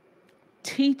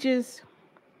teaches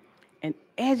and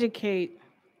educate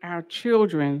our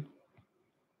children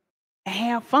and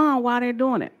have fun while they're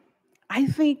doing it. I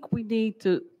think we need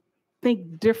to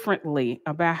think differently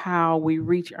about how we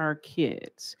reach our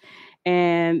kids.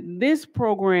 And this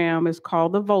program is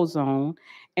called the VOZone.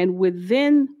 And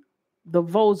within the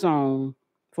VOZone,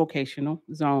 vocational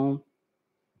zone,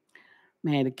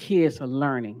 man, the kids are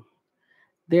learning.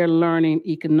 They're learning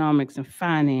economics and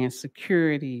finance,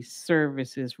 security,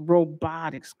 services,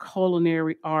 robotics,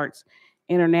 culinary arts,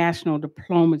 international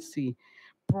diplomacy,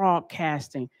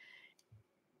 broadcasting.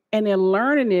 And they're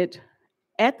learning it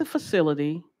at the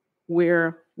facility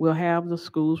where we'll have the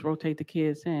schools rotate the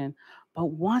kids in. But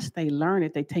once they learn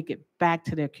it, they take it back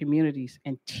to their communities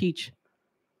and teach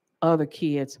other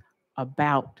kids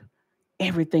about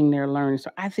everything they're learning.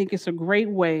 So I think it's a great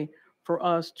way for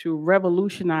us to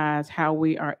revolutionize how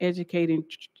we are educating,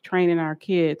 training our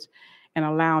kids, and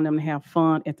allowing them to have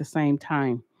fun at the same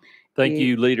time. Thank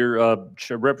you, Leader.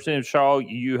 Representative Shaw,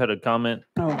 you had a comment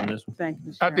on this. Thank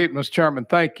you, Mr. I Chairman. did, Mr. Chairman.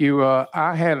 Thank you.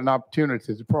 I had an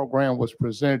opportunity. The program was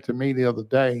presented to me the other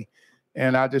day,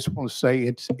 and I just want to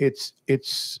say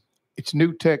it's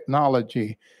new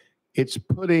technology. It's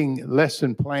putting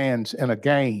lesson plans in a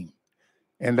game,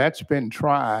 and that's been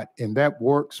tried, and that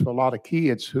works for a lot of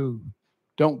kids who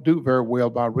don't do very well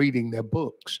by reading their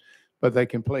books, but they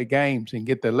can play games and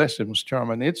get their lessons, Mr.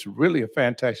 Chairman. It's really a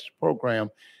fantastic program.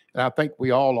 And I think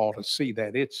we all ought to see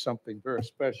that. It's something very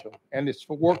special, and it's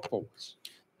for workforce.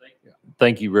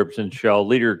 Thank you, Representative Shaw.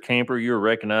 Leader Camper, you're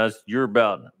recognized.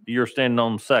 You're standing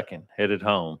on second, headed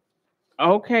home.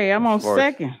 Okay, I'm on As far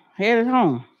as- second, headed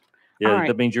home. Yeah, All right.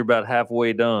 that means you're about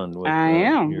halfway done. With, I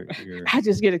am. your- I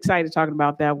just get excited talking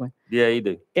about that one. yeah, you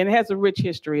do. And it has a rich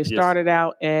history. It Yes. started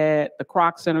out at the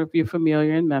Kroc Center, if you're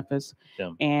familiar, in Memphis.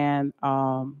 Yeah. And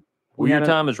Well, your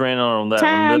time has ran out on that one.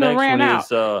 Time The done next ran one out. is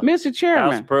Mr. House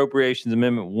Chairman. Appropriations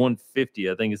Amendment 150,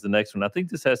 I think is the next one. I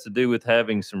think this has to do with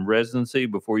having some residency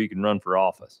before you can run for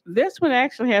office. This one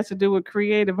actually has to do with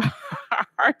creative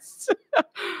arts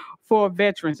for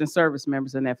veterans and service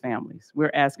members and their families.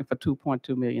 We're asking for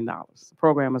 $2.2 million. The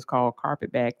program is called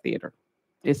Carpetbag Theater.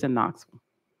 It's in Knoxville.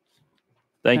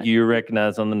 Thank you. You're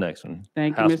recognized on the next one.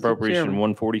 Thank you, House Mr. Appropriation Chairman.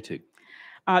 142.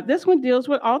 This one deals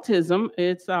with autism.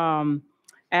 It's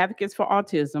Advocates for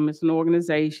Autism. It's an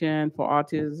organization for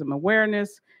autism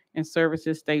awareness and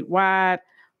services statewide.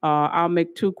 I'll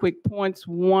make two quick points.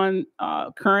 One,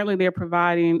 currently they're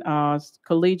providing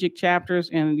collegiate chapters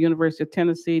in University of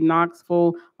Tennessee,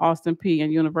 Knoxville, Austin Peay,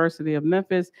 and University of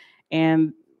Memphis.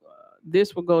 And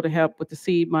this will go to help with the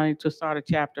seed money to start a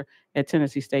chapter at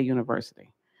Tennessee State University.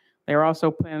 They're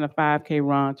also planning a 5K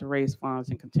run to raise funds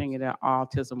and continue their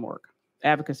autism work,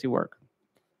 advocacy work.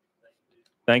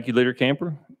 Thank you, Leader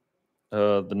Camper.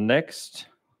 The next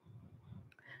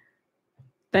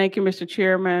Thank you, Mr.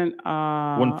 Chairman.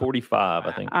 145,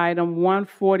 I think. Item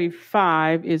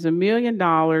 145 is $1 million.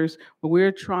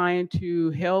 We're trying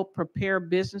to help prepare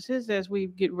businesses as we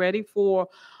get ready for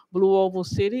Blue Oval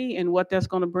City and what that's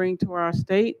going to bring to our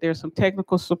state. There's some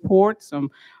technical support, some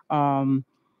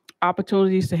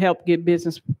opportunities to help get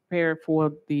business prepared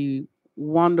for the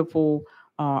wonderful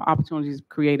opportunities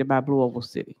created by Blue Oval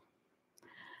City.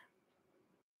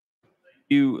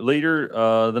 You, Leader.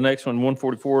 The next one,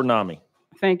 144, NAMI.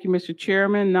 Thank you, Mr.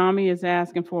 Chairman. NAMI is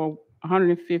asking for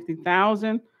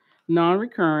 $150,000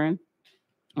 non-recurring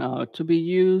to be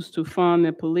used to fund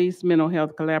the police mental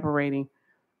health collaboration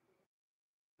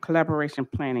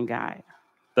planning guide.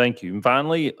 Thank you. And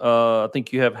finally, I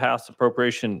think you have House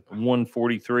Appropriation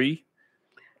 143.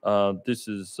 This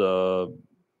is Film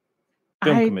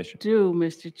Commission. I do,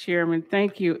 Mr. Chairman.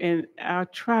 Thank you. And I'll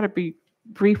try to be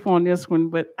brief on this one,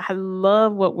 but I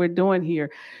love what we're doing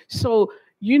here. So,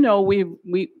 you know,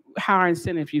 how our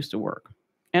incentives used to work.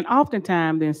 And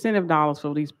oftentimes the incentive dollars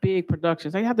for these big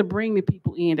productions, they have to bring the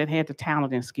people in that had the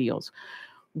talent and skills.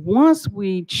 Once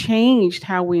we changed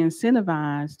how we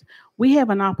incentivized, we have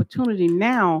an opportunity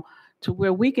now to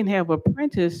where we can have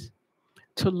apprentices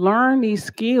to learn these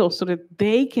skills so that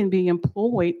they can be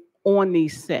employed on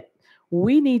these sets.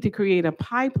 We need to create a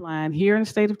pipeline here in the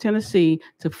state of Tennessee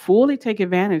to fully take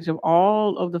advantage of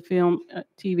all of the film,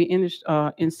 TV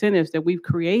industry, incentives that we've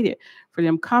created for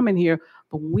them coming here,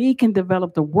 but we can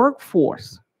develop the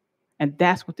workforce. And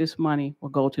that's what this money will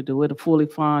go to do. It'll fully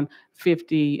fund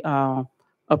 50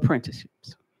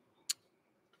 apprenticeships.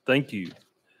 Thank you.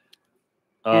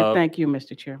 And thank you,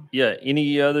 Mr. Chairman. Yeah.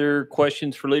 Any other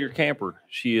questions for Leader Camper?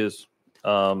 She has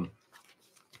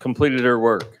completed her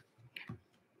work.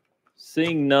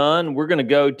 Seeing none, we're going to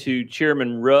go to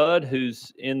Chairman Rudd,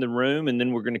 who's in the room, and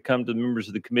then we're going to come to the members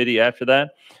of the committee after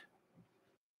that.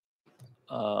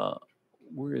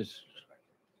 Where is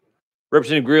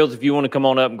Representative Grills? If you want to come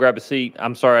on up and grab a seat.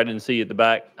 I'm sorry I didn't see you at the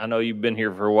back. I know you've been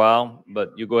here for a while,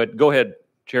 but you go ahead. Go ahead,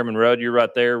 Chairman Rudd. You're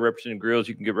right there. Representative Grills,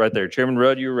 you can get right there. Chairman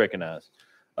Rudd, you're recognized.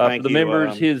 For the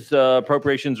members, his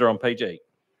appropriations are on page 8.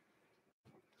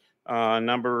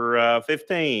 Number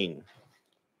 15.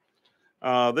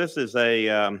 This is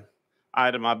a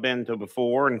item I've been to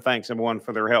before, and thanks everyone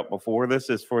for their help before.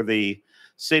 This is for the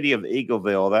city of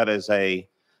Eagleville. That is a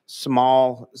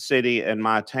small city in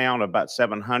my town, about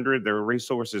 700. Their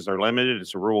resources are limited.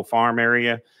 It's a rural farm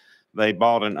area. They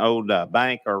bought an old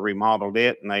bank or remodeled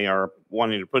it, and they are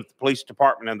wanting to put the police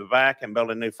department in the back and build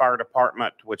a new fire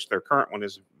department, which their current one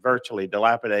is virtually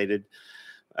dilapidated.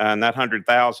 And that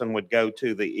 $100,000 would go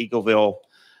to the Eagleville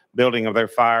building of their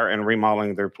fire and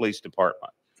remodeling their police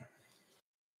department.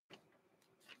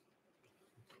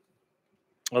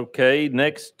 Okay,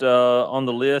 next on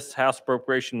the list, House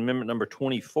Appropriation Amendment number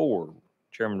 24.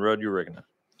 Chairman Rudd, you're recognized.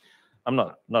 I'm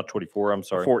not 24, I'm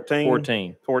sorry.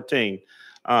 14.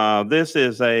 This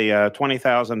is a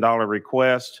 $20,000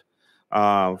 request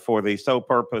for the sole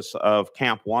purpose of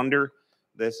Camp Wonder.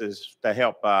 This is to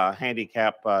help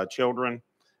handicapped children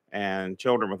and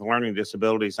children with learning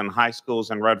disabilities in high schools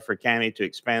in Rutherford County, to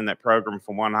expand that program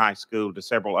from one high school to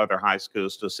several other high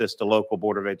schools to assist the local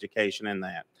Board of Education in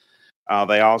that.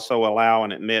 They also allow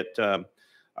and admit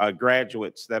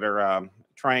graduates that are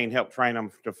help train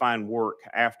them to find work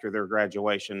after their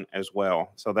graduation as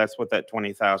well. So that's what that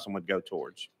 $20,000 would go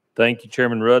towards. Thank you,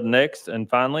 Chairman Rudd. Next, and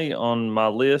finally on my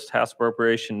list, House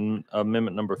Appropriation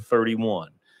Amendment number 31.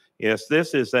 Yes,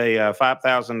 this is a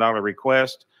 $5,000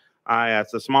 request.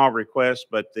 It's a small request,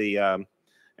 but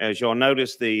as you'll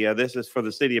notice, this is for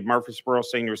the City of Murfreesboro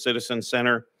Senior Citizen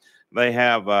Center.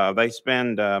 They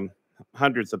spend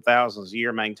hundreds of thousands a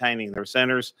year maintaining their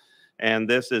centers, and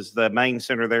this is the main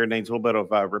center there. Needs a little bit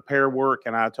of repair work,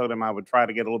 and I told them I would try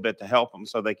to get a little bit to help them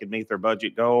so they could meet their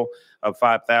budget goal of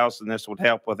 $5,000. This would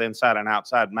help with inside and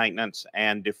outside maintenance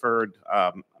and deferred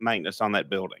maintenance on that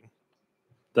building.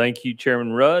 Thank you,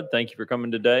 Chairman Rudd. Thank you for coming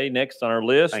today. Next on our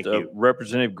list,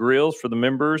 Representative Grills for the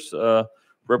members.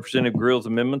 Representative Grills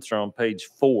amendments are on page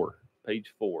 4.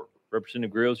 Page 4.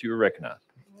 Representative Grills, you are recognized.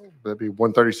 That'd be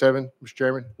 137, Mr.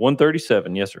 Chairman.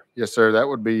 137, yes, sir. Yes, sir. That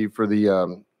would be for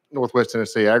the Northwest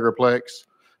Tennessee Agriplex,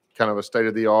 kind of a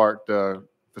state-of-the-art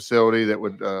facility that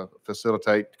would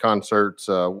facilitate concerts,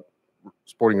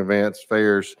 sporting events,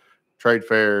 fairs, trade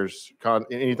fairs,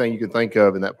 anything you can think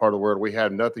of in that part of the world. We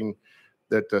have nothing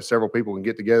that several people can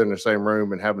get together in the same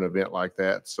room and have an event like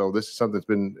that. So this is something that's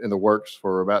been in the works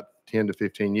for about 10 to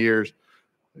 15 years.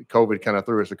 COVID kind of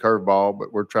threw us a curveball,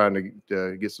 but we're trying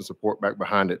to get some support back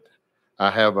behind it.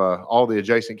 I have all the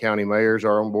adjacent county mayors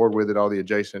are on board with it. All the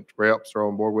adjacent reps are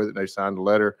on board with it. They signed a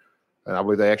letter And I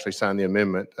believe they actually signed the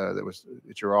amendment that was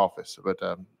at your office, but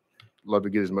love to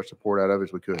get as much support out of it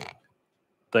as we could.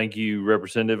 Thank you,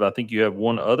 Representative. I think you have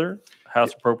one other,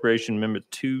 House Appropriation Amendment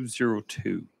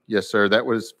 202. Yes, sir. That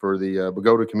was for the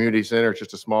Bogota Community Center. It's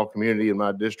just a small community in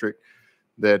my district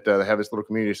that have this little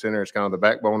community center. It's kind of the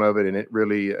backbone of it, and it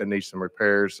really needs some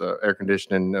repairs, air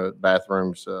conditioning,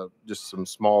 bathrooms, just some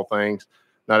small things.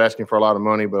 Not asking for a lot of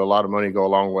money, but a lot of money go a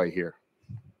long way here.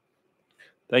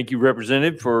 Thank you,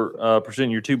 Representative, for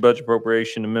presenting your two budget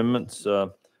appropriation amendments.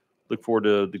 Look forward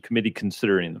to the committee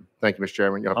considering them. Thank you, Mr.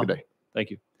 Chairman. You have a good day.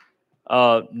 Thank you.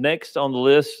 Next on the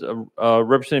list,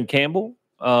 Representative Campbell.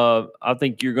 I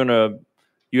think you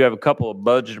have a couple of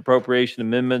budget appropriation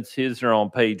amendments. His are on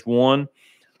page 1.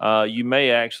 You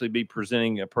may actually be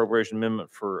presenting an appropriation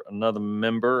amendment for another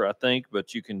member, I think,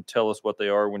 but you can tell us what they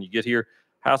are when you get here.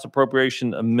 House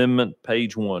Appropriation Amendment,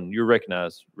 page 1. You're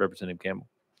recognized, Representative Campbell.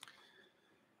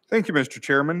 Thank you, Mr.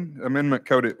 Chairman. Amendment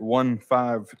code at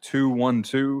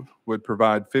 15212 would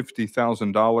provide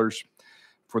 $50,000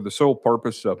 for the sole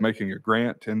purpose of making a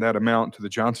grant in that amount to the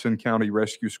Johnson County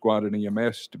Rescue Squad and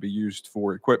EMS to be used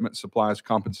for equipment, supplies,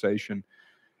 compensation,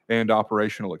 and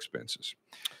operational expenses.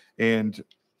 And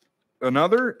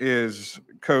another is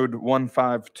code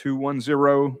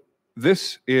 15210.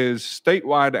 This is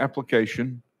statewide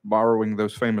application, borrowing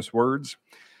those famous words,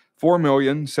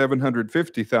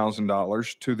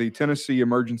 $4,750,000 to the Tennessee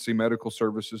Emergency Medical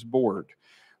Services Board.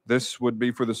 This would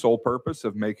be for the sole purpose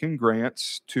of making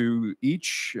grants to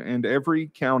each and every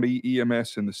county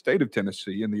EMS in the state of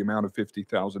Tennessee in the amount of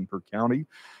 $50,000 per county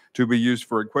to be used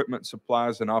for equipment,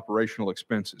 supplies, and operational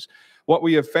expenses. What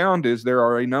we have found is there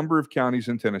are a number of counties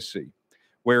in Tennessee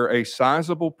where a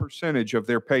sizable percentage of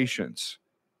their patients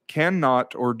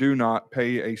cannot or do not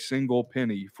pay a single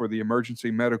penny for the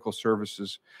emergency medical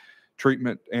services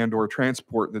treatment and or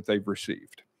transport that they've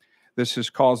received. This is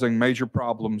causing major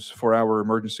problems for our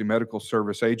emergency medical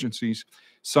service agencies.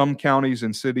 Some counties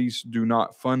and cities do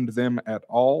not fund them at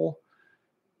all,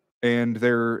 and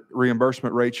their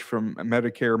reimbursement rates from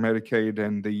Medicare, Medicaid,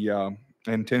 and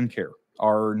TennCare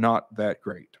are not that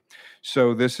great.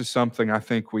 So this is something I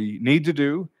think we need to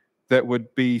do that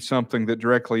would be something that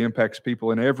directly impacts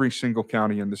people in every single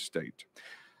county in the state.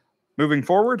 Moving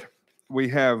forward, we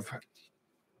have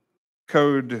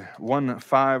code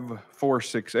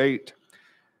 15468.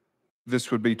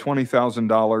 This would be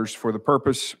 $20,000 for the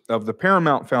purpose of the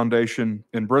Paramount Foundation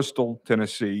in Bristol,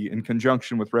 Tennessee, in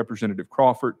conjunction with Representative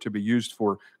Crawford, to be used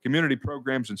for community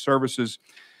programs and services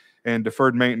and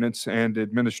deferred maintenance and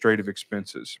administrative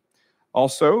expenses.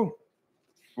 Also,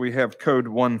 we have code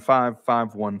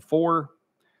 15514.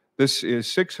 This is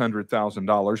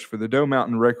 $600,000 for the Doe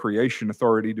Mountain Recreation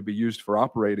Authority to be used for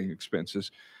operating expenses.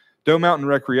 Doe Mountain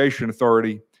Recreation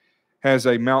Authority has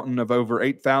a mountain of over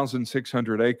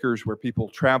 8,600 acres where people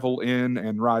travel in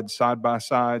and ride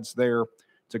side-by-sides there.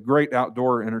 It's a great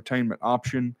outdoor entertainment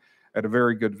option at a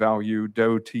very good value.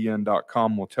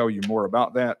 DoeTN.com will tell you more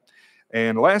about that.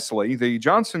 And lastly, the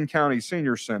Johnson County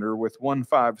Senior Center with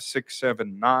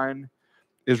 15679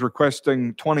 is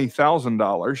requesting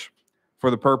 $20,000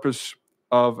 for the purpose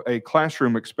of a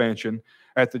classroom expansion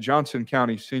at the Johnson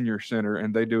County Senior Center,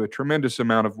 and they do a tremendous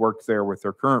amount of work there with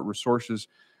their current resources,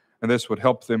 and this would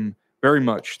help them very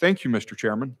much. Thank you, Mr.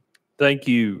 Chairman. Thank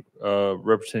you,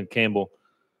 Representative Campbell.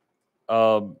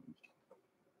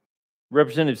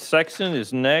 Representative Sexton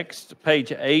is next,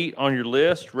 page 8 on your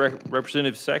list.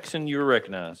 Representative Sexton, you're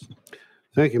recognized.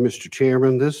 Thank you, Mr.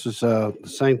 Chairman. This is the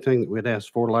same thing that we'd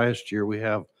asked for last year. We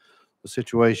have a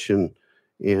situation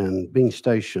in Bean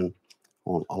Station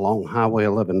along Highway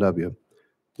 11W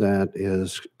that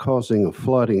is causing a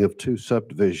flooding of 2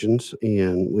 subdivisions,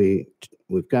 and we've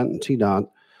gotten TDOT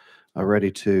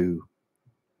ready to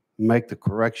make the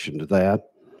correction to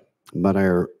that, but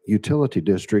our utility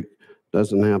district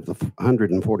doesn't have the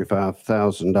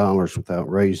 $145,000 without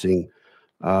raising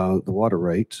the water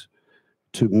rates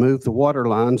to move the water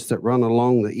lines that run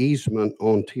along the easement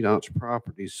on TDOT's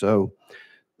property. So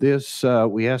this,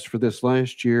 we asked for this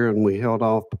last year and we held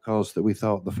off because we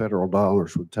thought the federal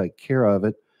dollars would take care of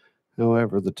it.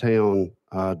 However, the town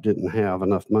didn't have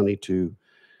enough money to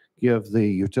give the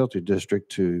utility district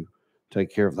to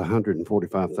take care of the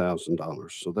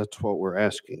 $145,000. So that's what we're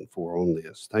asking for on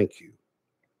this. Thank you.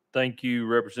 Thank you,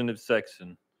 Representative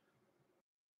Sexton.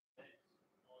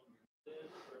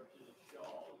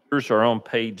 Yours are on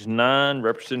page 9.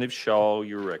 Representative Shaw,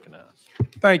 you're recognized.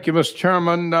 Thank you, Mr.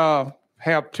 Chairman.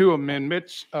 Have 2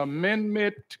 amendments.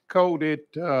 Amendment coded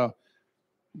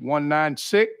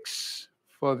 196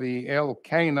 for the El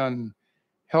Canaan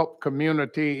Help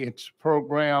Community. It's a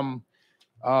program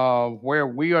where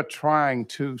we are trying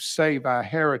to save our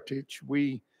heritage.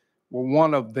 We were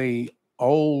one of the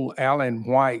old Allen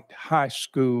White high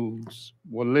schools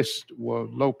were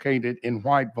located in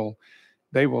Whiteville.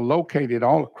 They were located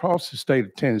all across the state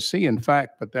of Tennessee, in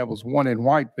fact, but there was one in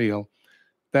Whiteville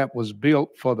that was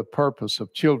built for the purpose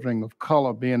of children of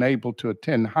color being able to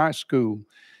attend high school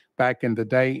back in the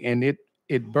day, and it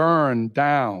burned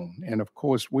down. And of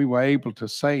course, we were able to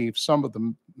save some of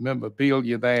the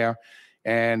memorabilia there.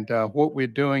 And what we're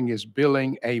doing is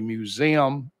building a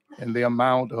museum in the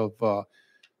amount of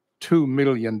 $2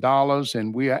 million,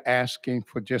 and we are asking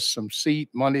for just some seed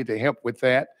money to help with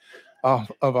that of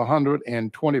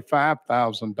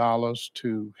 $125,000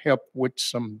 to help with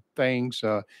some things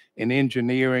in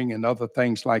engineering and other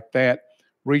things like that,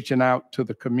 reaching out to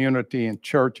the community and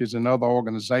churches and other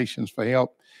organizations for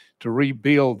help to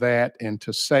rebuild that and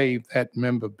to save that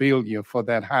memorabilia for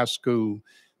that high school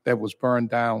that was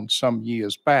burned down some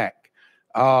years back.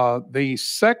 The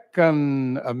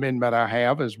second amendment I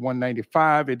have is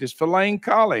 195. It is for Lane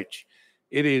College.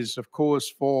 It is, of course,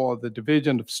 for the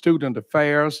Division of Student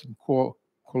Affairs in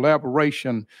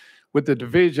collaboration with the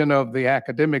Division of the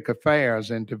Academic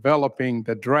Affairs in developing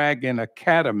the Dragon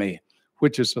Academy,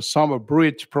 which is a summer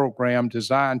bridge program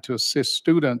designed to assist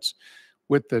students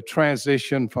with the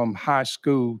transition from high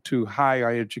school to higher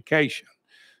education.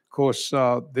 Of course,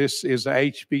 this is a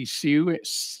HBCU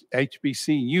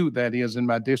that is in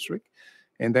my district,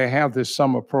 and they have this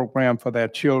summer program for their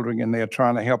children, and they're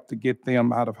trying to help to get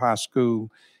them out of high school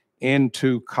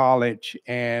into college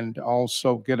and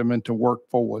also get them into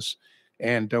workforce.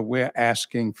 And we're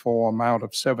asking for an amount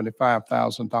of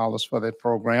 $75,000 for that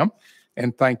program.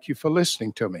 And thank you for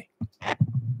listening to me.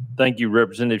 Thank you,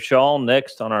 Representative Shaw.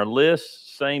 Next on our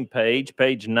list, same page,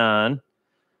 page 9.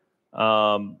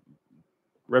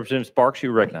 Representative Sparks,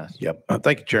 you recognize. Yep.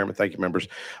 Thank you, Chairman. Thank you, members.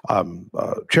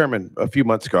 Chairman, a few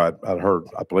months ago, I heard,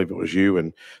 I believe it was you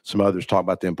and some others talk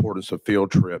about the importance of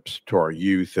field trips to our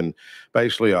youth. And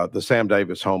basically, the Sam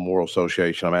Davis Home Memorial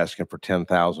Association, I'm asking for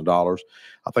 $10,000.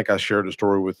 I think I shared a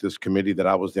story with this committee that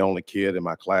I was the only kid in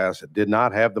my class that did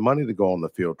not have the money to go on the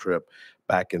field trip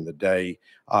back in the day.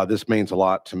 This means a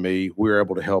lot to me. We were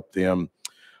able to help them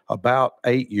about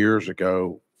 8 years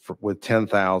ago with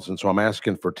 10,000. So I'm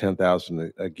asking for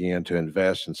 10,000 again to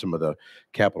invest in some of the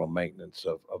capital maintenance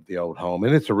of the old home.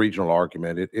 And it's a regional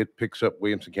argument. It picks up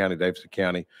Williamson County, Davidson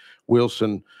County,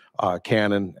 Wilson,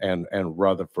 Cannon, and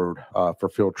Rutherford for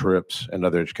field trips and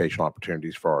other educational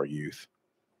opportunities for our youth.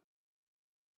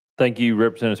 Thank you,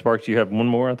 Representative Sparks. You have one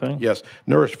more, I think? Yes.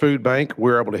 Nourish Food Bank,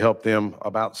 we were able to help them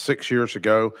about 6 years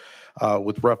ago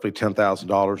with roughly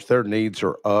 $10,000. Their needs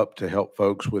are up to help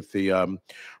folks with the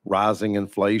rising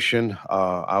inflation.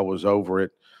 I was over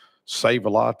at Save a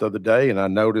Lot the other day, and I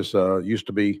noticed used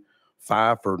to be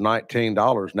 5 for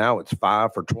 $19. Now it's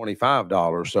 5 for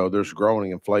 $25. So there's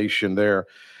growing inflation there,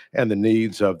 and the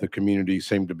needs of the community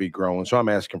seem to be growing. So I'm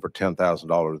asking for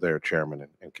 $10,000 there, Chairman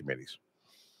and committees.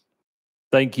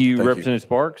 Thank you, Representative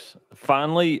Sparks.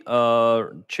 Finally,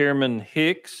 Chairman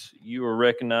Hicks, you are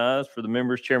recognized for the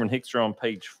members. Chairman Hicks are on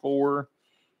page 4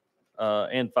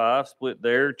 and 5, split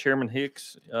there. Chairman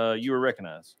Hicks, you are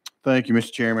recognized. Thank you,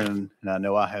 Mr. Chairman. And I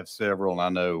know I have several, and I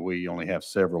know we only have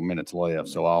several minutes left,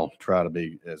 so I'll try to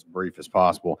be as brief as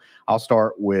possible. I'll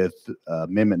start with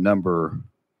amendment number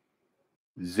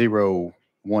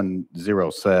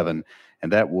 0107.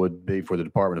 And that would be for the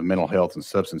Department of Mental Health and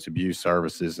Substance Abuse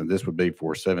Services. And this would be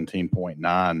for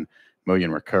 17.9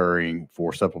 million recurring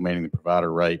for supplementing the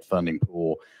provider rate funding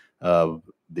pool.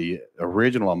 The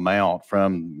original amount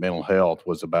from mental health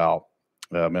was about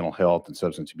mental health and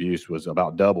substance abuse was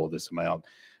about double this amount.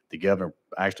 The governor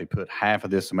actually put half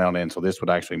of this amount in, so this would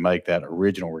actually make that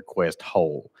original request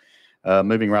whole.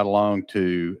 Moving right along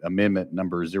to amendment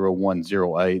number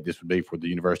 0108, this would be for the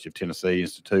University of Tennessee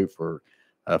Institute for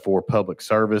Public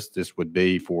Service. This would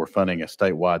be for funding a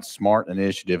statewide SMART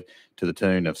initiative to the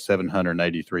tune of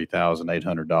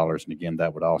 $783,800. And again,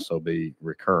 that would also be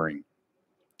recurring.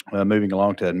 Moving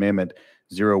along to amendment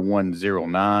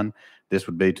 0109, this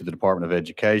would be to the Department of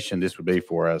Education. This would be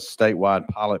for a statewide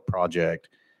pilot project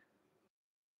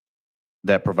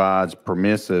that provides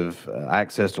permissive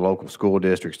access to local school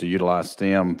districts to utilize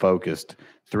STEM-focused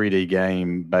 3D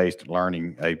game-based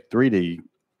learning, a 3D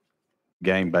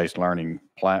game-based learning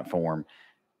platform.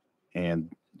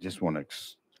 And just want to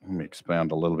let me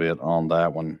expound a little bit on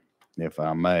that one, if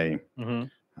I may.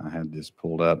 I had this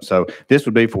pulled up. So this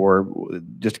would be for,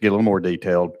 just to get a little more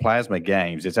detailed, Plasma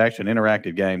Games. It's actually an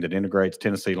interactive game that integrates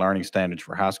Tennessee learning standards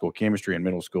for high school chemistry and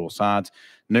middle school science.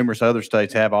 Numerous other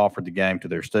states have offered the game to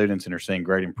their students and are seeing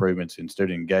great improvements in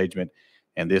student engagement.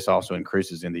 And this also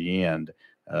increases in the end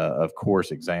of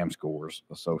course, exam scores.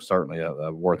 So certainly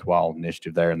a worthwhile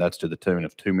initiative there, and that's to the tune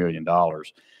of $2 million.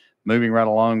 Moving right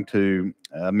along to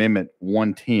Amendment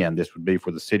 110, this would be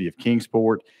for the city of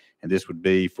Kingsport, and this would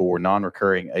be for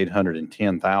non-recurring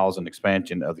 $810,000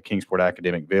 expansion of the Kingsport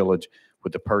Academic Village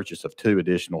with the purchase of 2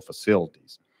 additional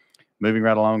facilities. Moving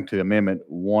right along to Amendment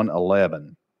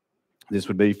 111. This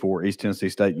would be for East Tennessee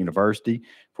State University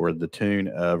for the tune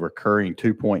of recurring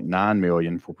 $2.9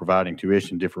 million for providing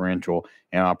tuition differential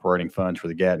and operating funds for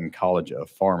the Gatton College of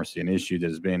Pharmacy, an issue that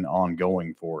has been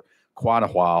ongoing for quite a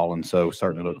while, and so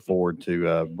certainly look forward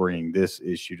to bringing this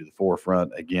issue to the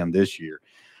forefront again this year.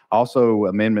 Also,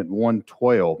 Amendment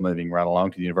 112, moving right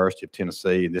along to the University of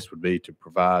Tennessee, and this would be to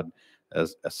provide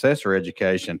assessor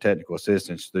education and technical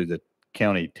assistance through the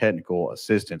County Technical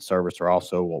Assistance Service, or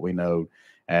also what we know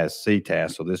as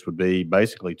CTAS. So this would be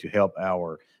basically to help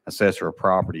our assessor of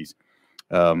properties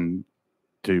to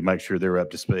make sure they're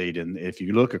up to speed. And if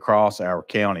you look across our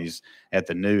counties at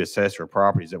the new assessor of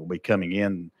properties that will be coming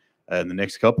in the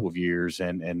next couple of years,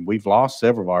 and we've lost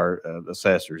several of our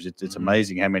assessors. It's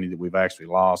amazing how many that we've actually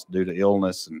lost due to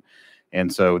illness,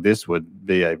 and so this would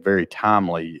be a very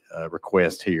timely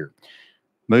request here.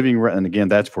 Moving, and again,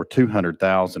 that's for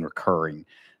 $200,000 recurring.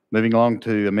 Moving along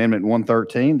to Amendment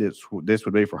 113, this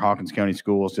would be for Hawkins County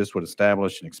Schools. This would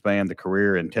establish and expand the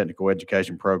career and technical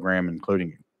education program,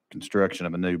 including construction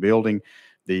of a new building.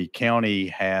 The county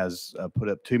has put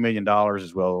up $2 million,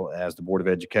 as well as the Board of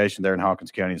Education there in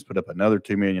Hawkins County has put up another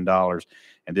 $2 million,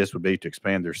 and this would be to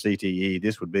expand their CTE.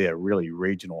 This would be a really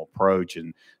regional approach,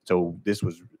 and so this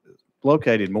was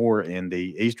located more in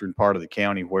the eastern part of the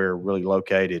county, where really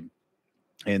located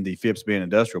in the Phipps Bend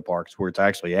Industrial Parks, where it's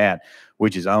actually at,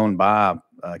 which is owned by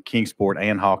Kingsport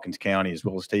and Hawkins County, as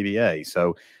well as TVA.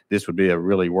 So this would be a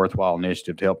really worthwhile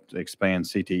initiative to help expand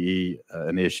CTE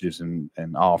initiatives and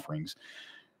offerings.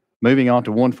 Moving on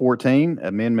to 114,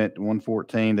 Amendment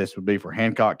 114, this would be for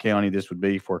Hancock County. This would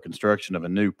be for construction of a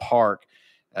new park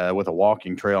with a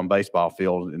walking trail and baseball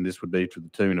field, and this would be to the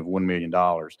tune of $1 million.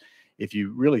 If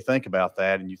you really think about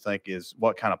that and you think,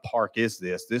 what kind of park is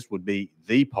this? This would be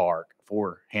the park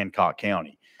for Hancock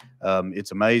County.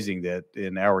 It's amazing that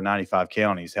in our 95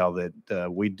 counties, how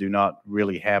that we do not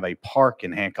really have a park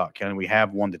in Hancock County. We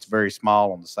have one that's very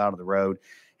small on the side of the road,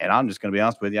 and I'm just going to be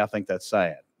honest with you, I think that's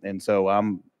sad. And so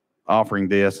I'm offering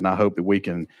this, and I hope that we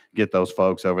can get those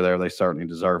folks over there. They certainly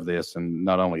deserve this, and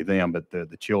not only them, but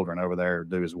the children over there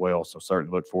do as well. So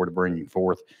certainly look forward to bringing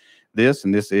forth this,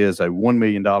 and this is a $1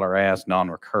 million ask,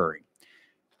 non-recurring.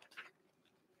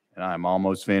 And I'm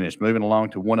almost finished. Moving along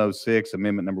to 106,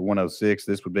 Amendment number 106.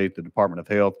 This would be the Department of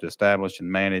Health to establish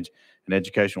and manage an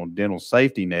educational dental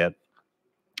safety net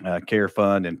care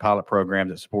fund and pilot program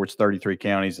that supports 33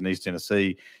 counties in East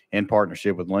Tennessee in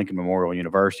partnership with Lincoln Memorial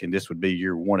University. And this would be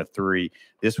year 1 of 3.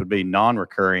 This would be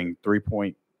non-recurring.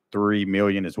 $3.3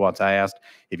 million is what's asked.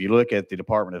 If you look at the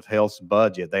Department of Health's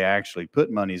budget, they actually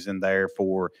put monies in there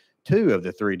for 2 of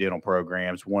the 3 dental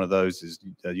programs. One of those is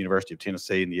the University of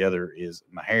Tennessee, and the other is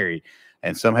Meharry.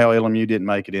 And somehow LMU didn't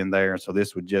make it in there. So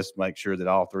this would just make sure that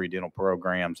all 3 dental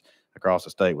programs across the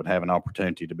state would have an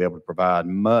opportunity to be able to provide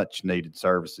much needed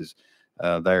services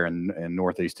there in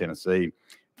Northeast Tennessee.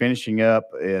 Finishing up,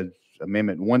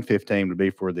 Amendment 115 would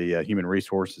be for the Human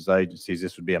Resources Agencies.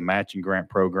 This would be a matching grant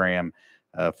program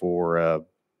for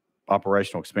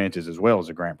operational expenses, as well as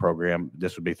a grant program.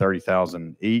 This would be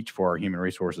 $30,000 each for our human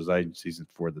resources agencies, and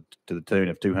to the tune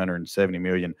of $270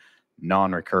 million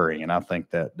non-recurring. And I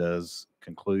think that does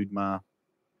conclude my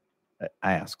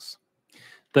asks.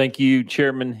 Thank you,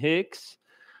 Chairman Hicks.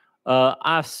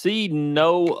 I see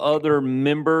no other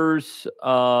members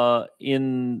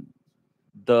in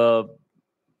the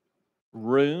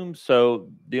room, so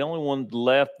the only ones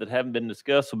left that haven't been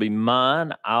discussed will be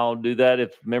mine. I'll do that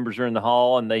if members are in the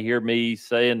hall and they hear me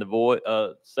saying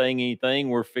saying anything.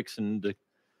 We're fixing to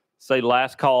say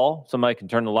last call. Somebody can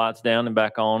turn the lights down and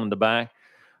back on in the back,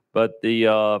 but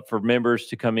for members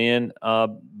to come in.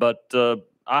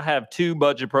 I have 2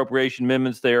 budget appropriation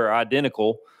amendments. They are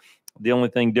identical. The only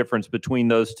difference between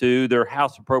those 2, they're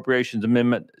House Appropriations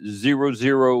Amendment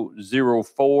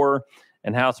 0004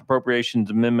 and House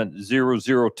Appropriations Amendment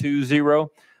 0020.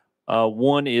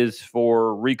 One is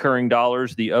for recurring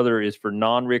dollars. The other is for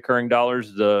non-recurring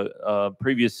dollars. The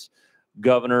previous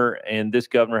governor and this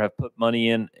governor have put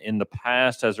money in the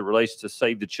past as it relates to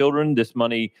Save the Children. This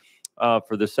money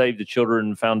for the Save the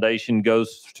Children Foundation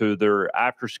goes to their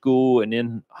after-school and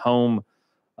in-home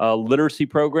literacy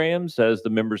programs. As the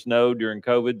members know, during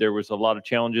COVID, there was a lot of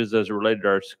challenges as it related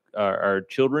to our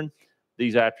children.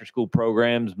 These after-school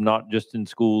programs, not just in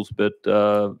schools, but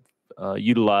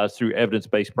utilized through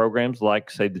evidence-based programs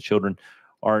like Save the Children,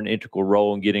 are an integral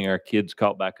role in getting our kids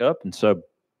caught back up. And so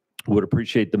would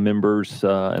appreciate the members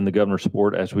and the governor's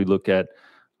support as we look at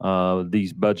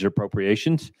these budget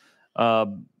appropriations.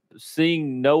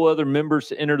 Seeing no other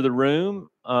members enter the room,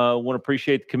 want to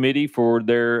appreciate the committee for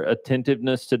their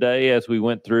attentiveness today as we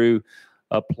went through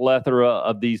a plethora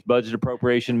of these budget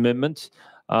appropriation amendments.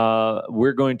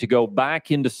 We're going to go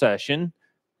back into session.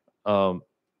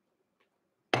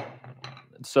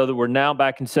 So that we're now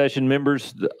back in session,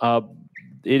 members.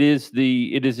 It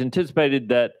is anticipated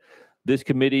that this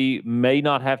committee may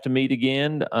not have to meet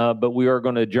again, but we are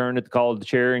going to adjourn at the call of the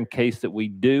chair in case that we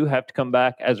do have to come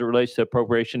back as it relates to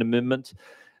appropriation amendments.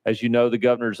 As you know, the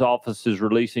governor's office is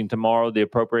releasing tomorrow the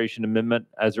appropriation amendment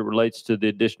as it relates to the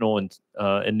additional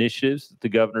initiatives that the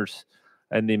governor's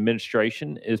and the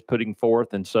administration is putting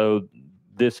forth. And so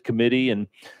this committee and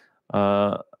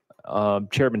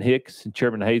Chairman Hicks and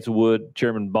Chairman Hazelwood,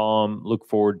 Chairman Baum look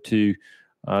forward to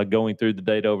going through the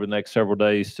data over the next several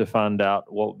days to find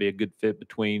out what would be a good fit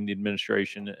between the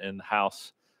administration and the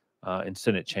House and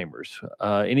Senate chambers.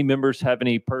 Any members have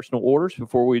any personal orders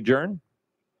before we adjourn?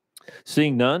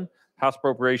 Seeing none, House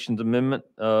Appropriations Amendment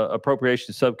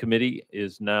Appropriations Subcommittee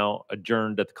is now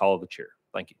adjourned at the call of the chair.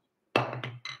 Thank you.